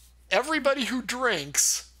 Everybody who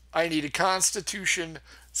drinks, I need a Constitution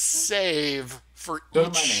save for Go to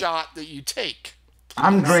each my name. shot that you take.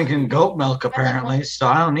 I'm drinking goat milk apparently, so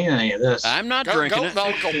I don't need any of this. I'm not drinking Goat it.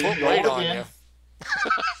 milk will put Roll weight on again. you.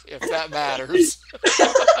 If that matters.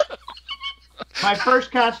 My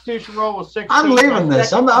first Constitution roll was 16. I'm leaving My this.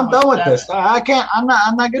 second I'm one done was with this. 7. I can't. I'm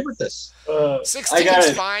not good with this. 16 I got is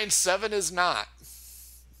it. fine, 7 is not.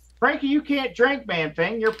 Frankie, you can't drink,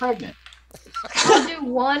 Manfang. You're pregnant. I'll do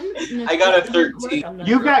 1. I got a 13.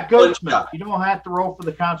 You got goat's One milk. shot. You don't have to roll for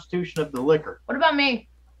the Constitution of the liquor. What about me?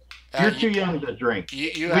 You're You- too young to drink.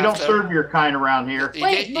 you We have don't to- serve your kind around here. You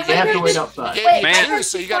Wait, get- but You have to my wait first- outside. You gave me Man. 2,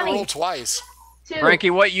 so you got to roll twice. 2. Frankie,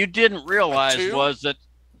 what you didn't realize 2? was that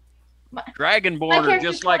My- Dragonborn are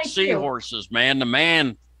character's just like 22. seahorses, man. The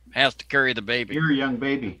man has to carry the baby. You're a young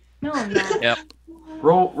baby. No, I'm not. Yep.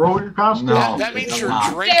 Roll your Constitution. No. That means I'm you're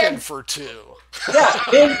not. drinking for 2.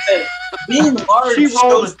 Yeah, being large She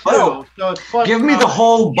rolled a shows milk. 2, so it's plus Give me the 9.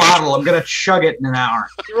 whole bottle. I'm gonna chug it in an hour.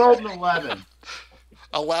 She rolled an 11.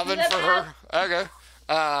 11 for her?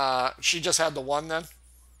 Okay. She just had the 1 then?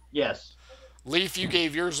 Yes. Leaf, you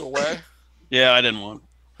gave yours away. Yeah, I didn't want.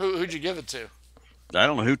 Who'd you give it to? I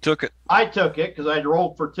don't know who took it. I took it because I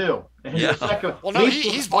rolled for 2. And Yeah. the second, Well, no, Leaf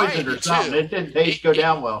was he's poisoned buying or you, something. too. It didn't taste go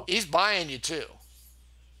down well. He's buying you 2.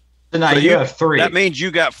 So now So you you- have 3. That means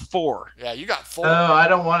you got 4. Yeah, you got 4. Oh, I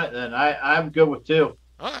don't want it then. I'm good with 2.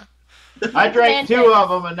 Huh. I drank 2 of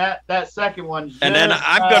them, and that second one. And then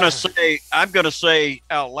just, I'm gonna say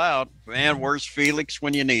out loud, man, where's Felix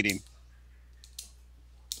when you need him?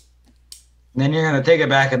 Then you're gonna take it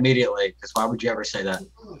back immediately. Because why would you ever say that?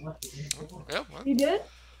 Yeah, well, You did?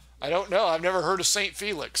 I don't know. I've never heard of St.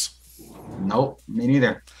 Felix. Nope, me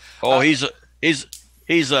neither. Oh, he's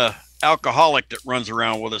He's a alcoholic that runs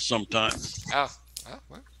around with us sometimes. Oh,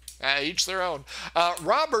 well, each their own.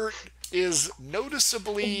 Robert is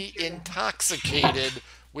noticeably intoxicated,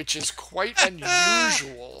 which is quite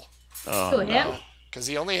unusual. Oh, him? Because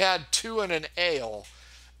he only had 2 and an ale.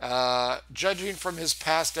 Judging from his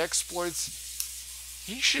past exploits,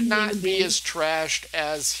 he should not be as trashed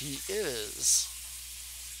as he is.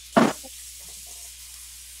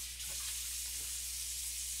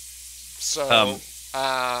 So,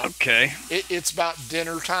 okay. It's about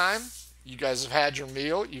dinner time. You guys have had your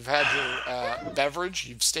meal. You've had your beverage.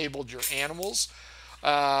 You've stabled your animals.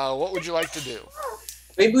 What would you like to do?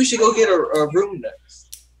 Maybe we should go get a room next.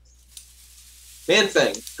 Man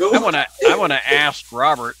thing. Go. I want to ask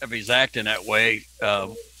Robert if he's acting that way,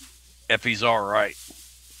 if he's all right.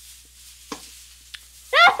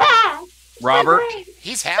 Robert,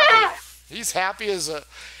 he's happy. He's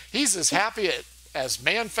as happy as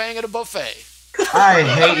Man Fang at a buffet. I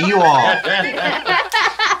hate you all.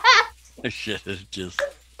 this shit is just.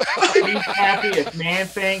 He's happy as Man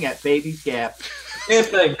Fang at Baby's Gap. Man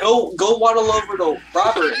thing. Go waddle over to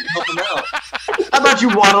Robert and help him out. How about you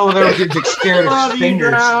waddle over there with your scared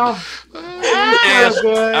fingers? I'm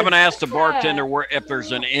gonna ask the bartender if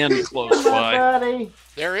there's an inn close by.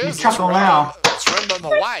 There is. Chuckle now. It's run by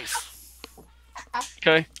my wife.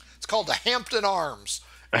 Okay. It's called the Hampton Arms.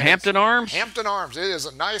 The Hampton Arms? Hampton Arms. It is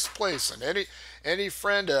a nice place, and any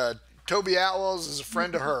friend of Toby Atwell's is a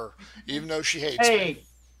friend of her, even though she hates me. Hey,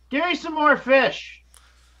 give me some more fish.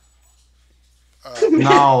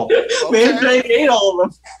 No. Man thing ate all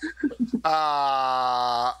of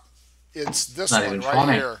them. It's this Not one even right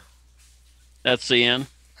funny. here. That's the inn.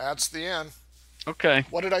 That's the inn. Okay.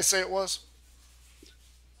 What did I say it was?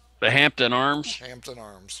 The Hampton Arms. Hampton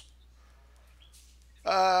Arms.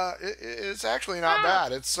 It's actually not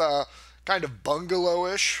bad. It's kind of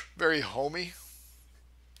bungalow-ish, very homey.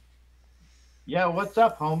 Yeah, what's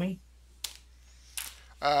up, homie?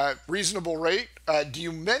 Reasonable rate. Do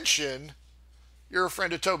you mention you're a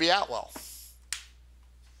friend of Toby Atwell?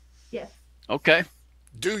 Yes. Okay.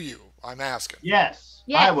 Do you? I'm asking. Yes,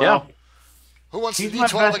 Yeah. I will. Yeah. Who wants He's to my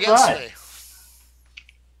D12 best against bud. me?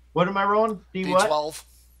 What am I rolling? D what? D12.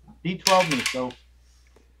 D12 me. So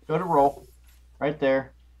go to roll. Right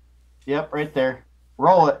there. Yep, right there.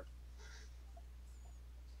 Roll it.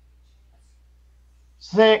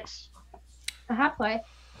 6. A hot play.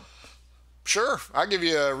 Sure, I'll give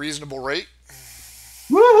you a reasonable rate.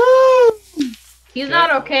 Woohoo! He's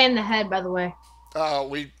not okay in the head, by the way.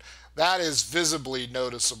 That is visibly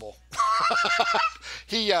noticeable.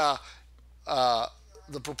 The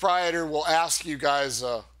proprietor will ask you guys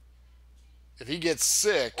if he gets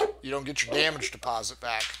sick, you don't get your damage deposit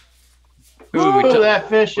back. Ooh, that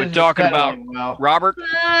fish We're is talking about settling well. Robert.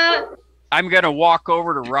 Uh, I'm gonna walk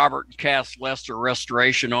over to Robert and cast Lesser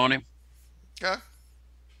Restoration on him. Okay.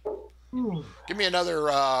 Give me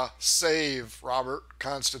another save, Robert.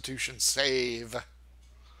 Constitution save.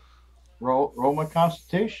 Roll my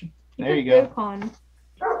Constitution. There you good go. con.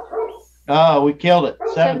 Oh, we killed it.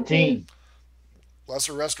 17.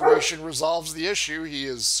 Lesser restoration resolves the issue. He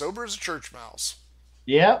is sober as a church mouse.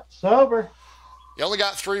 Yep, sober. You only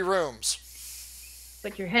got 3 rooms.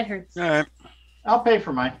 But your head hurts. All right. I'll pay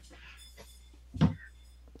for mine.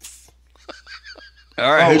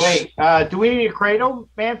 All right. Oh, wait. Do we need a cradle,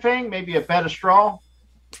 Man Fang? Maybe a bed of straw?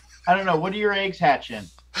 I don't know. What do your eggs hatch in?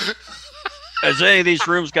 Has any of these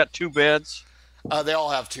rooms got 2 beds? They all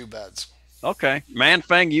have 2 beds. Okay. Man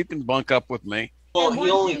Fang, you can bunk up with me. Well, One, he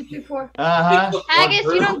only. 2, 3, 4. Uh-huh. Agnes,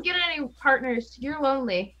 you don't get any partners. You're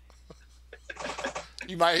lonely.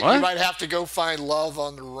 You might What? have to go find love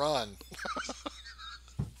on the run.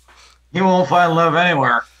 You won't find love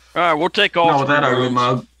anywhere. All right, we'll take all Not with 3 that ugly rooms.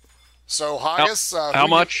 mug. So Haggis, How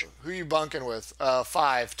much? Who you bunking with?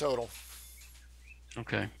 5 total.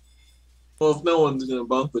 Okay. Well, if no one's gonna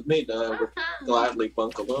bunk with me, then I would gladly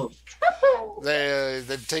bunk alone.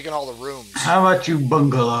 They've taken all the rooms. How about you,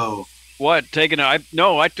 bungalow? What?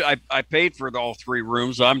 I paid for all 3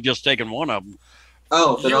 rooms. I'm just taking one of them.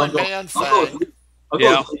 Oh, then You I'll and go. Man I'll go Fang. with you. I'll go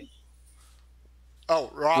Yeah. with you. Oh,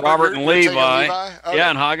 Robert and you're taking Levi. Okay. Yeah,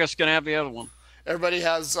 and Haggis gonna have the other one. Everybody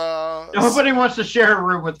has. Nobody wants to share a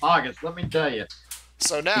room with August, let me tell you.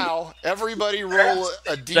 So now everybody roll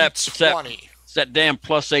a Except- d20. It's that damn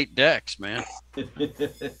 +8 dex, man. Roll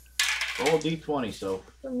D20, so.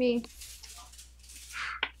 For me.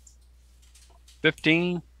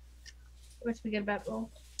 15. What's we get about roll?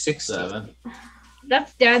 6, 7.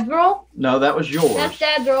 That's Dad's roll? No, that was yours. That's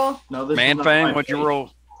Dad's roll. No, this Man is not Fang, my what'd you fate.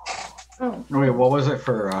 roll? Oh. Wait, what was it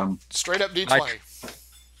for? Straight up d20.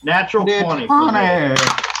 Natural 20. For me.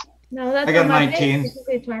 No, that's I got on my 19. page.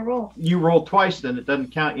 It's my roll. You rolled twice, then it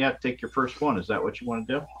doesn't count. You have to take your first one. Is that what you want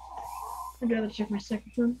to do? I'd rather check my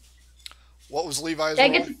second one. What was Levi's I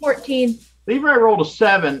roll? get to 14. Levi rolled a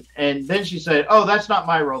 7, and then she said, "Oh, that's not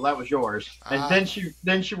my roll. That was yours." And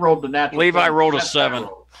then she rolled the natural. Levi 20. rolled a That's my 7.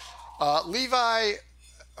 roll. Levi,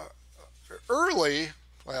 early,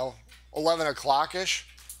 well, 11 o'clock-ish,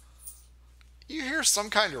 you hear some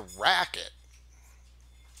kind of racket.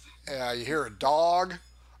 You hear a dog.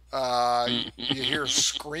 You hear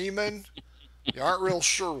screaming. You aren't real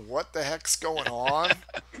sure what the heck's going on.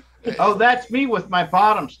 Oh, that's me with my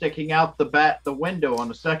bottom sticking out the window on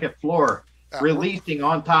the second floor, releasing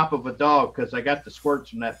on top of a dog because I got the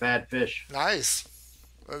squirts from that bad fish. Nice.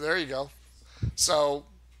 Well, there you go. So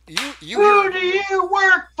you Who do you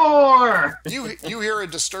work for? you hear a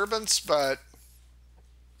disturbance, but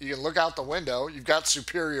you can look out the window. You've got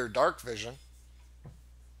superior dark vision.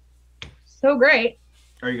 So great.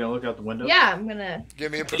 Are you gonna look out the window? Yeah, I'm gonna.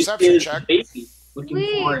 Give me a perception Is check. baby looking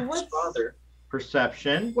Wait, for his what's- father.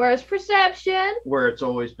 Perception, Where's perception? where it's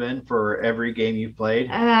always been for every game you've played.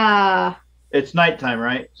 Ah, It's nighttime,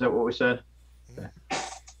 right? Is that what we said?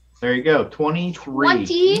 There you go. 23.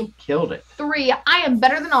 20. You killed it. 3. I am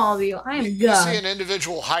better than all of you. I am You see good. an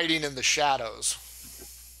individual hiding in the shadows.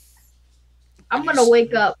 I'm gonna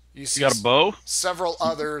wake up. You You see got a bow? several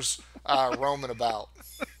others roaming about.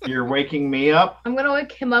 You're waking me up. I'm gonna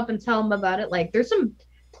wake him up and tell him about it. Like, there's some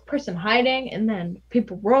person hiding, and then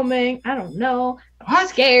people roaming. I don't know. I'm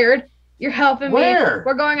scared. You're helping me. Where?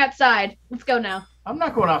 We're going outside. Let's go now. I'm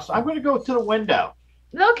not going outside. I'm going to go to the window.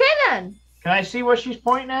 Okay then. Can I see what she's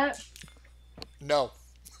pointing at? No.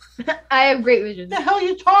 I have great vision. What the hell are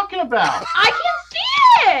you talking about? I can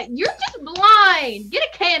see it. You're just blind. Get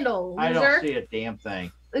a candle, I loser. don't see a damn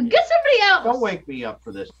thing. Get somebody else. Don't wake me up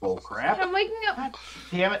for this bull crap. I'm waking up. God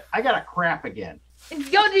damn it. I got to crap again.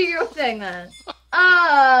 Go do your thing then.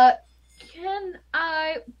 Can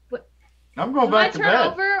I? I'm going Can I back to turn bed.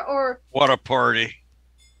 over or? What a party.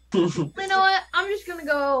 You know what? I'm just gonna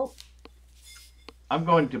go. I'm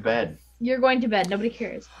going to bed. You're going to bed. Nobody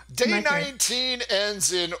cares. Day My turn. 19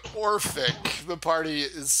 ends in Orphic. The party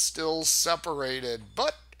is still separated,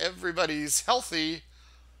 but everybody's healthy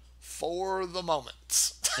for the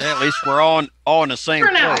moment. Yeah, at least we're all in the same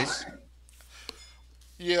For now. place.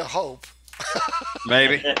 You hope.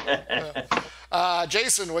 Maybe.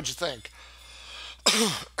 Jason, what'd you think?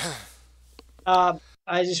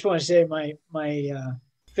 I just want to say my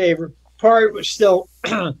favorite part was still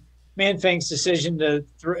Manfang's decision to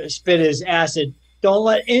spit his acid. Don't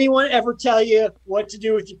let anyone ever tell you what to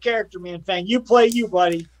do with your character, Manfang. You play you,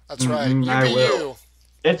 buddy. That's right. Mhm, You I be will. you.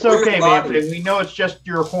 It's We're okay, man. bodies. We know it's just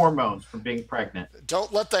your hormones from being pregnant.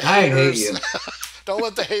 Don't let the I hate haters. you. Don't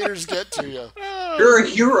let the haters get to you. You're a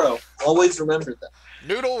hero. Always remember that.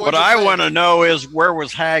 Noodle. What I want to know is where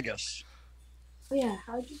was Haggis? Oh yeah.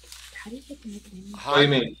 How do you get the nickname? What do you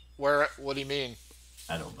mean? Where? What do you mean?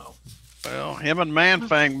 I don't know. Well, him and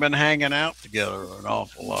Manfang been hanging out together an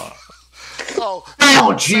awful lot. Oh,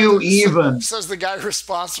 Don't you even says the guy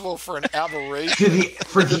responsible for an aberration.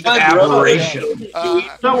 for the My brother. aberration.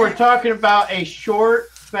 So we're talking about a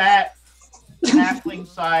short, fat,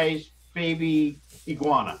 halfling-sized baby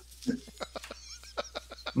iguana.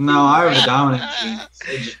 No, I have a dominant gene.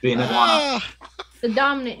 It's just being a iguana. Ah, The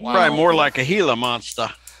dominant. probably more like a Gila monster.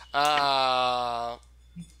 It's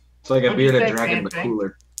like a What'd you bearded think, dragon, but Manfang?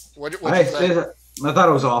 cooler. What I, you think? I thought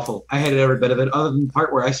it was awful. I hated every bit of it, other than the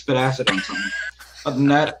part where I spit acid on someone. Other than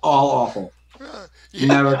that, all awful. Yeah,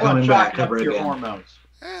 Never Well, coming back chalking up ever to your again. hormones.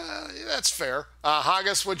 yeah, that's fair.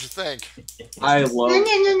 Haggis, what'd you think? I love.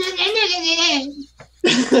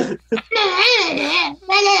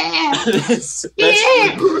 That's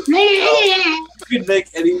you could make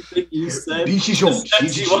anything you said.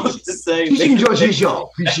 That you wanted to say.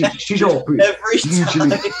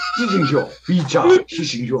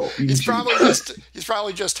 He's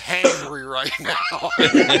probably just hangry right now.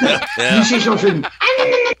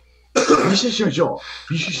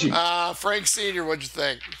 Frank Senior, what'd you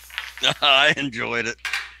think? I enjoyed it.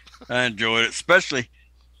 Especially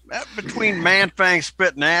between Manfang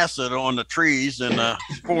spitting acid on the trees and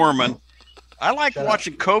Foreman. I like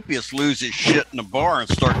watching Copious lose his shit in the bar and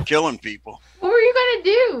start killing people. What were you gonna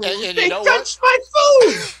do? And you know what? my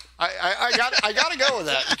food. I gotta go with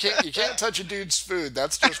that. You can't touch a dude's food.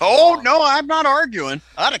 That's just Oh wrong. no, I'm not arguing.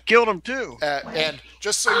 I'd have killed him too. And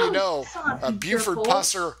just so you know, Buford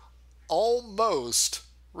Pusser almost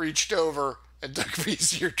reached over and took a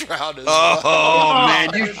piece of your trout as well. Oh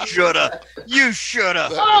man, you shoulda.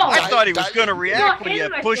 I thought he was going to react when you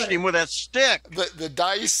pushed him with that stick. The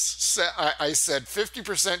dice said, I said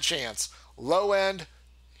 50% chance. Low end,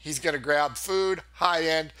 He's going to grab food. High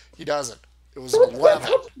end. He doesn't. It was 11.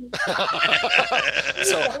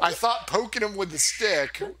 So I thought poking him with the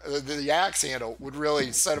stick, the axe handle, would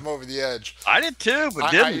really set him over the edge. I did too,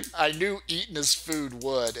 but didn't. I knew eating his food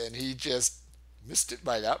would, and he just missed it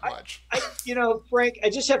by that much. Frank, I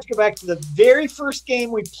just have to go back to the very first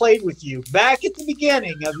game we played with you, back at the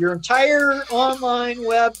beginning of your entire online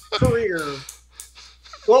web career.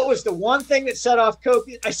 What was the one thing that set off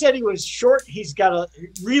Kobe? I said he was short. He's got a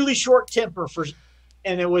really short temper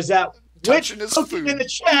and it was that witch poked him in the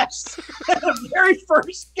chest in the very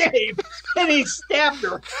first game, and he stabbed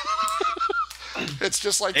her. It's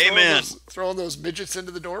just like throwing those midgets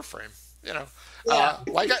into the door frame. Yeah.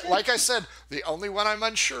 Like I said, the only one I'm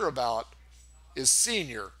unsure about is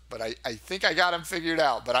Senior, but I think I got him figured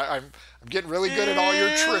out. But I'm getting really good at all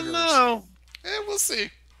your triggers. No. We'll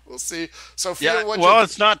see. We'll see. Sophia,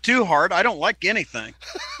 it's not too hard. I don't like anything.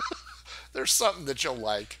 There's something that you'll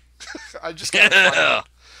like. I just got to find it.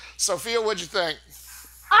 Sophia, what'd you think?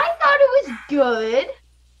 I thought it was good.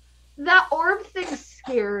 That orb thing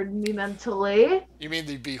scared me mentally. You mean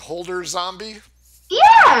the beholder zombie?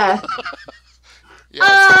 Yeah.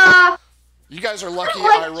 Yeah. You guys are lucky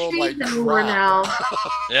I rolled like crap. Now.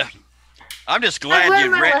 Yeah. I'm just glad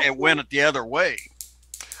it went the other way.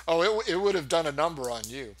 Oh, it would have done a number on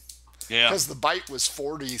you. Yeah. Because the bite was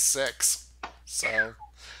 46. So,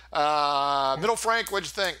 Middle Frank, what'd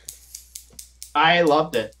you think? I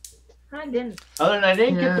loved it. I didn't. Other than I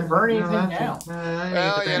didn't get to burn anything down.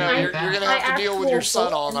 Well, you're going to have to deal with your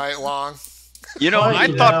son all night long.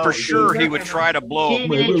 I thought for sure he would try to blow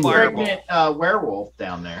a fireball. Werewolf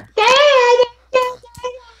down there.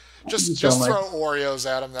 Just throw Oreos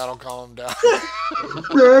at him. That'll calm him down.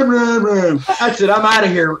 That's it. I'm out of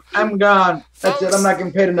here. I'm gone. That's it. I'm not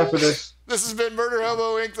getting paid enough for this. This has been Murder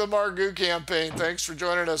Hobo Inc., the Margou campaign. Thanks for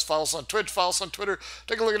joining us. Follow us on Twitch. Follow us on Twitter.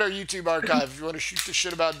 Take a look at our YouTube archive. If you want to shoot the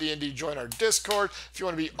shit about D&D, join our Discord. If you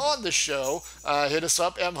want to be on the show, hit us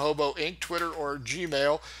up, mhobo inc, Twitter or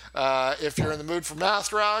Gmail. If you're in the mood for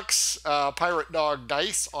Math Rocks, Pirate Dog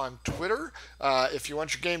Dice on Twitter. If you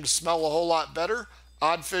want your game to smell a whole lot better,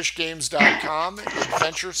 oddfishgames.com,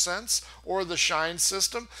 Adventure Sense, or the Shine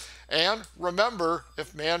System. And remember,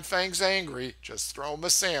 if Man-Fang's angry, just throw him a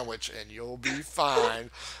sandwich and you'll be fine.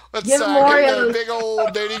 Let's give a big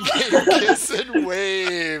old dating game kiss and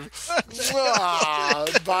wave.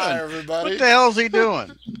 Bye, everybody. What the hell's he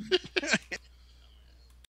doing?